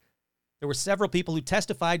here. There were several people who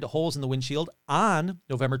testified to holes in the windshield on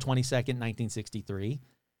November 22nd, 1963,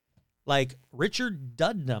 like Richard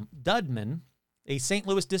Dudman, a St.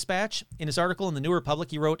 Louis Dispatch. In his article in the New Republic,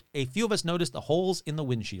 he wrote, "A few of us noticed the holes in the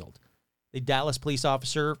windshield." The Dallas police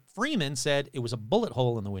officer Freeman said it was a bullet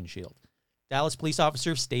hole in the windshield. Dallas police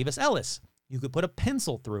officer Stavis Ellis, you could put a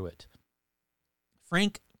pencil through it.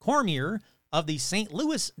 Frank Cormier of the St.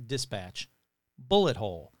 Louis Dispatch, bullet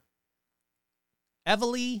hole.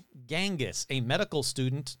 Everly Ganges, a medical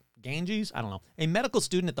student, a medical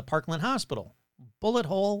student at the Parkland Hospital, bullet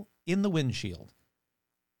hole in the windshield.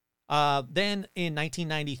 Then in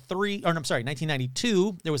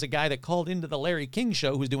 1992, there was a guy that called into the Larry King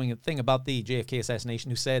show who's doing a thing about the JFK assassination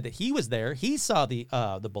who said that he was there. He saw the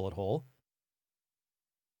bullet hole.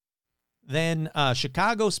 Then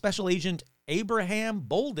Chicago Special Agent Abraham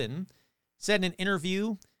Bolden said in an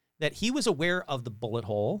interview that he was aware of the bullet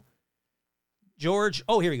hole. George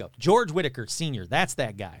Whitaker Sr., that's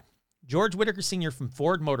that guy. George Whitaker Sr. from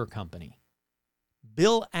Ford Motor Company.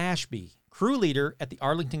 Bill Ashby, crew leader at the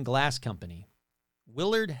Arlington Glass Company.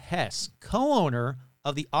 Willard Hess, co-owner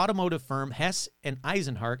of the automotive firm Hess and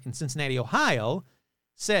Eisenhart in Cincinnati, Ohio,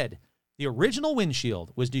 said the original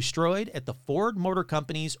windshield was destroyed at the Ford Motor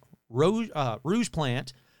Company's Baton Rouge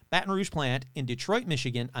plant in Detroit,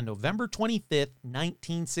 Michigan on November 25th,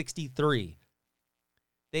 1963.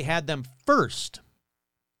 They had them first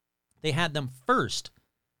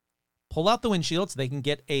pull out the windshield so they can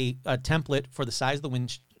get a template for the size of the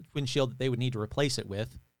windshield that they would need to replace it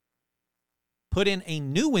with, put in a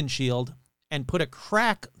new windshield, and put a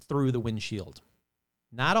crack through the windshield.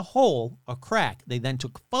 Not a hole, a crack. They then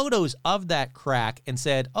took photos of that crack and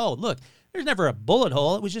said, oh, look, there's never a bullet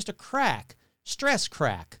hole. It was just a crack. Stress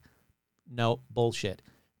crack. No, bullshit.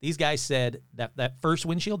 These guys said that first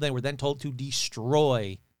windshield, they were then told to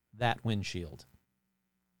destroy that windshield.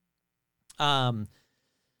 Everly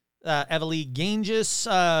Ganges,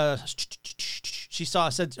 I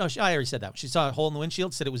already said that. She saw a hole in the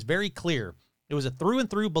windshield, said it was very clear. It was a through and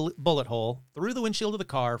through bullet hole through the windshield of the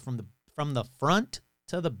car from the front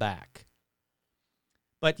to the back.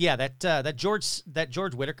 But yeah, that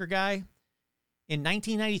George Whitaker guy, in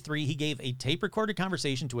 1993, he gave a tape-recorded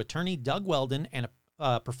conversation to attorney Doug Weldon and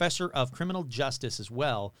a professor of criminal justice as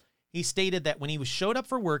well. He stated that when he showed up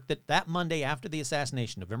for work that Monday after the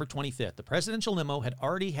assassination, November 25th, the presidential limo had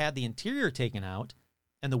already had the interior taken out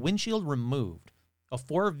and the windshield removed. A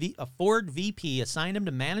Ford VP assigned him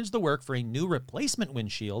to manage the work for a new replacement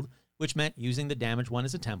windshield, which meant using the damaged one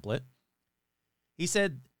as a template. He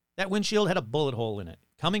said that windshield had a bullet hole in it,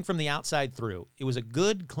 coming from the outside through. It was a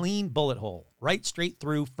good, clean bullet hole, right straight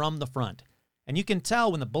through from the front. And you can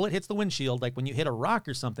tell when the bullet hits the windshield, like when you hit a rock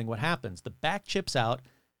or something, what happens. The back chips out,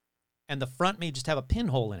 and the front may just have a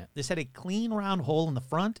pinhole in it. This had a clean, round hole in the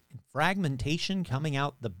front and fragmentation coming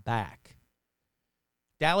out the back.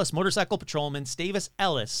 Dallas motorcycle patrolman Stavis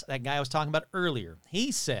Ellis, that guy I was talking about earlier,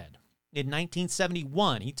 he said in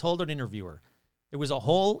 1971, he told an interviewer, there was a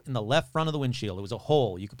hole in the left front of the windshield. It was a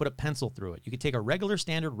hole. You could put a pencil through it. You could take a regular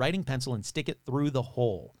standard writing pencil and stick it through the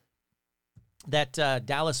hole. That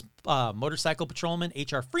Dallas motorcycle patrolman,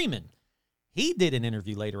 H.R. Freeman, he did an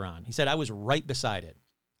interview later on. He said, I was right beside it.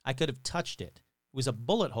 I could have touched it. It was a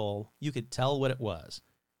bullet hole. You could tell what it was.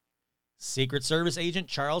 Secret Service agent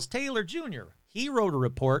Charles Taylor, Jr., he wrote a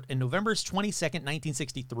report in November 22nd,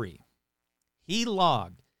 1963. He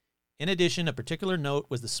logged. In addition, a particular note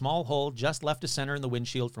was the small hole just left of center in the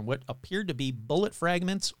windshield from what appeared to be bullet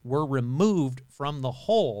fragments were removed from the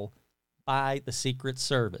hole by the Secret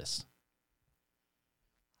Service.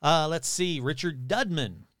 Let's see. Richard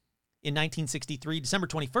Dudman, in 1963, December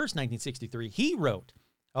 21st, 1963, he wrote,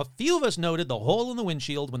 a few of us noted the hole in the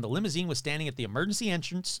windshield when the limousine was standing at the emergency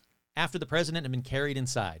entrance after the president had been carried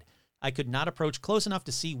inside. I could not approach close enough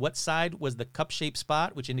to see what side was the cup-shaped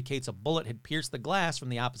spot, which indicates a bullet had pierced the glass from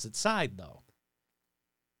the opposite side, though.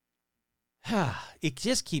 It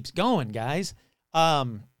just keeps going, guys.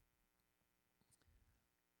 Let's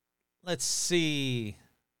see.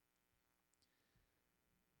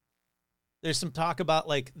 There's some talk about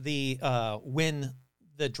like the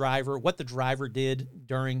what the driver did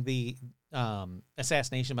during the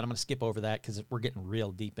assassination, but I'm going to skip over that because we're getting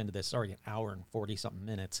real deep into this. It's already an hour and 40-something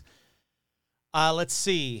minutes. Let's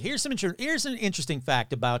see. Here's an interesting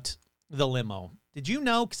fact about the limo. Did you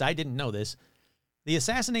know, because I didn't know this, The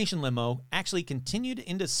assassination limo actually continued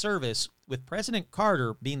into service, with President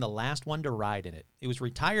Carter being the last one to ride in it. It was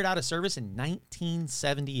retired out of service in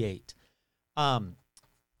 1978.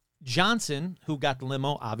 Johnson, who got the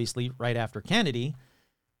limo, obviously, right after Kennedy,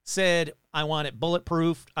 said, I want it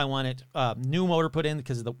bulletproof. I want it new motor put in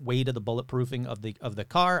because of the weight of the bulletproofing of the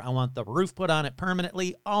car. I want the roof put on it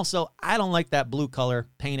permanently. Also, I don't like that blue color.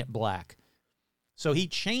 Paint it black. So he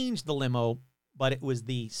changed the limo, but it was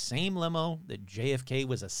the same limo that JFK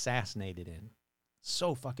was assassinated in.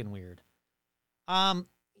 So fucking weird. Let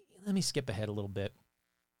me skip ahead a little bit.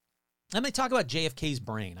 Let me talk about JFK's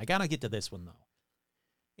brain. I got to get to this one, though.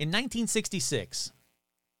 In 1966,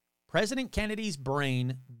 President Kennedy's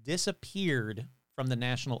brain disappeared from the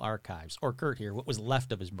National Archives, or Kurt here, what was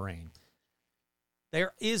left of his brain.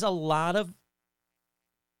 There are a lot of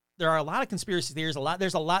conspiracy theories.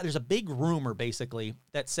 There's a big rumor, basically,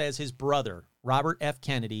 that says his brother, Robert F.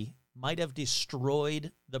 Kennedy, might have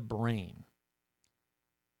destroyed the brain,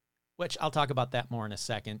 which I'll talk about that more in a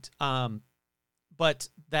second. But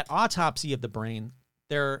that autopsy of the brain,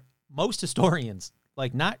 most historians,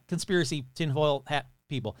 like not conspiracy tinfoil hat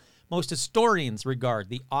people, most historians regard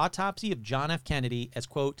the autopsy of John F. Kennedy as,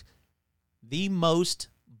 quote, the most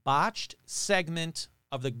botched segment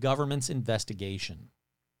of the government's investigation.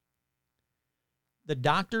 The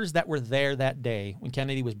doctors that were there that day when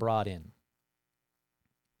Kennedy was brought in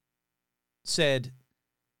said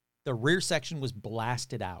the rear section was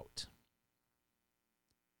blasted out.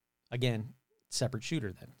 Again, separate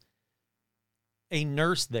shooter then. A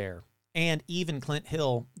nurse there, and even Clint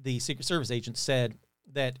Hill, the Secret Service agent, said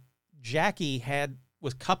that Jackie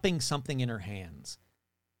was cupping something in her hands.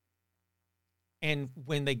 And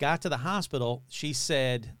when they got to the hospital, she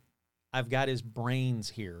said, I've got his brains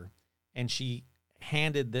here. And she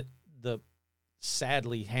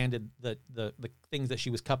sadly handed the things that she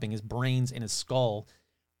was cupping, his brains and his skull,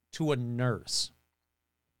 to a nurse.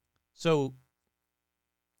 So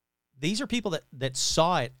these are people that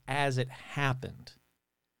saw it as it happened.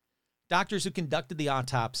 Doctors who conducted the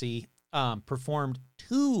autopsy performed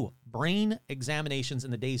 2 brain examinations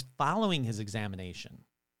in the days following his examination.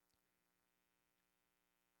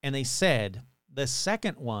 And they said the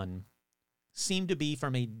second one seemed to be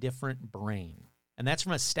from a different brain. And that's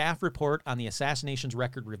from a staff report on the Assassinations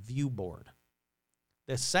Record Review Board.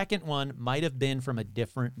 The second one might have been from a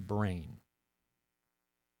different brain.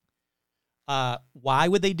 Why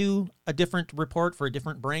would they do a different report for a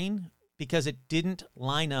different brain? Because it didn't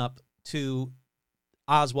line up to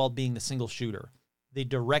Oswald being the single shooter. The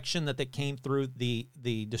direction that they came through, the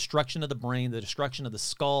destruction of the brain, the destruction of the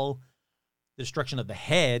skull, the destruction of the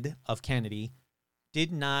head of Kennedy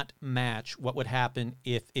did not match what would happen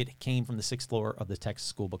if it came from the 6th floor of the Texas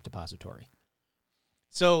School Book Depository.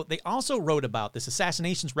 So they also wrote about, this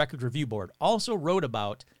Assassinations Record Review Board also wrote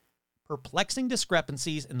about perplexing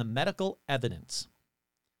discrepancies in the medical evidence.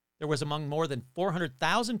 There was among more than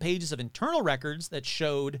 400,000 pages of internal records that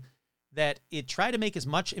showed that it tried to make as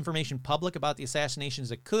much information public about the assassination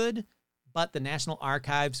as it could, but the National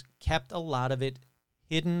Archives kept a lot of it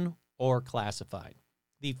hidden or classified.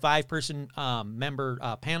 The 5-person member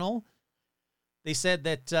panel, they said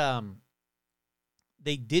that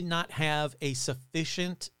they did not have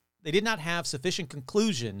sufficient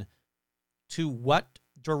conclusion to what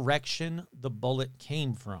direction the bullet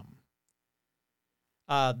came from.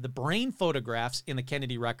 The brain photographs in the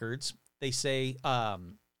Kennedy records, they say,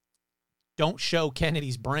 don't show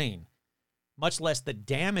Kennedy's brain, much less the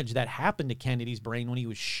damage that happened to Kennedy's brain when he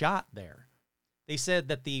was shot there. They said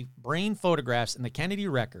that the brain photographs in the Kennedy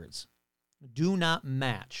records do not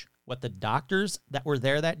match what the doctors that were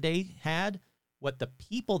there that day had, what the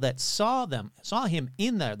people that saw him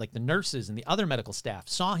in there, like the nurses and the other medical staff,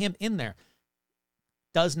 saw him in there,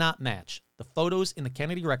 does not match. The photos in the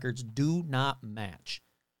Kennedy records do not match.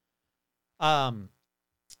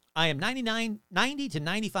 I am 90 to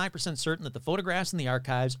 95% certain that the photographs in the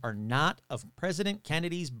archives are not of President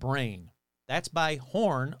Kennedy's brain. That's by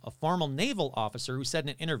Horn, a former naval officer who said in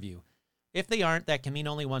an interview, if they aren't, that can mean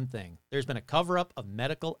only one thing. There's been a cover-up of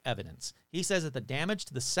medical evidence. He says that the damage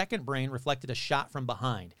to the second brain reflected a shot from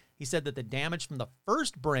behind. He said that the damage from the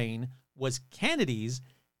first brain was Kennedy's,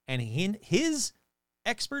 and his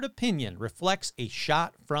expert opinion reflects a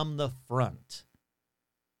shot from the front.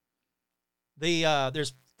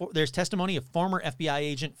 There's testimony of former FBI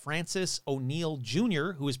agent Francis O'Neill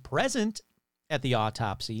Jr., who was present at the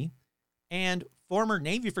autopsy, and former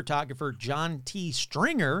Navy photographer John T.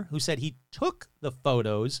 Stringer, who said he took the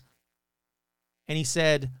photos, and he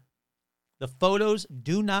said the photos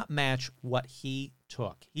do not match what he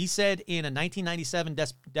took. He said in a 1997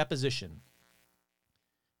 deposition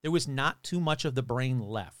there was not too much of the brain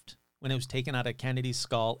left when it was taken out of Kennedy's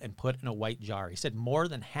skull and put in a white jar. He said more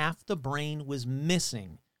than half the brain was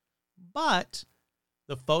missing, but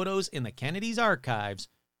the photos in the Kennedy's archives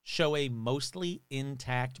show a mostly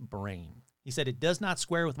intact brain. He said it does not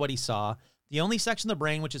square with what he saw. The only section of the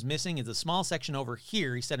brain which is missing is a small section over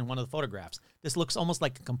here, he said in one of the photographs. This looks almost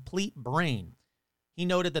like a complete brain. He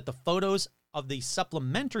noted that the photos of the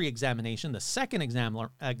supplementary examination, the second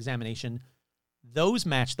examination, those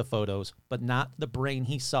match the photos, but not the brain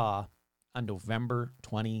he saw on November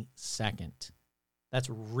 22nd. That's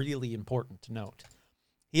really important to note.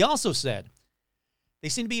 He also said they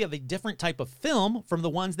seem to be of a different type of film from the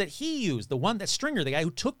ones that he used. The one that Stringer, the guy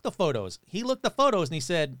who took the photos, he looked at the photos and he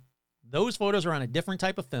said, those photos are on a different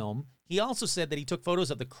type of film. He also said that he took photos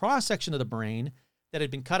of the cross-section of the brain that had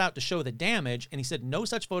been cut out to show the damage, and he said no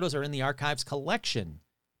such photos are in the archives collection.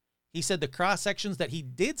 He said the cross-sections that he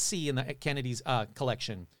did see in the Kennedy's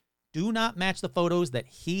collection do not match the photos that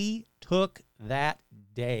he took that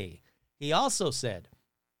day. He also said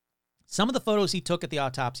some of the photos he took at the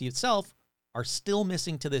autopsy itself are still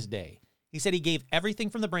missing to this day. He said he gave everything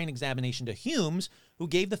from the brain examination to Humes, who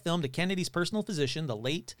gave the film to Kennedy's personal physician, the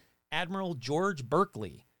late Admiral George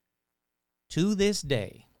Berkeley. To this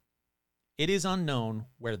day, it is unknown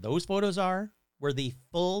where those photos are, where the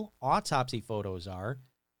full autopsy photos are,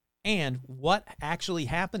 and what actually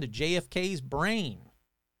happened to JFK's brain.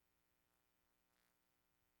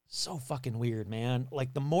 So fucking weird, man.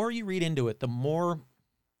 Like, the more you read into it, the more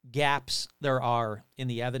gaps there are in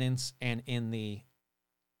the evidence and in the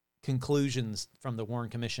conclusions from the Warren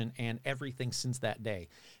Commission and everything since that day.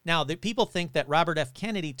 Now, the people think that Robert F.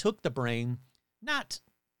 Kennedy took the brain, not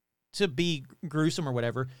to be gruesome or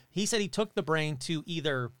whatever. He said he took the brain to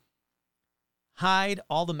either hide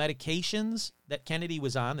all the medications that Kennedy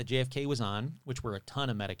was on, that JFK was on, which were a ton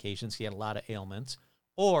of medications. He had a lot of ailments.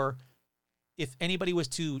 Or if anybody was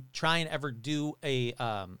to try and ever do a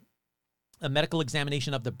medical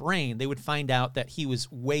examination of the brain, they would find out that he was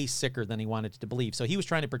way sicker than he wanted to believe. So he was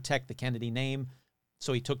trying to protect the Kennedy name,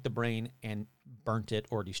 so he took the brain and burnt it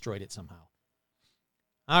or destroyed it somehow.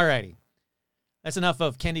 All righty. That's enough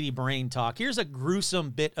of Kennedy brain talk. Here's a gruesome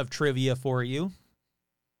bit of trivia for you.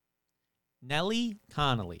 Nellie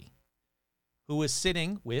Connolly, who was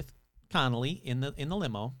sitting with Connolly in the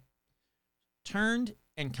limo, turned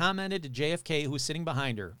and commented to JFK, who was sitting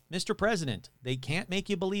behind her, "Mr. President, they can't make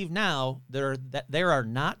you believe now that there are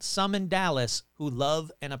not some in Dallas who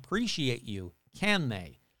love and appreciate you, can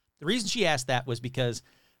they?" The reason she asked that was because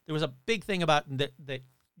there was a big thing about that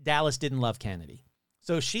Dallas didn't love Kennedy.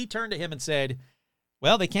 So she turned to him and said,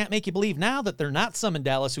 well, they can't make you believe now that there are not some in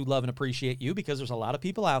Dallas who love and appreciate you, because there's a lot of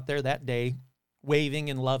people out there that day waving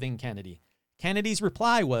and loving Kennedy. Kennedy's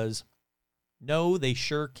reply was, no, they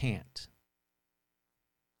sure can't.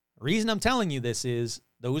 The reason I'm telling you this is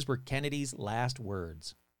those were Kennedy's last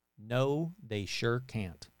words. No, they sure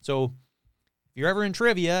can't. So if you're ever in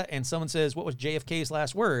trivia and someone says, what was JFK's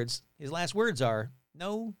last words? His last words are,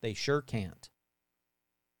 no, they sure can't.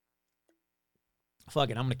 Fuck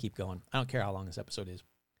it, I'm going to keep going. I don't care how long this episode is.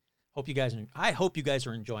 I hope you guys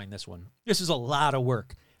are enjoying this one. This is a lot of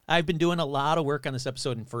work. I've been doing a lot of work on this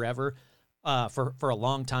episode and forever, for a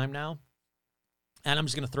long time now. And I'm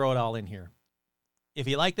just going to throw it all in here. If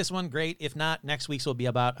you like this one, great. If not, next week's will be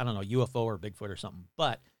about, I don't know, UFO or Bigfoot or something.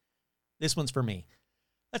 But this one's for me.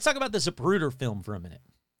 Let's talk about the Zapruder film for a minute.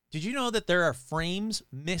 Did you know that there are frames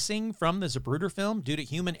missing from the Zapruder film due to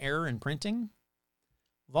human error in printing?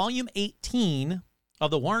 Volume 18 of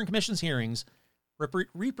the Warren Commission's hearings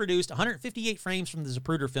reproduced 158 frames from the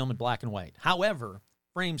Zapruder film in black and white. However,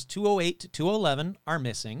 frames 208 to 211 are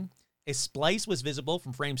missing. A splice was visible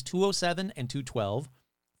from frames 207 and 212.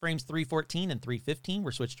 Frames 314 and 315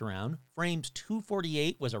 were switched around. Frames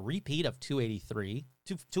 248 was a repeat of 283.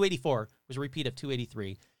 284 was a repeat of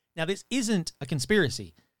 283. Now, this isn't a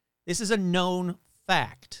conspiracy. This is a known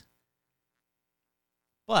fact.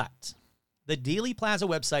 But the Dealey Plaza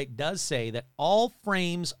website does say that all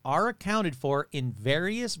frames are accounted for in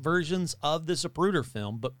various versions of the Zapruder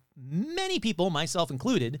film, but many people, myself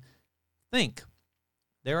included, think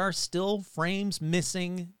there are still frames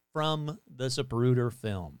missing from the Zapruder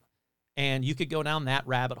film. And you could go down that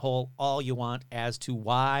rabbit hole all you want as to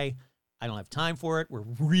why. I don't have time for it. We're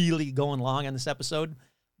really going long on this episode.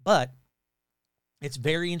 But it's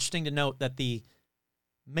very interesting to note that the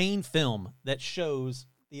main film that shows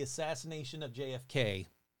the assassination of JFK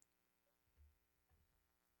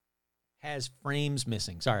has frames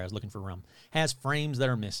missing. Sorry, I was looking for rum. Has frames that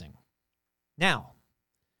are missing. Now,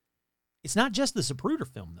 it's not just the Zapruder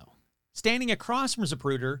film, though. Standing across from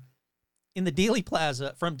Zapruder in the Dealey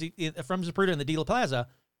Plaza, from Zapruder in the Dealey Plaza,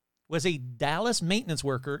 was a Dallas maintenance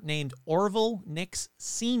worker named Orville Nix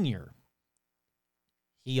Sr.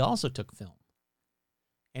 He also took film.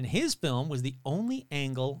 And his film was the only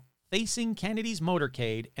angle facing Kennedy's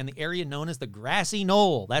motorcade and the area known as the Grassy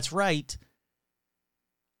Knoll. That's right.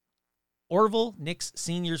 Orville Nix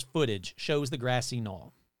Sr.'s footage shows the Grassy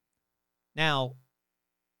Knoll. Now,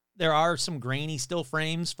 there are some grainy still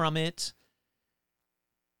frames from it.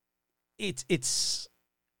 It's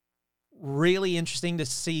really interesting to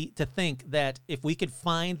think that if we could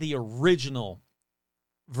find the original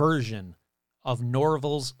version of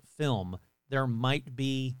Norville's film, there might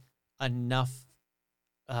be enough,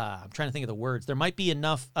 I'm trying to think of the words, there might be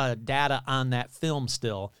enough data on that film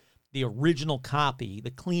still, the original copy,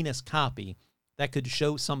 the cleanest copy, that could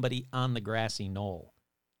show somebody on the Grassy Knoll.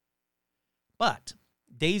 But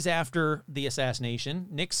days after the assassination,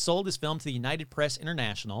 Nix sold his film to the United Press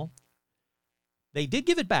International. They did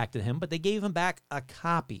give it back to him, but they gave him back a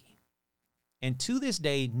copy. And to this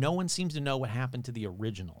day, no one seems to know what happened to the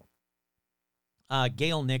original.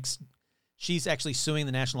 Gail Nix, she's actually suing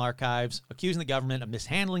the National Archives, accusing the government of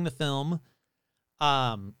mishandling the film.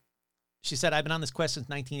 She said, "I've been on this quest since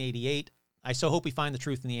 1988. I so hope we find the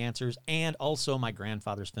truth and the answers, and also my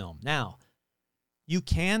grandfather's film." Now, you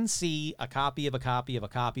can see a copy of a copy of a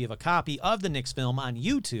copy of a copy of the Nix film on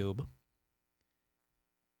YouTube,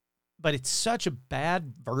 but it's such a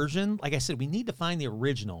bad version. Like I said, we need to find the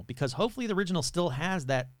original, because hopefully the original still has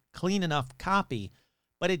that clean enough copy,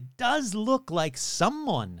 but it does look like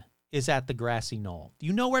someone is at the Grassy Knoll.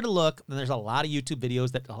 You know where to look, and there's a lot of YouTube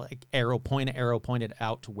videos that like arrow pointed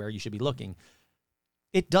out to where you should be looking.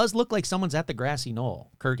 It does look like someone's at the Grassy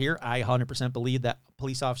Knoll. Kurt here, I 100% believe that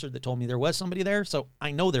police officer that told me there was somebody there, so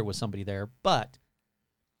I know there was somebody there, but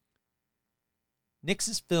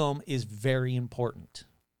Nix's film is very important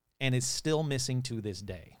and is still missing to this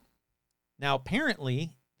day. Now,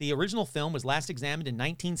 apparently, the original film was last examined in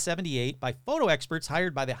 1978 by photo experts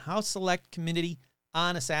hired by the House Select Committee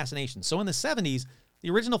on Assassination. So in the 70s, the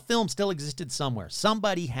original film still existed somewhere.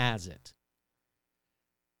 Somebody has it.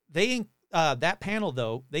 That panel,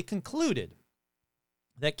 though, they concluded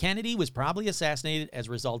that Kennedy was probably assassinated as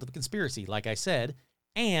a result of a conspiracy, like I said,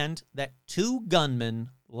 and that 2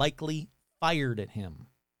 gunmen likely fired at him.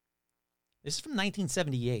 This is from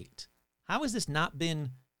 1978. How has this not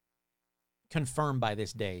been confirmed by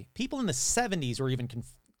this day? People in the 70s were even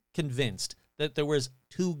convinced that there was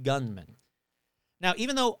 2 gunmen. Now,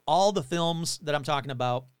 even though all the films that I'm talking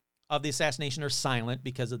about of the assassination are silent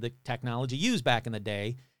because of the technology used back in the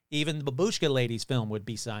day, even the Babushka Lady's film would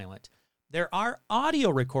be silent, there are audio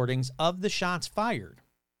recordings of the shots fired.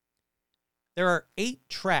 There are 8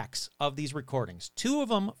 tracks of these recordings, 2 of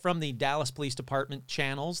them from the Dallas Police Department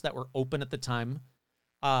channels that were open at the time.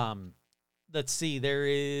 Let's see, there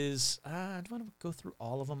is, do I want to go through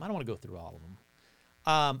all of them? I don't want to go through all of them.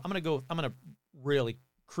 I'm going to really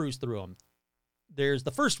cruise through them. There's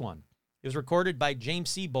the first one. It was recorded by James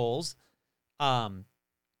C. Bowles.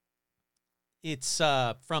 It's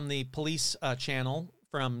from the police channel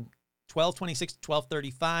from 1226 to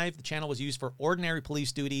 1235. The channel was used for ordinary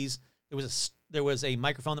police duties. There was a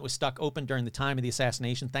microphone that was stuck open during the time of the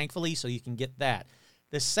assassination, thankfully, so you can get that.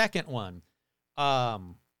 The second one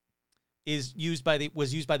was used by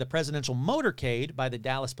the presidential motorcade by the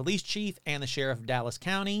Dallas police chief and the sheriff of Dallas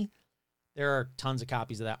County. There are tons of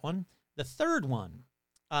copies of that one. The third one,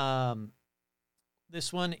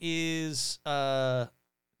 this one is from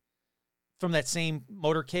that same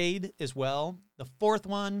motorcade as well. The fourth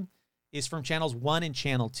one is from channels 1 and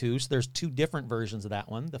channel 2, so there's 2 different versions of that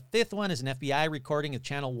one. The fifth one is an FBI recording of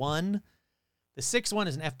channel 1. The sixth one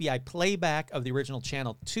is an FBI playback of the original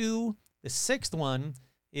channel 2. The sixth one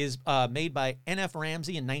is made by N.F.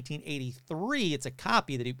 Ramsey in 1983. It's a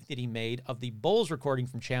copy that he made of the Bowles recording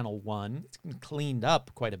from channel 1. It's been cleaned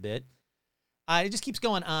up quite a bit. It just keeps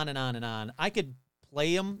going on and on and on. I could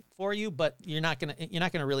play them for you, but you're not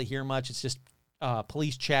gonna really hear much. It's just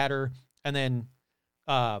police chatter and then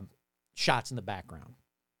shots in the background.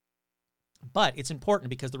 But it's important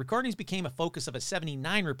because the recordings became a focus of a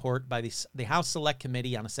 79 report by the House Select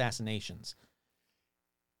Committee on Assassinations.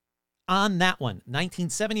 On that one,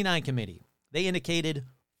 1979 committee, they indicated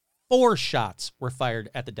 4 shots were fired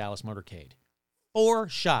at the Dallas motorcade. 4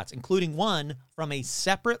 shots, including one from a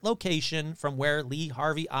separate location from where Lee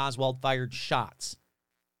Harvey Oswald fired shots.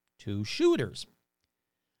 2 shooters.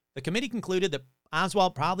 The committee concluded that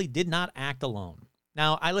Oswald probably did not act alone.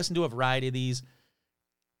 Now, I listened to a variety of these.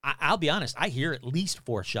 I'll be honest, I hear at least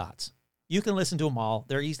 4 shots. You can listen to them all.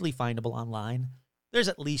 They're easily findable online. There's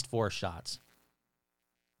at least 4 shots.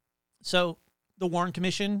 So the Warren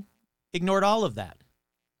Commission ignored all of that.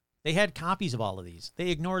 They had copies of all of these. They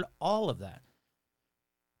ignored all of that.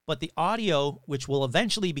 But the audio, which will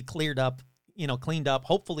eventually be cleaned up,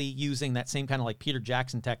 hopefully using that same kind of like Peter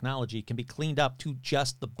Jackson technology, can be cleaned up to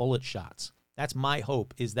just the bullet shots. That's my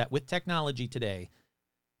hope, is that with technology today,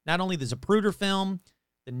 not only the Zapruder film,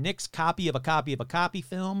 the Nix copy of a copy of a copy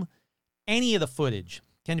film, any of the footage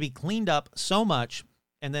can be cleaned up so much,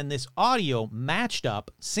 and then this audio matched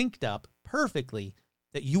up, synced up perfectly,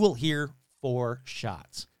 that you will hear 4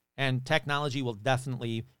 shots. And technology will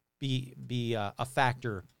definitely be a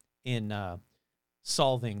factor in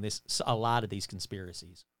solving a lot of these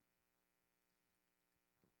conspiracies.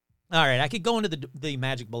 All right, I could go into the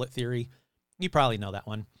magic bullet theory. You probably know that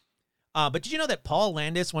one. But did you know that Paul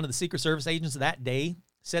Landis, one of the Secret Service agents that day,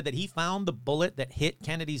 said that he found the bullet that hit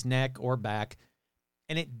Kennedy's neck or back,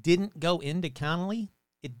 and it didn't go into Connolly?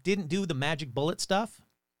 It didn't do the magic bullet stuff?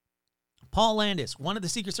 Paul Landis, one of the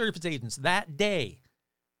Secret Service agents that day,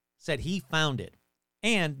 said he found it.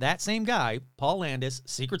 And that same guy, Paul Landis,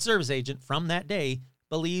 Secret Service agent from that day,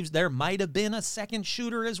 believes there might have been a second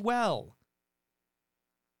shooter as well.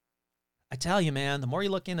 I tell you, man, the more you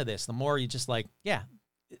look into this, the more you just like, yeah,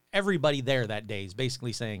 everybody there that day is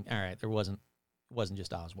basically saying, all right, it wasn't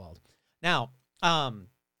just Oswald. Now, I'm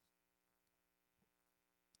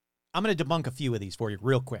going to debunk a few of these for you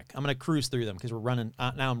real quick. I'm going to cruise through them because we're running,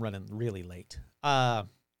 now I'm running really late.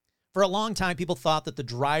 For a long time, people thought that the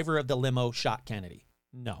driver of the limo shot Kennedy.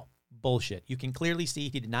 No, bullshit. You can clearly see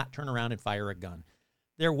he did not turn around and fire a gun.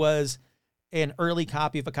 There was an early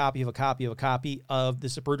copy of a copy of a copy of a copy of the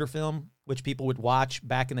Zapruder film, which people would watch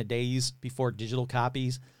back in the days before digital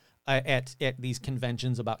copies at these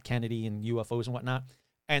conventions about Kennedy and UFOs and whatnot.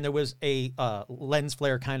 And there was a lens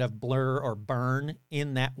flare kind of blur or burn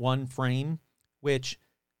in that one frame, which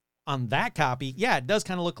on that copy, yeah, it does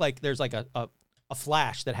kind of look like there's like a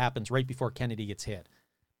flash that happens right before Kennedy gets hit.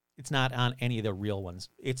 It's not on any of the real ones.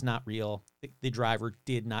 It's not real. The driver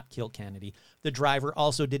did not kill Kennedy. The driver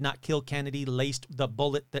also did not kill Kennedy, the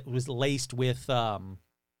bullet that was laced with some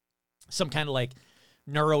kind of like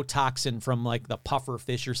neurotoxin from like the puffer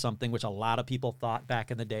fish or something, which a lot of people thought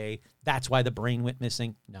back in the day. That's why the brain went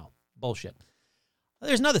missing. No, bullshit.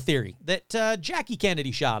 There's another theory that Jackie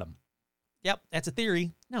Kennedy shot him. Yep, that's a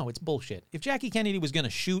theory. No, it's bullshit. If Jackie Kennedy was going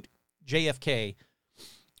to shoot JFK,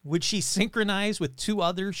 would she synchronize with 2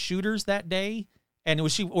 other shooters that day? And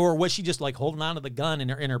was she just like holding on to the gun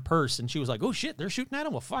in her purse, and she was like, oh shit, they're shooting at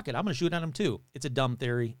him? Well, fuck it, I'm going to shoot at him too. It's a dumb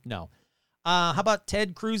theory. No. How about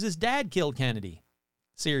Ted Cruz's dad killed Kennedy?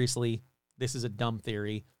 Seriously, this is a dumb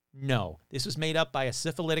theory. No. This was made up by a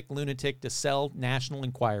syphilitic lunatic to sell National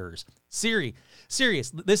Enquirers.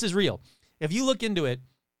 Serious, this is real. If you look into it,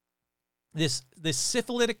 this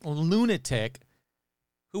syphilitic lunatic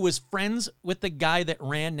who was friends with the guy that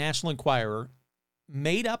ran National Enquirer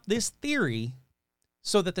made up this theory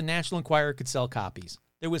so that the National Enquirer could sell copies.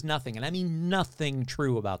 There was nothing, and I mean nothing,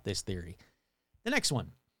 true about this theory. The next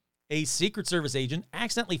one. A Secret Service agent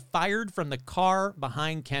accidentally fired from the car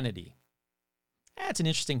behind Kennedy. That's an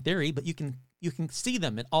interesting theory, but you can see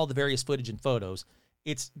them in all the various footage and photos.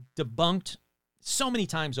 It's debunked so many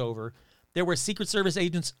times over. There were Secret Service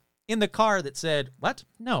agents in the car that said, what?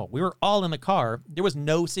 No, we were all in the car. There was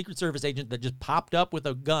no Secret Service agent that just popped up with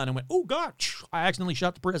a gun and went, oh, God, I accidentally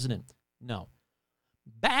shot the president. No.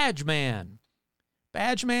 Badge Man.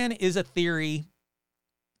 Badge Man is a theory.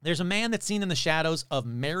 There's a man that's seen in the shadows of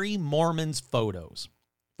Mary Moorman's photo.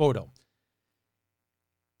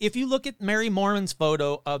 If you look at Mary Moorman's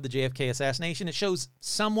photo of the JFK assassination, it shows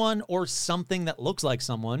someone or something that looks like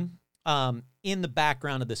someone in the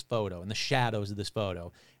background of this photo, in the shadows of this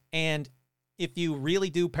photo. And if you really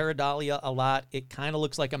do pareidolia a lot, it kind of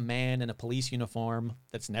looks like a man in a police uniform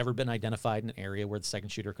that's never been identified in an area where the second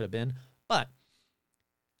shooter could have been. But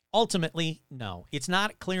ultimately, no. It's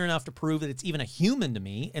not clear enough to prove that it's even a human to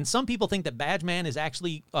me. And some people think that Badge Man is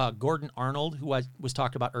actually Gordon Arnold, who was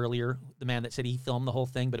talked about earlier, the man that said he filmed the whole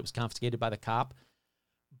thing, but it was confiscated by the cop.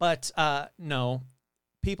 But no.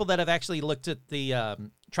 People that have actually looked at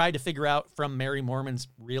tried to figure out from Mary Moorman's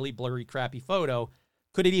really blurry, crappy photo,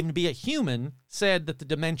 could it even be a human, said that the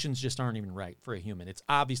dimensions just aren't even right for a human. It's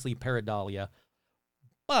obviously pareidolia.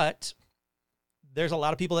 But there's a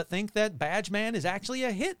lot of people that think that Badge Man is actually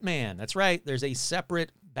a hitman. That's right. There's a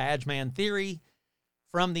separate Badge Man theory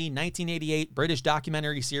from the 1988 British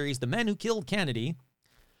documentary series, The Men Who Killed Kennedy.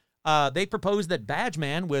 They proposed that Badge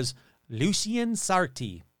Man was Lucien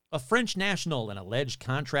Sarti, a French national and alleged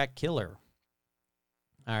contract killer.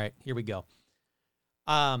 All right, here we go.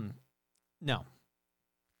 No.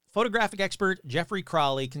 Photographic expert Jeffrey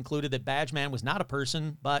Crawley concluded that Badge Man was not a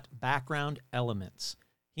person, but background elements.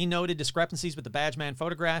 He noted discrepancies with the badge man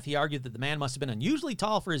photograph. He argued that the man must have been unusually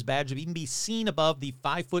tall for his badge to even be seen above the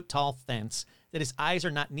 5-foot-tall fence, that his eyes are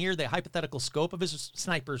not near the hypothetical scope of his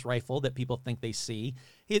sniper's rifle that people think they see.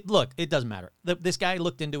 Look, it doesn't matter. This guy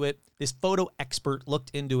looked into it. This photo expert looked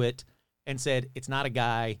into it and said, it's not a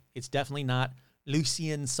guy. It's definitely not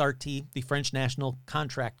Lucien Sarti, the French national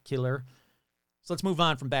contract killer. So let's move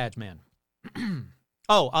on from Badge Man.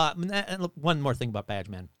 One more thing about Badge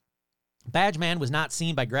Man. Badge Man was not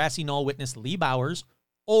seen by grassy knoll witness Lee Bowers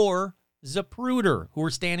or Zapruder, who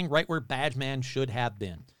were standing right where Badge Man should have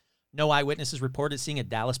been. No eyewitnesses reported seeing a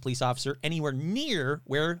Dallas police officer anywhere near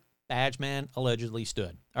where Badge Man allegedly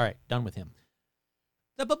stood. All right, done with him.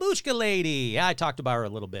 The Babushka Lady. I talked about her a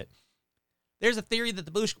little bit. There's a theory that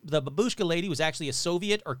the Babushka Lady was actually a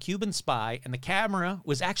Soviet or Cuban spy, and the camera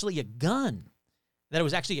was actually a gun. That it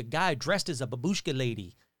was actually a guy dressed as a Babushka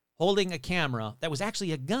Lady holding a camera that was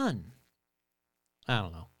actually a gun. I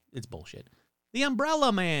don't know. It's bullshit. The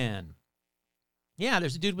Umbrella Man. Yeah,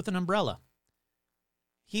 there's a dude with an umbrella.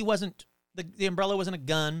 He wasn't, the umbrella wasn't a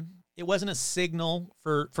gun. It wasn't a signal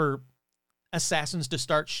for assassins to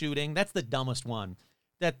start shooting. That's the dumbest one.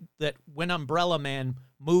 That when Umbrella Man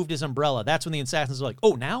moved his umbrella, that's when the assassins were like,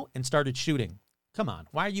 oh, now? And started shooting. Come on.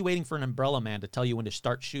 Why are you waiting for an Umbrella Man to tell you when to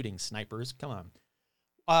start shooting, snipers? Come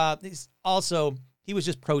on. He was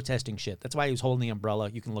just protesting shit. That's why he was holding the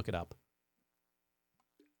umbrella. You can look it up.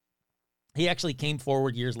 He actually came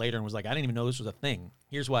forward years later and was like, I didn't even know this was a thing.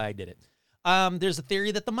 Here's why I did it. There's a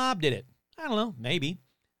theory that the mob did it. I don't know. Maybe.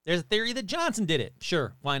 There's a theory that Johnson did it.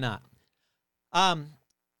 Sure. Why not?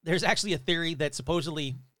 There's actually a theory that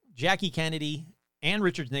supposedly Jackie Kennedy and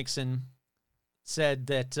Richard Nixon said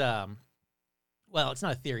that, it's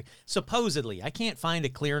not a theory. Supposedly, I can't find a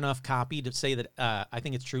clear enough copy to say that I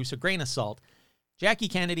think it's true. So grain of salt. Jackie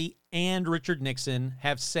Kennedy and Richard Nixon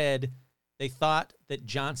have said they thought that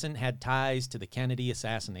Johnson had ties to the Kennedy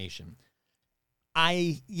assassination.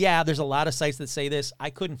 There's a lot of sites that say this. I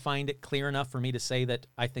couldn't find it clear enough for me to say that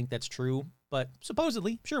I think that's true, but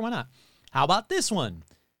supposedly, sure, why not? How about this one?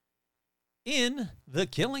 In The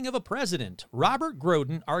Killing of a President, Robert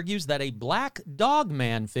Groden argues that a black dog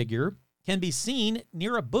man figure can be seen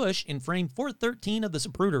near a bush in frame 413 of the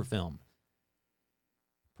Zapruder film.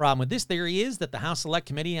 Problem with this theory is that the House Select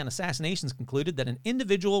Committee on Assassinations concluded that an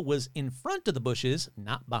individual was in front of the bushes,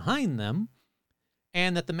 not behind them,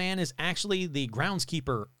 and that the man is actually the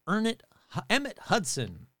groundskeeper, Emmett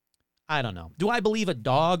Hudson. I don't know. Do I believe a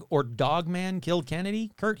dog or dog man killed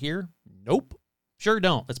Kennedy? Kurt here. Nope. Sure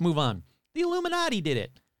don't. Let's move on. The Illuminati did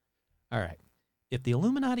it. All right. If the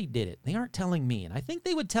Illuminati did it, they aren't telling me, and I think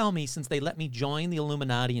they would tell me since they let me join the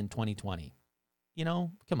Illuminati in 2020. You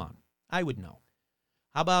know, come on. I would know.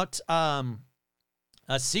 How about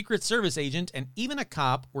a Secret Service agent and even a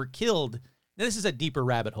cop were killed? Now, this is a deeper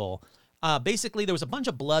rabbit hole. Basically, there was a bunch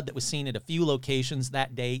of blood that was seen at a few locations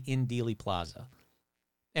that day in Dealey Plaza.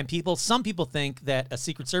 And some people think that a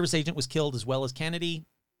Secret Service agent was killed as well as Kennedy.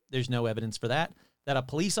 There's no evidence for that. That a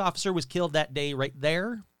police officer was killed that day right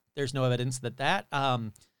there. There's no evidence that.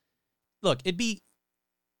 Look, it'd be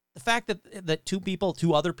the fact that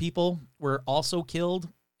two other people were also killed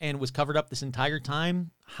and was covered up this entire time,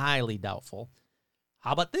 highly doubtful.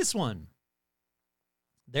 How about this one?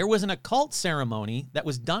 There was an occult ceremony that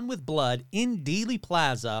was done with blood in Dealey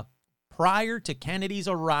Plaza prior to Kennedy's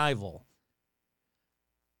arrival.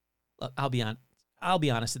 Look, I'll be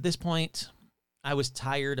honest. At this point, I was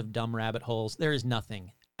tired of dumb rabbit holes. There is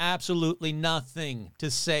nothing, absolutely nothing to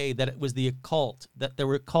say that it was the occult, that the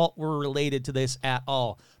occult were related to this at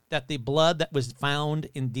all. That the blood that was found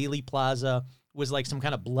in Dealey Plaza was like some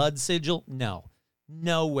kind of blood sigil. No,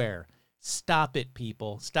 nowhere. Stop it,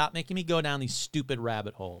 people. Stop making me go down these stupid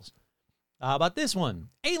rabbit holes. How about this one?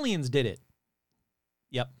 Aliens did it.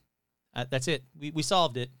 Yep. That's it. We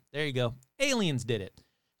solved it. There you go. Aliens did it.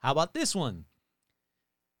 How about this one?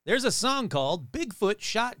 There's a song called Bigfoot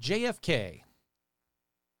Shot JFK.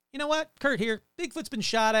 You know what? Kurt here. Bigfoot's been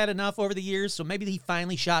shot at enough over the years, so maybe he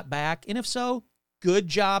finally shot back. And if so, good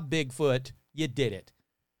job, Bigfoot. You did it.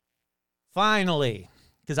 Finally,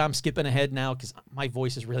 because I'm skipping ahead now because my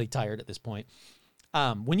voice is really tired at this point.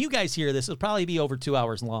 When you guys hear this, it'll probably be over 2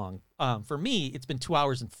 hours long. For me, it's been 2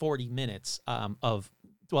 hours and 40 minutes 2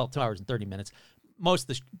 hours and 30 minutes. Most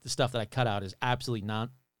of the stuff that I cut out is absolutely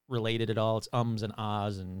not related at all. It's ums and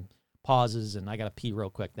ahs and pauses and I got to pee real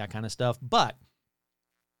quick, that kind of stuff. But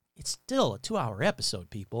it's still a 2-hour episode,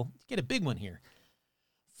 people. Let's get a big one here.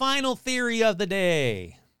 Final theory of the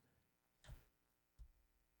day.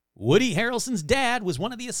 Woody Harrelson's dad was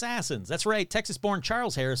one of the assassins. That's right, Texas-born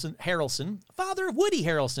Charles Harrelson, father of Woody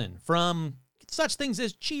Harrelson from such things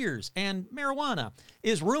as Cheers and marijuana,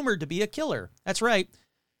 is rumored to be a killer. That's right.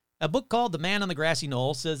 A book called The Man on the Grassy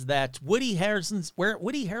Knoll says that Woody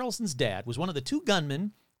Harrelson's dad was one of the two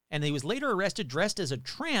gunmen, and he was later arrested dressed as a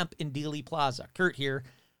tramp in Dealey Plaza. Kurt here.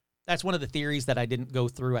 That's one of the theories that I didn't go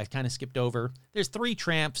through. I kind of skipped over. There's 3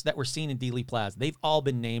 tramps that were seen in Dealey Plaza. They've all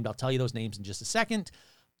been named. I'll tell you those names in just a second.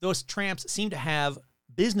 Those tramps seem to have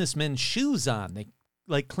businessmen's shoes on. They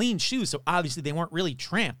like clean shoes, so obviously they weren't really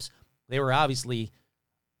tramps. They were obviously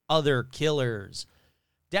other killers.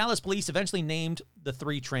 Dallas police eventually named the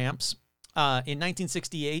 3 tramps. In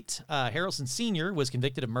 1968, Harrelson Sr. was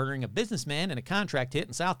convicted of murdering a businessman in a contract hit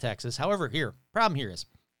in South Texas. However, problem here is,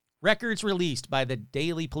 records released by the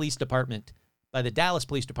Dallas Police Department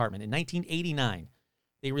in 1989.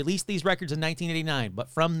 They released these records in 1989, but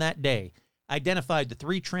from that day, identified the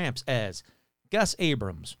 3 tramps as Gus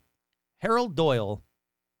Abrams, Harold Doyle,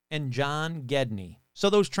 and John Gedney. So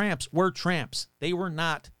those tramps were tramps. They were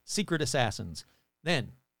not secret assassins.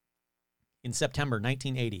 Then, in September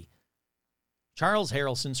 1980, Charles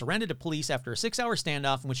Harrelson surrendered to police after a 6-hour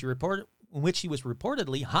standoff in which he was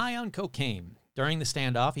reportedly high on cocaine. During the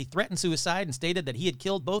standoff, he threatened suicide and stated that he had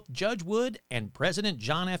killed both Judge Wood and President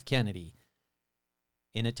John F. Kennedy.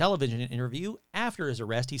 In a television interview after his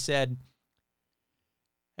arrest, he said,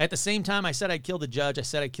 "At the same time I said I killed the judge, I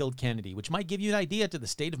said I killed Kennedy, which might give you an idea to the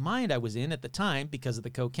state of mind I was in at the time because of the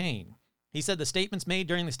cocaine." He said the statements made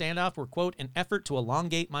during the standoff were, quote, "an effort to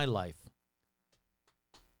elongate my life."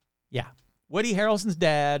 Yeah, Woody Harrelson's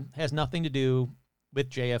dad has nothing to do with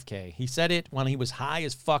JFK. He said it when he was high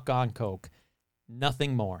as fuck on coke.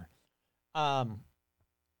 Nothing more.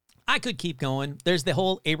 I could keep going. There's the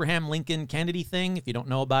whole Abraham Lincoln Kennedy thing. If you don't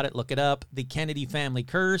know about it, look it up. The Kennedy family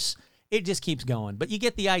curse. It just keeps going. But you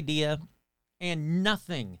get the idea. And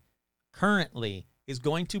nothing currently is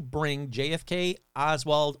going to bring JFK,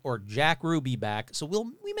 Oswald, or Jack Ruby back. So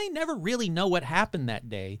we may never really know what happened that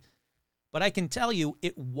day. But I can tell you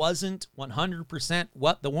it wasn't 100%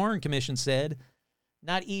 what the Warren Commission said.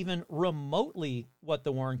 Not even remotely what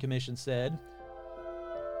the Warren Commission said.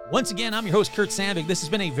 Once again, I'm your host, Kurt Sandvig. This has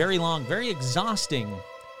been a very long, very exhausting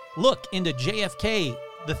look into JFK,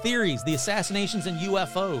 the theories, the assassinations, and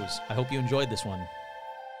UFOs. I hope you enjoyed this one.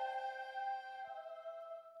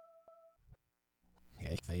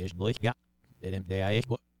 Ja,